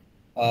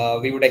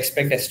 we would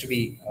expect S to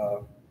be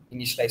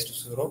initialized to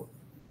 0,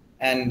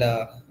 and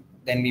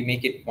then we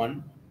make it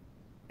 1,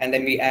 and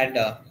then we add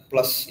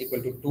plus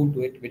equal to 2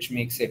 to it, which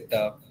makes it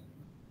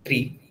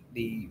 3.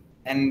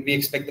 And we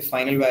expect the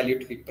final value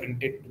to be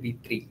printed to be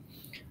 3.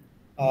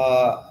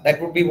 That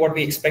would be what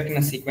we expect in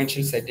a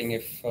sequential setting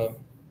if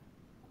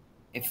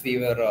we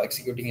were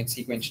executing it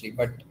sequentially.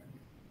 But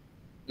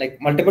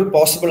like multiple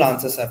possible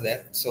answers are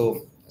there.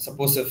 So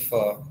suppose if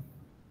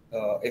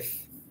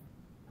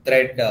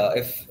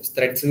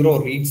thread 0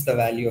 reads the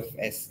value of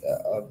s,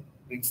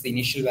 reads the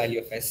initial value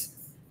of s,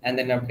 and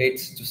then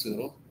updates to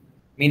 0.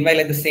 Meanwhile,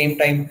 at the same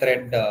time,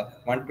 thread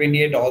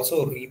 128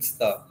 also reads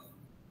the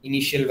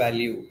initial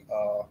value,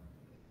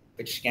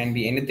 which can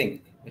be anything,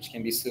 which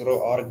can be 0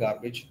 or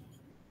garbage,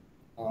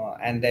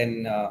 and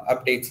then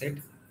updates it.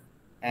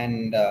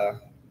 And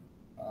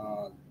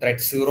thread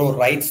 0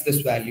 writes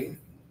this value.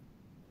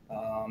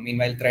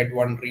 Meanwhile, thread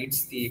 1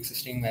 reads the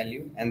existing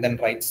value and then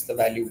writes the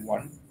value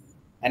 1.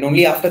 And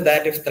only after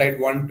that, if thread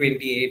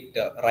 128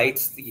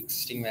 writes the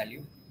existing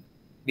value,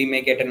 we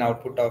may get an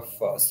output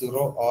of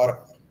 0 or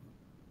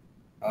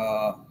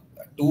uh,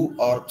 2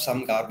 or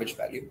some garbage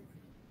value.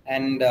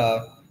 And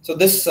so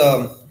this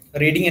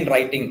reading and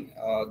writing,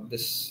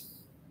 this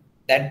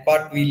that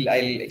part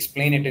I'll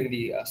explain it in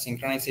the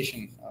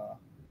synchronization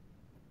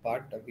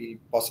part. We'll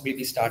possibly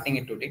be starting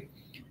it today.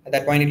 At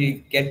that point, it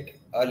will get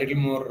a little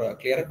more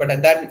clearer. But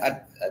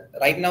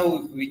right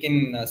now, we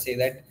can say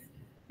that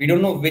we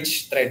don't know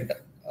which thread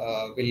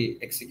will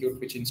execute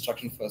which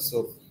instruction first.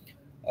 So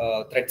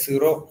thread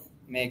 0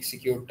 may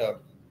execute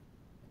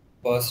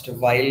first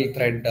while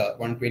thread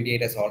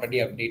 128 has already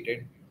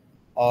updated,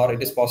 or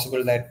it is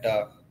possible that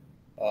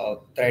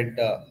thread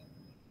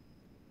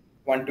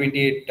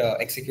 128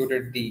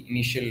 executed the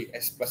initial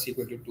s plus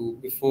equal to 2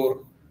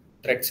 before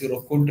thread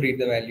 0 could read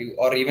the value,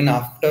 or even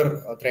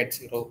after thread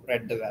 0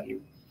 read the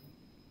value.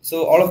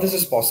 So all of this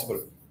is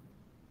possible.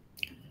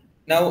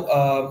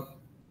 Now,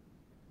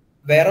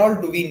 where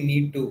all do we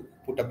need to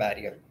put a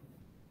barrier?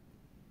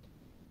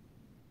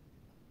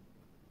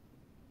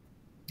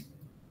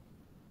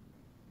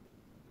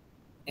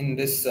 In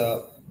this,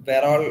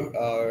 where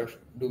all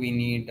do we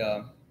need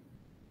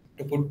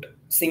to put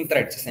sync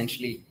threads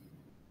essentially.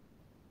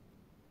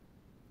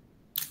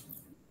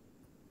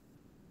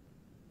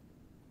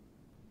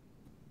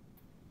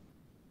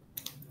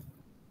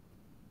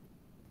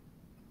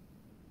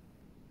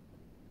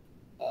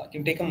 You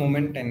can take a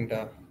moment and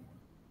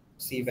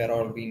see where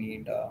all we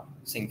need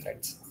sync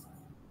threads.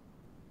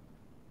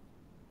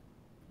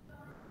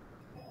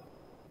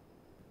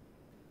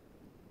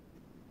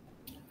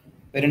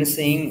 We're in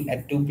saying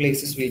at two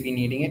places we'll be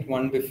needing it,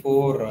 one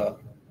before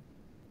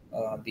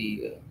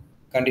the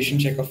condition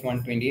check of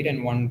 128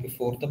 and one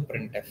before the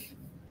printf.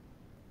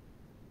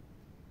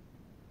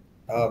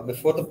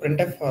 Before the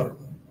printf or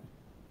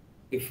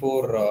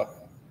before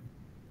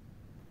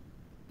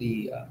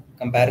the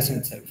comparison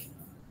itself?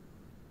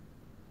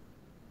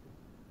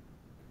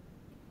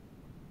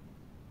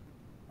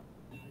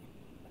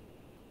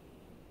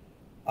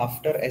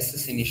 After S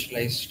is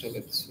initialized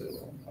with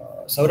zero.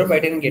 Saurabh, I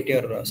didn't get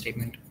your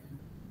statement.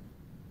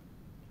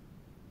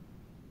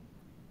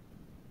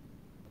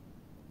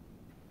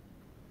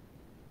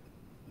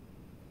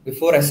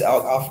 Before S,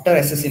 after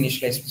S is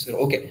initialized with zero.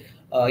 Okay.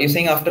 You're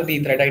saying after the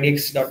thread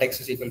idx dot x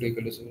is equal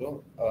to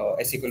zero,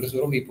 s equal to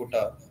zero, we put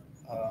a.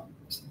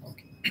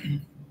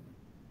 Okay.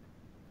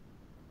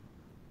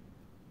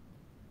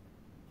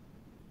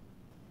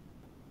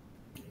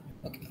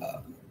 Okay.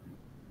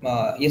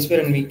 Yes,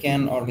 wherein we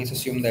can always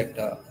assume that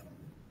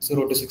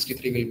 0 to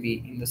 63 will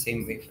be in the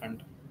same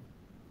wavefront.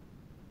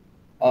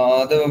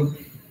 The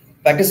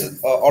fact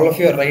is, all of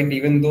you are right,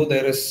 even though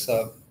there is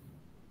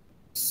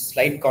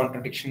slight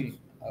contradiction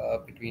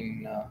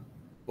between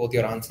both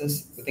your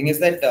answers. The thing is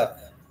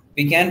that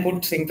we can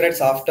put sync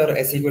threads after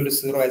s equal to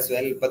 0 as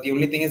well, but the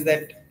only thing is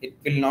that it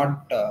will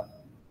not.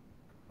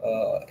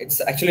 It's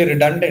actually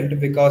redundant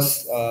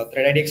because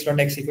thread idx dot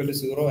x equal to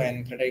 0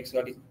 and thread idx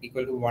dot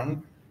equal to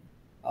 1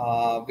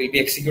 will be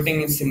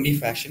executing in SIMD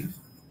fashion.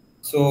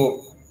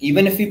 So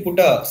even if we put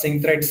a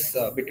sync threads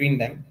between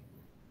them,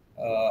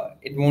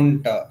 it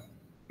won't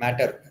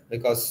matter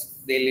because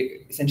they'll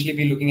essentially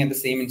be looking at the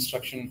same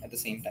instruction at the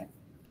same time.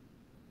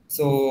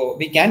 So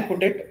we can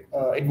put it.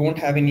 It won't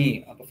have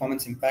any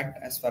performance impact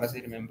as far as I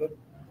remember,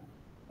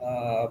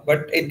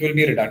 but it will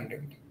be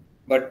redundant.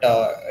 But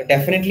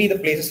definitely the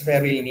places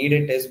where we'll need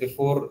it is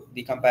before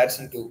the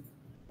comparison to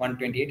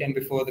 128 and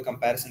before the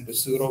comparison to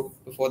 0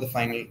 before the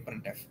final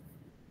printf.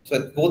 So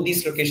at both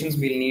these locations,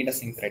 we'll need a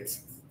sync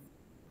threads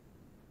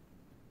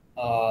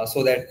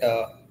so that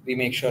we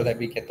make sure that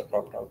we get the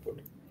proper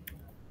output.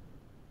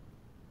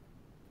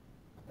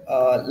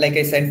 Like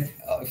I said,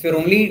 if you're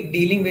only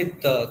dealing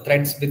with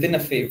threads within a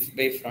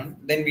wavefront,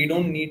 then we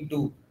don't need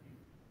to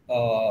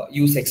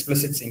use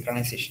explicit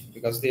synchronization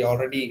because they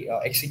already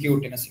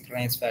execute in a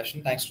synchronized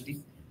fashion thanks to the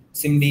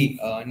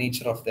SIMD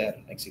nature of their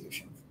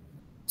execution.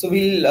 So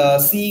we'll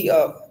see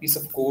a piece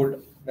of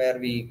code where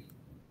we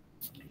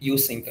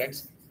use sync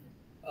threads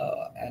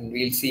and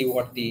we'll see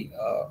what the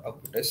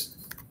output is.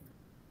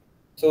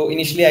 So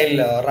initially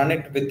I'll run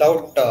it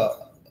without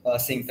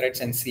sync threads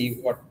and see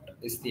what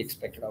is the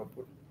expected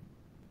output.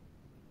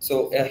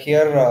 So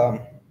here,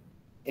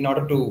 in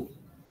order to,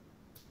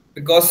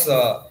 because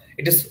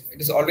it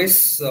is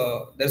always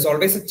there's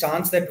always a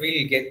chance that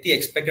we'll get the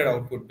expected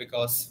output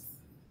because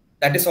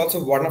that is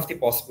also one of the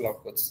possible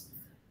outputs.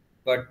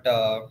 But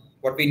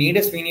what we need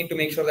is we need to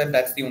make sure that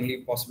that's the only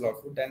possible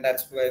output, and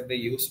that's where they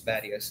use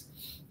barriers.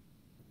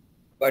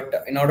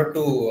 But in order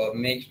to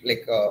make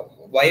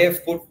why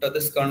I've put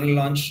this kernel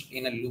launch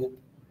in a loop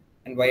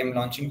and why I'm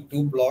launching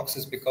two blocks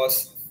is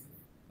because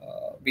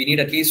we need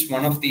at least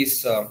one of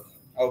these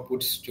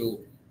outputs to,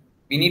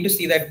 we need to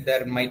see that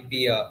there might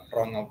be a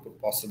wrong output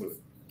possible.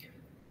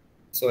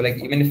 So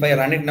like even if I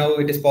run it now,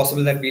 it is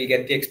possible that we'll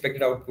get the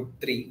expected output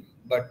 3,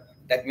 but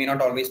that may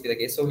not always be the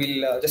case. So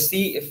we'll just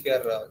see if we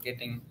are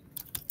getting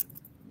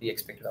the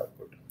expected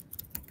output.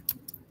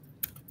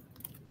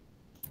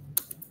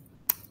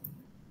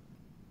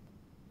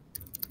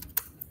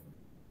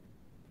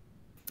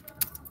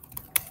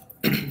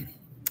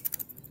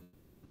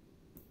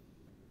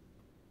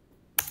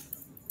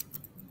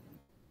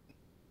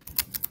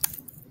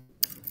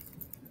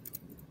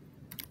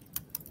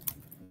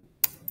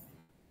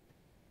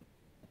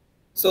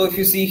 So if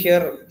you see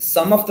here,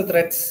 some of the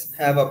threads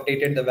have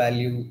updated the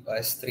value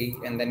as 3,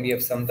 and then we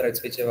have some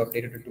threads which have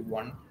updated it to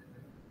 1.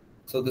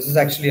 So this is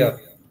actually a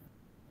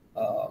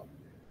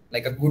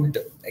like a good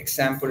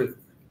example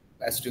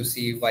as to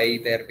see why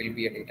there will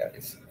be a data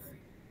disk.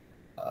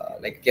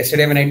 Like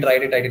yesterday when I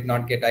tried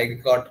it, I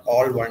got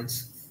all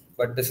ones,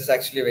 but this is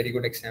actually a very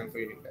good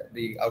example.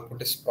 The output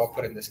is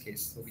proper in this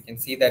case. So we can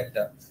see that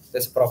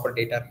there's proper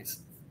data base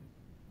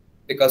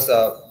because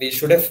we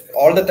should have,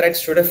 all the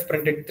threads should have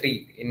printed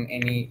 3 in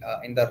any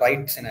in the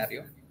right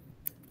scenario,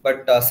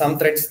 but some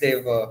threads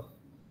they've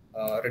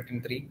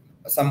written 3.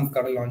 Some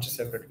kernel launches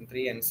have written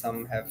 3 and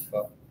some have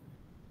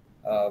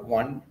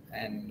 1,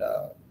 and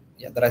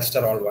yeah, the rest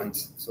are all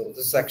ones. So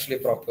this is actually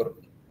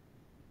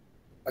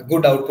a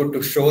good output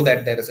to show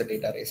that there is a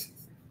data race.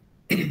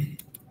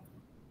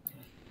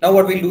 Now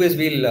what we'll do is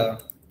we'll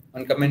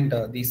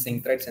uncomment these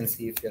sync threads and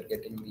see if we are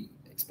getting the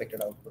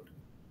expected output.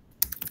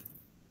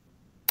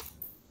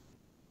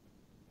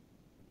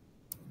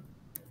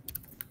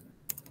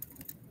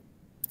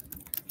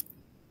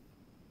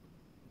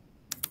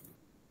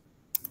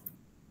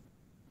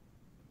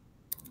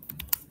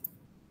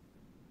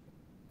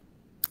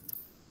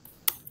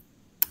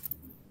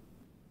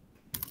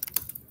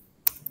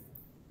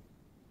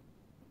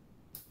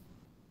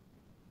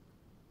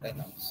 I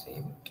now save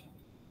it.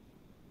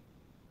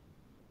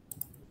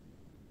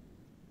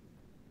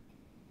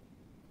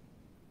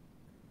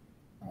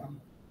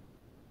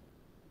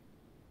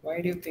 Why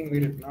do you think we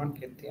did not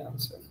get the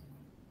answer?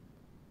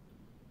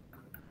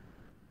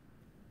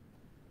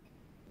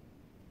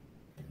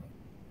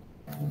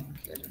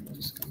 Okay, let me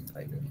just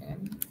compile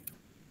again.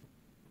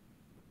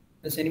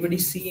 Does anybody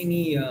see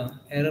any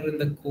error in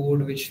the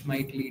code which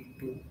might lead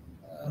to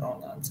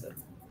wrong answer?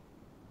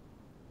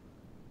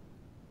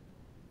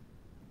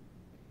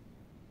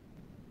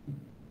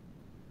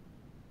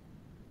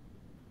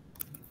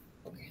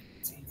 Okay,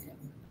 let's see.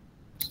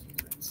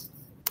 Let's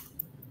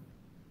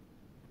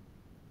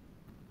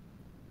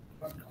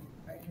not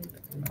compiled,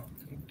 not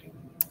getting,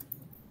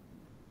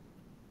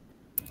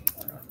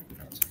 not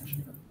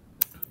transmission.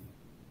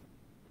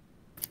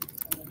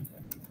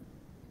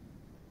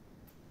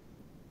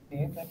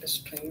 Okay, that is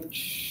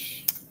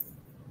strange.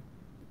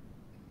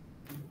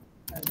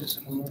 I'll just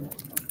remove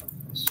it from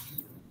this.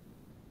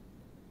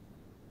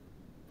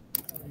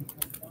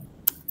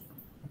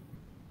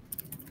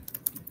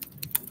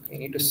 We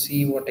need to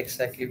see what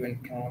exactly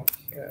went wrong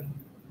here.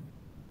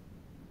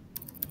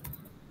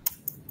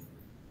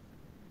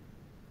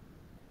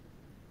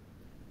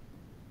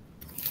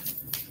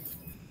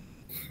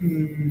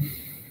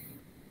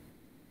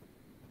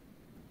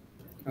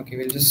 Okay,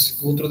 we'll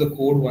just go through the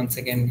code once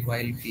again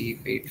while we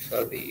wait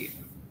for the.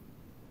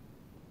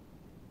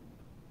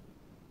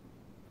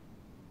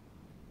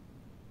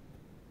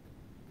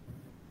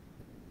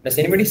 Does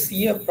anybody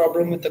see a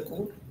problem with the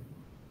code?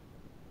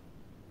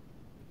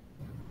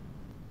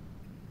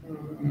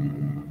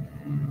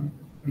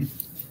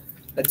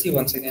 Let's see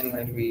once again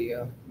while we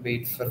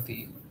wait for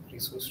the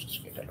resources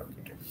to get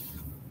allocated.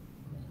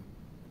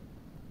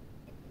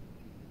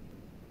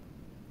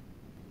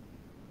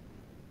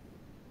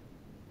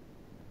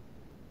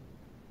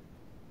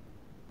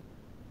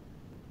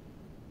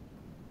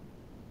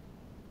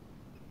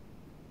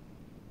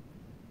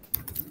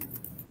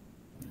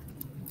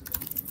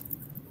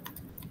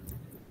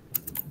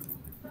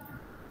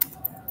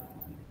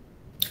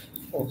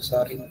 Oh,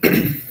 sorry.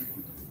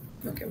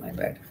 Okay, my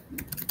bad.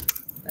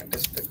 That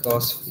is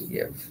because we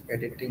are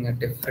editing a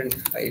different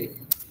file.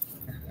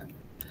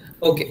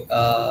 Okay,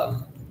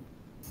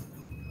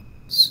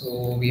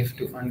 so we have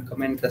to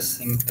uncomment the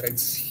sync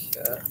threads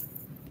here.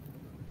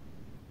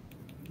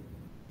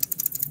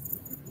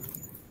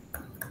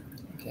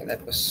 Okay,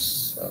 that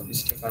was a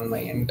mistake on my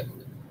end.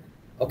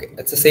 Okay,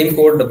 it's the same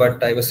code,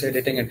 but I was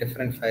editing a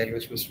different file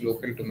which was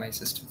local to my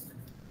system,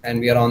 and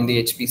we are on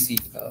the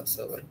HPC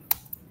server.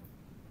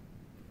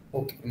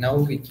 Okay, now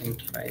we can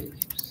try.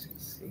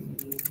 See.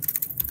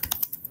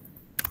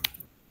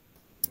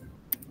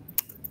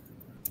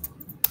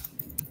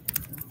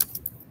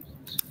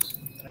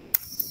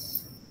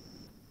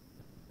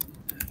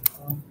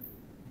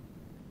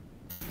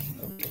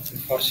 Okay,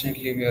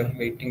 unfortunately, we are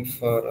waiting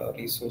for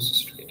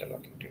resources to get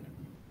allocated.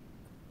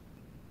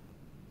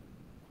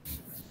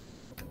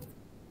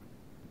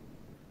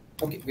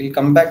 Okay, we'll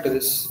come back to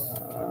this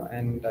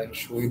and I'll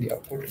show you the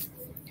output.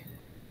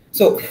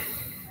 So,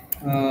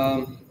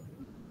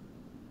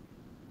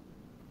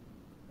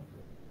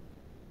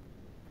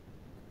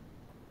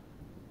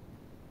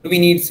 do we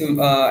need some,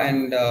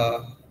 and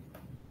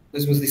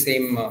this was the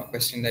same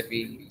question that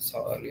we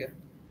saw earlier.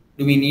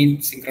 Do we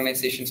need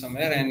synchronization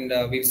somewhere? And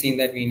we've seen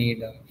that we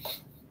need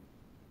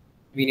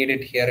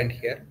it here and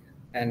here,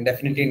 and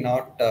definitely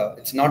not.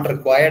 It's not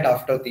required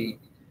after the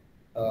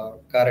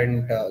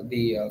current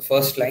the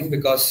first line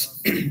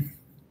because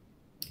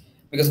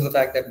because of the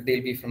fact that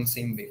they'll be from the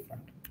same wavefront.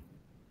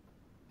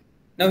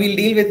 Now we'll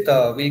deal with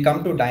we'll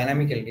come to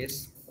dynamic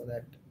LDS for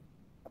that.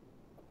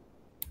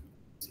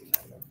 Let's see if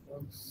that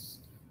works.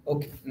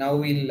 Okay, now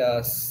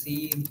we'll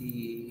see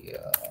the.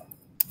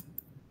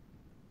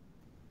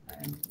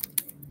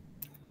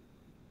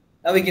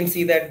 Now we can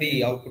see that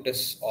the output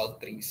is all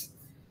threes.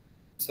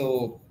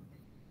 So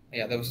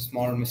yeah, there was a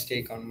small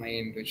mistake on my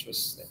end, which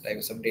was that I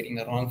was updating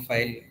the wrong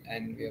file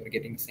and we were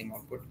getting the same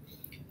output.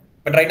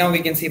 But right now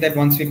we can see that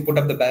once we put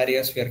up the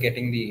barriers, we are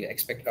getting the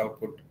expected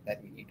output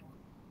that we need.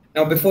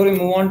 Now, before we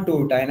move on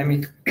to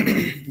dynamic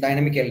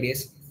dynamic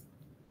LDS,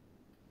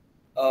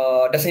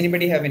 does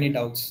anybody have any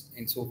doubts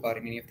in so far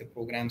in any of the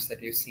programs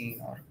that you've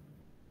seen or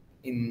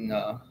in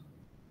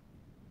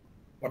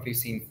what we've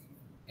seen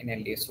in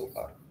LDS so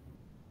far?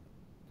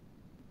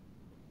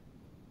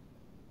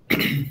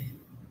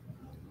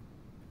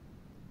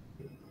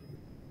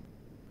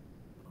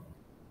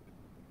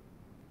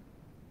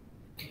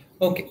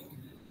 Okay,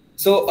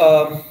 so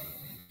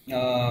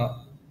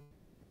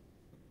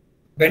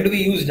when do we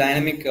use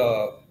dynamic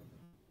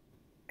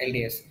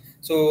LDS?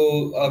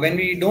 So when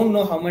we don't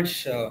know how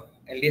much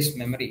LDS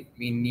memory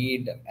we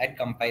need at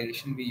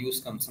compilation, we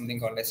use something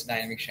called as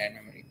dynamic shared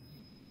memory.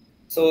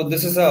 So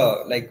this is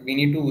a like we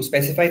need to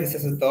specify this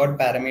as a third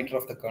parameter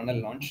of the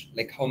kernel launch,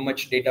 like how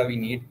much data we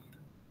need,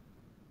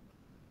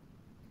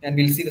 and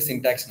we'll see the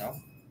syntax now.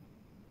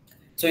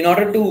 So in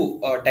order to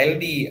tell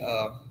the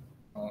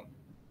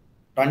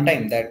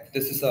runtime that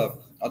this is a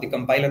or the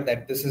compiler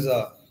that this is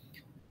a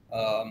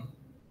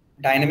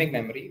dynamic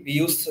memory, we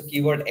use the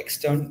keyword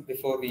extern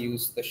before we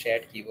use the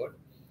shared keyword.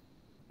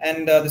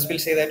 And this will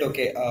say that,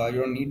 okay,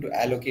 you don't need to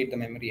allocate the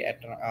memory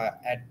at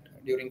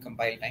during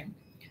compile time.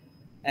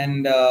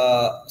 And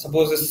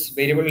suppose this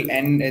variable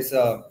n is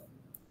a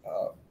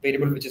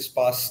variable which is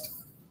passed,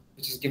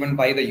 which is given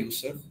by the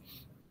user.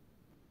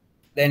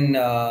 Then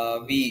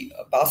we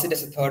pass it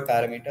as a third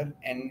parameter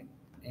n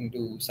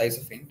into size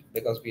of int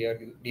because we are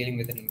dealing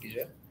with an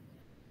integer.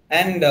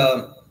 And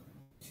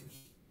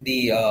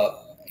the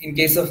in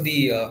case of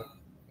the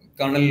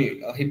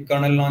kernel hip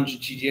kernel launch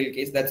GGL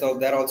case, that's all.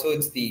 There also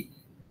it's the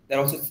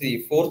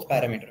fourth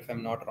parameter if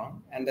I'm not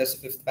wrong, and there's a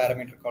fifth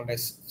parameter called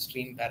as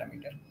stream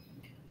parameter.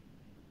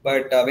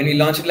 But when we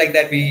launch it like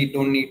that, we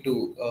don't need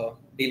to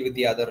deal with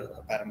the other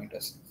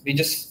parameters. We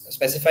just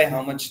specify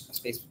how much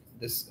space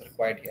this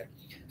required here.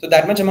 So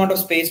that much amount of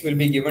space will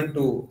be given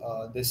to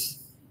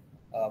this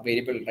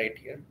variable right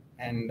here,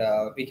 and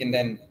we can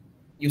then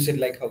use it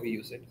like how we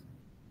use it.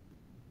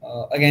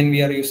 Again,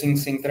 we are using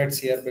sync threads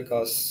here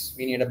because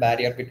we need a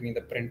barrier between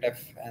the printf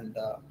and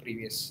the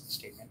previous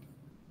statement.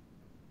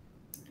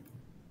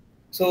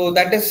 So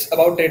that is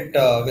about it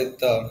with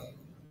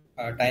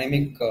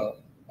dynamic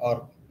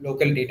or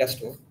local data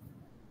store.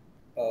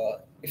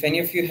 If any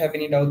of you have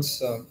any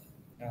doubts,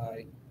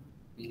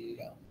 you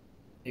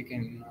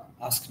can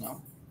ask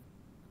now.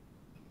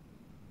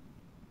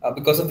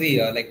 Because of the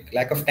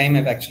lack of time,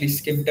 I've actually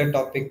skipped a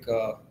topic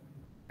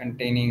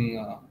containing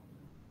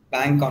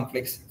bank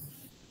conflicts.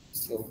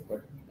 So,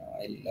 but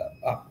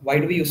why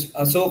do we use?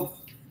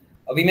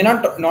 We may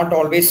not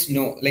always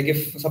know. Like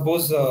if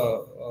suppose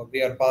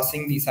we are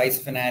passing the size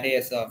of an array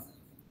as a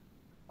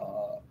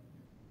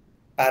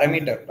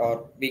parameter,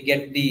 or we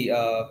get the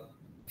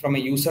from a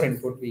user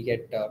input, we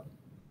get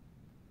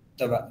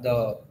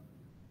the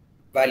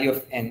value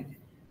of n.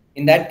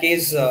 In that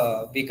case,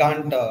 we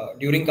can't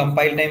during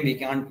compile time we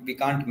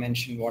can't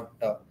mention what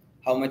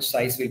how much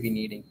size we'll be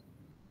needing.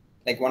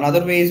 Like one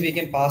other way is we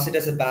can pass it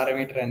as a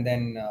parameter and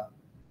then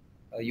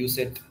use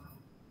it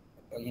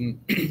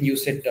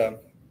use it uh,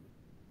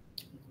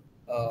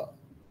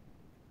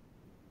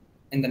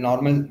 in the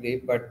normal way.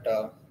 But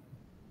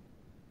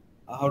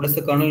how does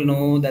the kernel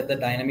know that the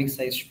dynamic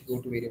size should go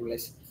to variable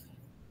s?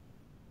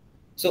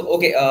 So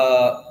okay.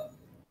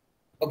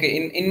 Okay,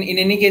 in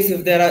any case,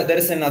 if there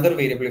is another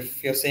variable,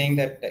 if you're saying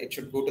that it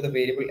should go to the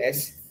variable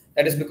s,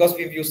 that is because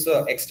we've used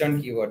the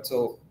extern keyword.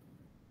 So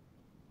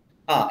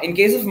in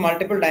case of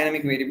multiple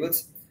dynamic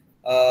variables,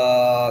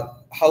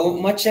 how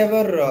much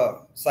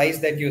ever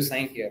size that you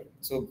assign here,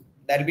 so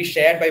that will be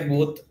shared by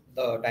both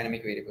the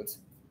dynamic variables,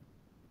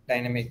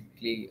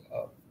 dynamically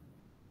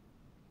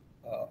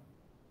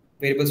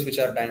variables which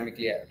are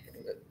dynamically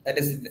allocated. That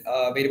is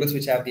variables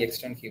which have the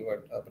extern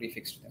keyword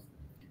prefixed to them.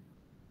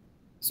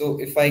 So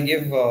if I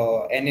give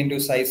n into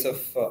size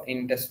of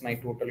int as my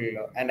total,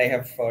 and I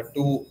have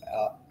two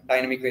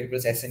dynamic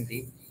variables s and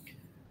t,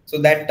 so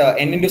that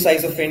n into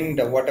size of int,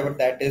 whatever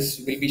that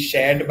is, will be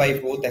shared by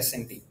both s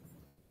and t.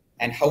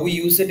 And how we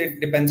use it, it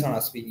depends on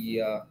us.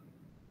 We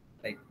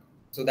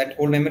so that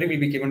whole memory will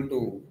be given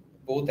to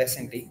both s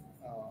and t.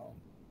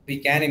 We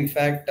can, in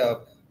fact,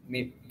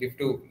 we have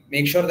to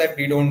make sure that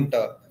we don't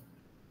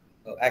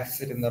access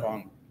it in the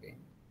wrong way.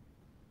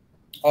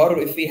 Or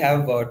if we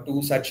have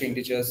two such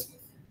integers,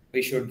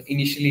 we should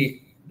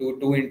initially do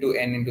 2 into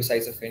n into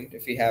size of int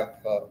if we have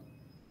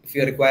if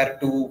we require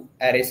two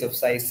arrays of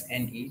size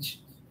n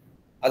each.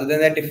 Other than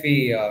that, if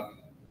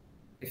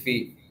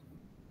we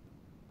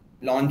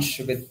launch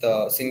with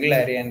a single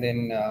array and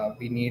then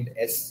we need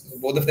s,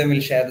 both of them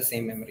will share the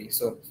same memory.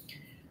 So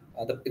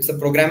it's the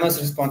programmer's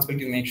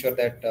responsibility to make sure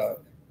that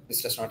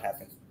this does not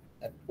happen,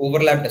 that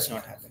overlap does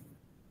not happen.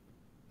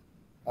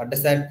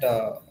 Does that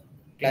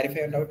clarify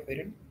your doubt,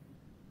 Viren?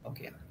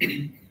 Okay.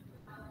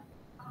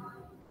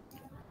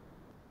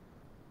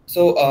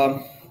 So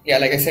yeah,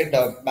 like I said,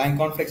 bank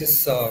conflicts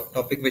is a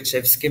topic which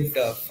I've skipped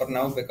for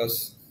now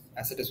because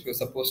as it is, we're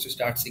supposed to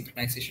start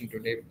synchronization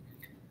today.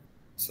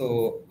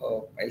 So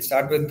I'll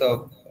start with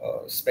the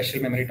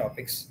special memory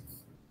topics.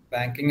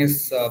 Bank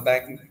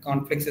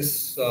conflicts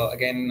is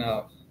again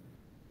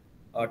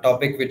a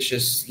topic which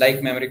is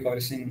like memory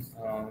policing,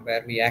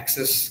 where we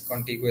access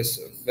something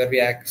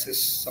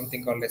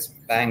called as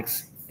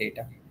banks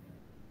data.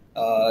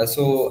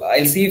 So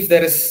I'll see if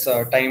there is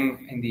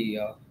time in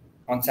the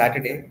on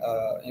Saturday.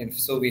 If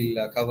so,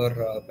 we'll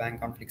cover bank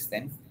conflicts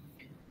then.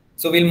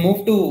 So we'll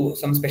move to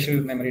some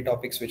special memory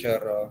topics, which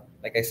are,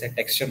 like I said,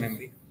 texture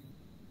memory.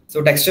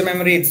 So texture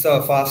memory, it's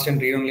a fast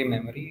and read-only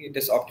memory. It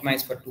is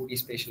optimized for 2D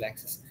spatial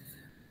access.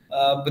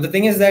 But the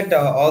thing is that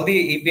all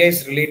the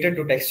APIs related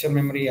to texture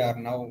memory are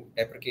now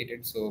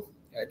deprecated. So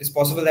it is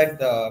possible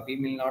that we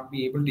will not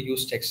be able to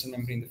use texture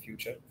memory in the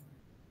future.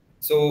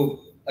 So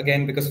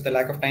again, because of the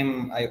lack of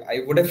time, I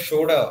would have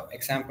showed a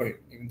example,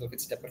 even though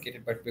it's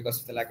deprecated, but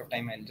because of the lack of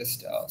time, I'll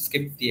just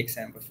skip the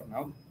example for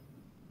now.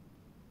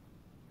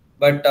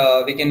 But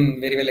we can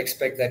very well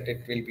expect that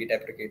it will be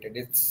deprecated.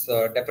 It's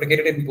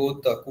deprecated in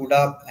both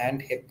CUDA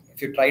and HIP.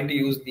 If you try to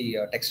use the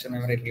texture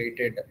memory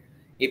related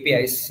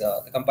APIs,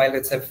 the compiler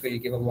itself will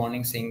give a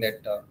warning saying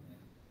that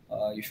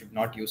you should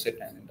not use it,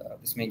 and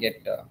this may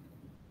get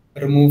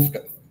removed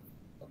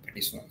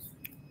pretty soon.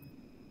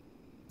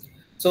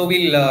 So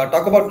we'll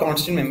talk about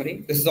constant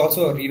memory. This is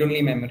also a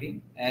read-only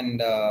memory,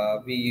 and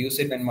we use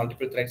it when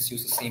multiple threads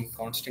use the same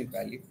constant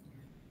value.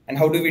 And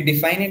how do we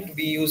define it?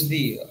 We use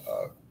the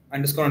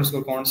underscore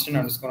underscore constant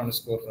underscore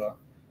underscore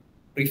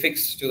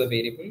prefix to the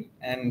variable,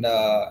 and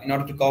in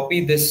order to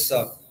copy this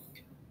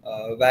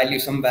value,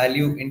 some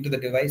value into the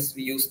device,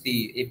 we use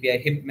the API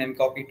hip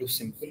memcopy to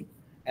simple,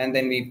 and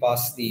then we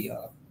pass the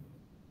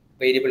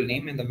variable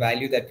name and the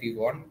value that we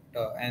want,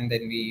 and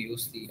then we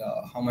use the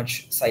how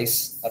much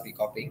size are we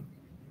copying,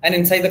 and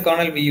inside the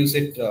kernel we use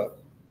it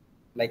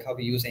like how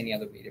we use any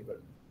other variable.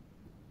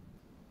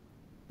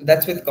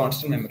 That's with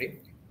constant memory.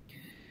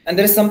 And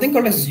there is something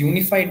called as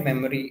unified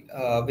memory,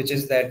 which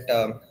is that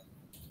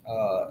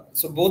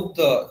so both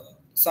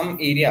some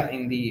area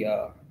in the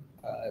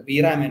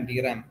VRAM and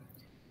DRAM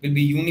will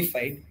be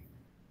unified,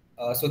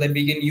 so that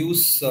we can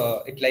use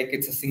it like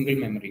it's a single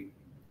memory.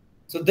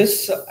 So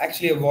this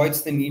actually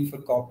avoids the need for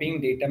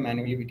copying data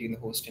manually between the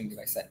host and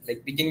device.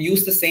 Like we can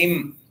use the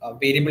same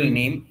variable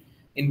name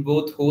in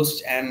both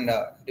host and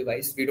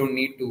device. We don't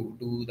need to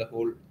do the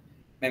whole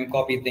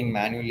memcopy thing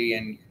manually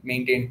and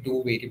maintain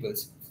two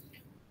variables.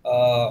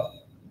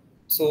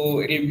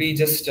 So it'll be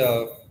just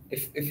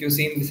if you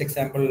see in this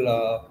example,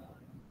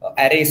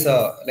 arrays.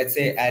 Let's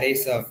say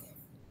arrays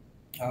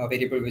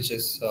variable which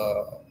is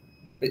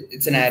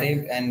it's an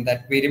array, and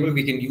that variable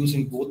we can use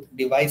in both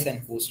device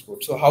and host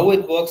code. So how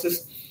it works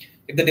is,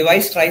 if the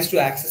device tries to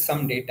access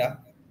some data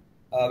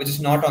which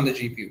is not on the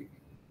GPU,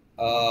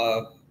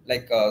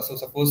 so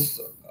suppose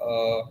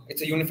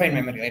it's a unified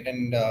memory, right?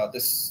 And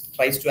this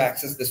tries to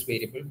access this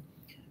variable,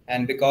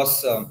 and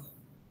because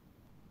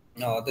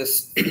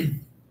this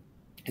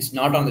is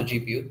not on the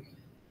GPU,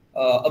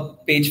 a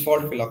page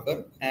fault will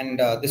occur, and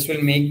this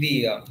will make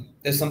the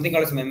there's something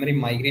called as memory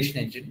migration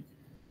engine,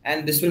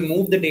 and this will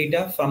move the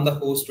data from the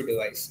host to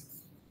device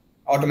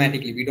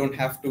automatically. We don't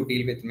have to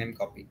deal with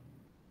memcopy.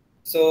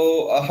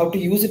 So how to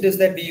use it is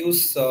that we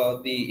use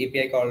the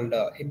API called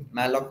hip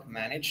malloc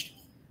managed,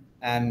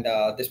 and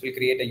this will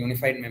create a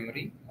unified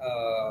memory,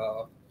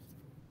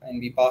 and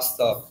we pass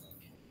the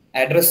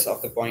address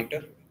of the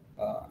pointer,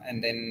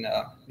 and then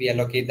we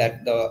allocate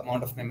that the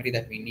amount of memory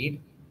that we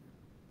need.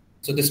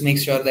 So this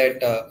makes sure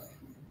that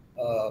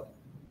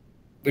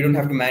we don't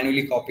have to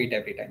manually copy it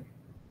every time.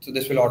 So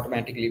this will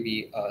automatically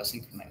be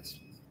synchronized.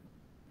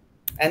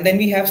 And then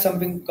we have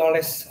something called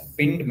as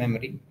pinned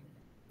memory.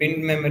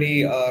 Pinned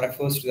memory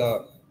refers to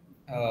the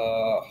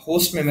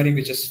host memory,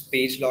 which is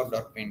page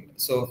log.pinned.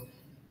 So,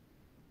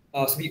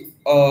 so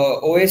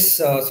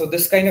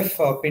this kind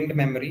of pinned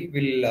memory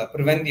will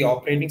prevent the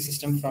operating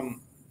system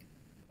from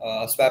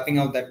swapping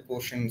out that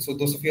portion. So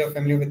those of you who are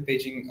familiar with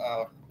paging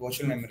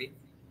virtual memory,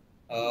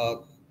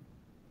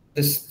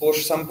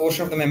 some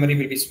portion of the memory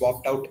will be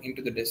swapped out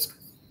into the disk,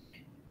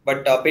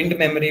 but pinned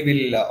memory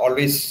will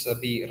always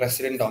be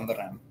resident on the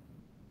RAM.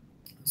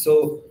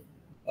 So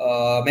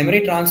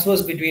memory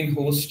transfers between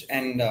host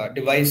and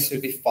device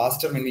will be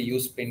faster when we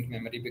use pinned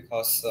memory,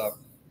 because the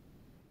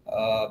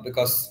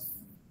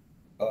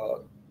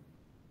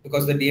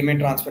DMA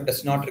transfer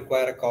does not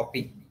require a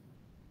copy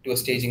to a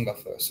staging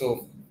buffer.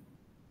 So,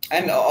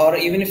 and or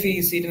even if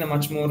we see it in a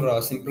much more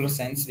simpler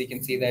sense, we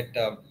can see that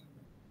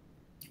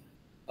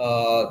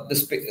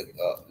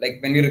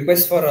like when we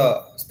request for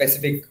a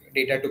specific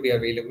data to be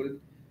available,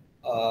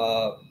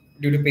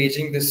 due to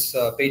paging, this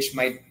page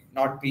might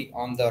not be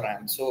on the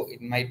RAM, so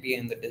it might be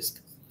in the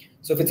disk.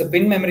 So if it's a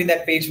pin memory,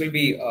 that page will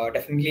be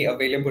definitely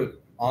available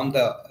on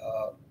the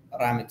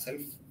RAM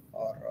itself,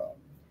 or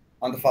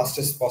on the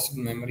fastest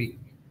possible memory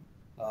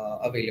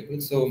available.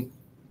 So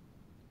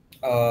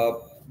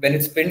when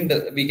it's pinned,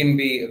 we can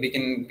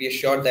be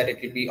assured that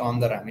it will be on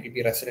the RAM. It will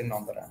be resident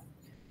on the RAM.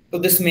 So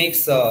this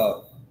makes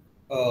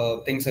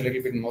things a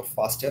little bit more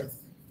faster.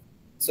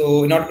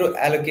 So in order to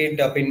allocate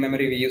pin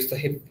memory, we use the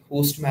hip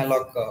host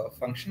malloc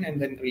function,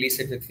 and then release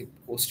it with hip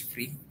host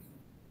free.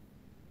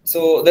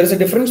 So there is a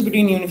difference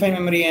between unified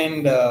memory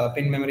and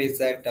pin memory, is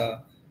that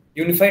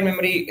unified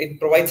memory, it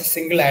provides a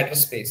single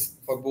address space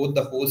for both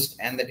the host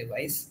and the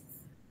device,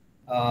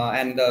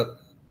 and the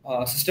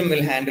system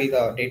will handle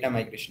the data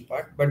migration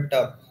part. But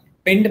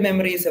pinned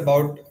memory is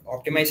about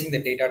optimizing the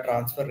data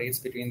transfer rates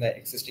between the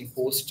existing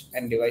host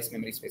and device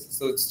memory spaces.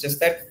 So it's just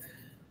that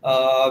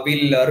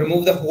we'll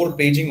remove the whole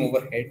paging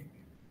overhead.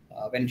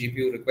 When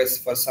GPU requests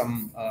for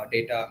some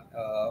data,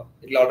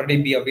 it will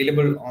already be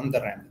available on the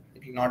RAM.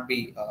 It will not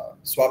be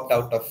swapped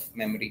out of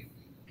memory.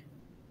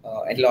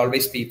 It will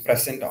always be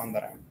present on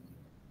the RAM.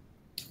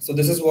 So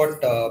this is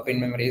what pin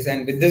memory is.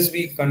 And with this,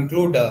 we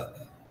conclude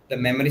the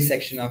memory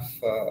section of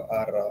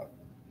our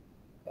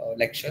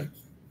lecture.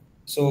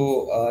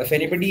 So if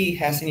anybody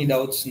has any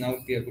doubts, now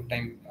would be a good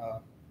time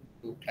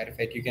to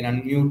clarify it. You can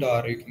unmute,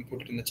 or you can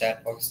put it in the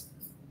chat box.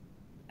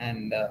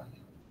 And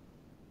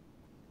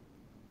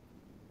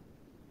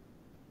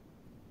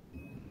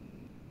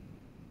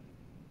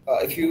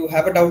if you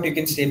have a doubt, you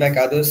can stay back.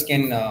 Others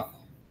can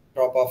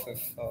drop off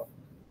if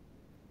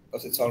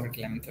because it's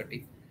already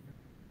 11:30.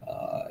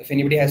 If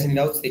anybody has any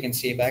doubts, they can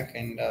stay back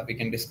and we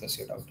can discuss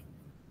your doubt.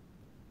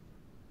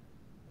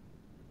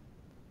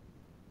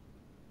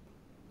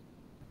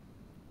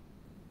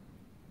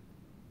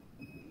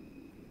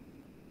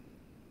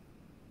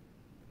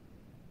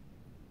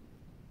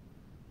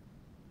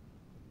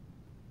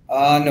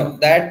 No,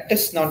 that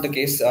is not the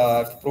case.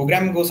 If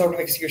program goes out of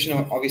execution,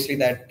 obviously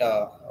that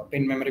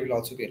pin memory will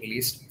also be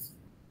released.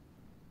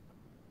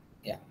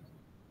 Yeah.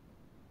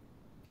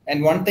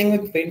 And one thing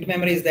with pinned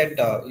memory is that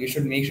you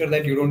should make sure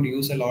that you don't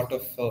use a lot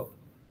of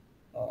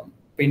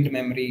pinned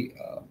memory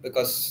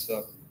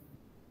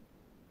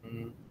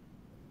mm,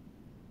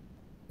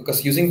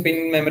 because using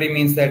pin memory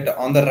means that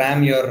on the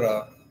RAM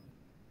you're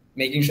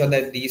making sure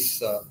that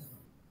these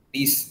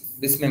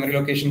memory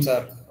locations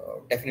are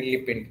definitely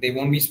pinned. They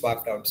won't be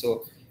swapped out.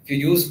 So if you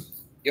use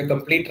your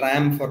complete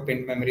RAM for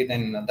pinned memory,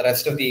 then the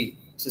rest of the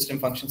system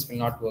functions will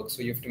not work.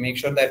 So you have to make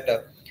sure that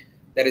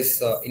there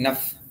is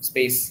enough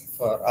space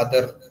for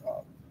other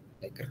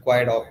like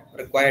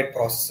required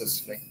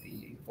processes like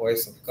the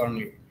OS of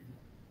kernel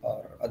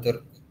or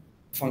other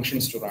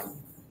functions to run.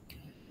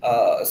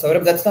 So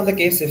if that's not the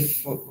case,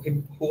 if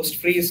host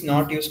free is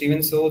not used,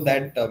 even so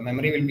that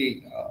memory will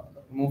be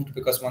removed,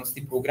 because once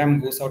the program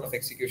goes out of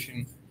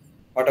execution,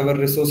 whatever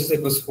resources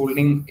it was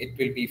holding, it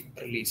will be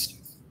released.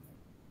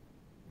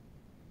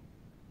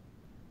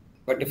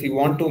 But if we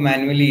want to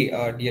manually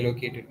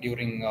deallocate it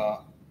during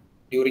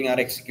our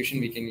execution,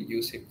 we can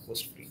use it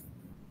host free.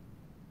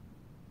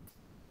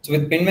 So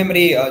with pin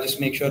memory, just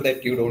make sure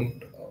that you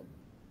don't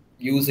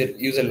use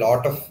a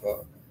lot of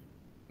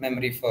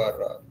memory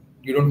for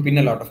you don't pin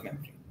a lot of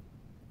memory.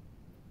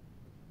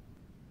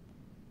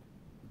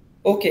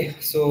 Okay,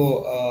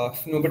 so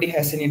if nobody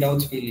has any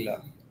doubts, we'll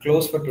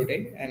close for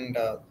today. And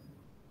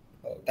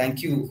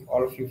thank you,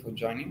 all of you, for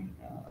joining.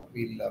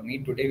 We'll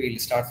meet today. We'll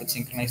start with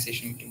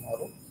synchronization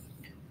tomorrow.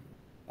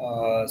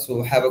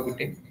 So have a good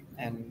day.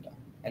 And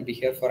I'll be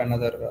here for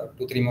another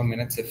 2-3 more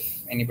minutes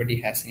if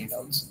anybody has any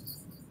doubts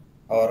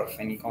or if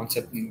any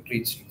concept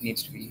needs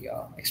to be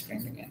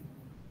explained again.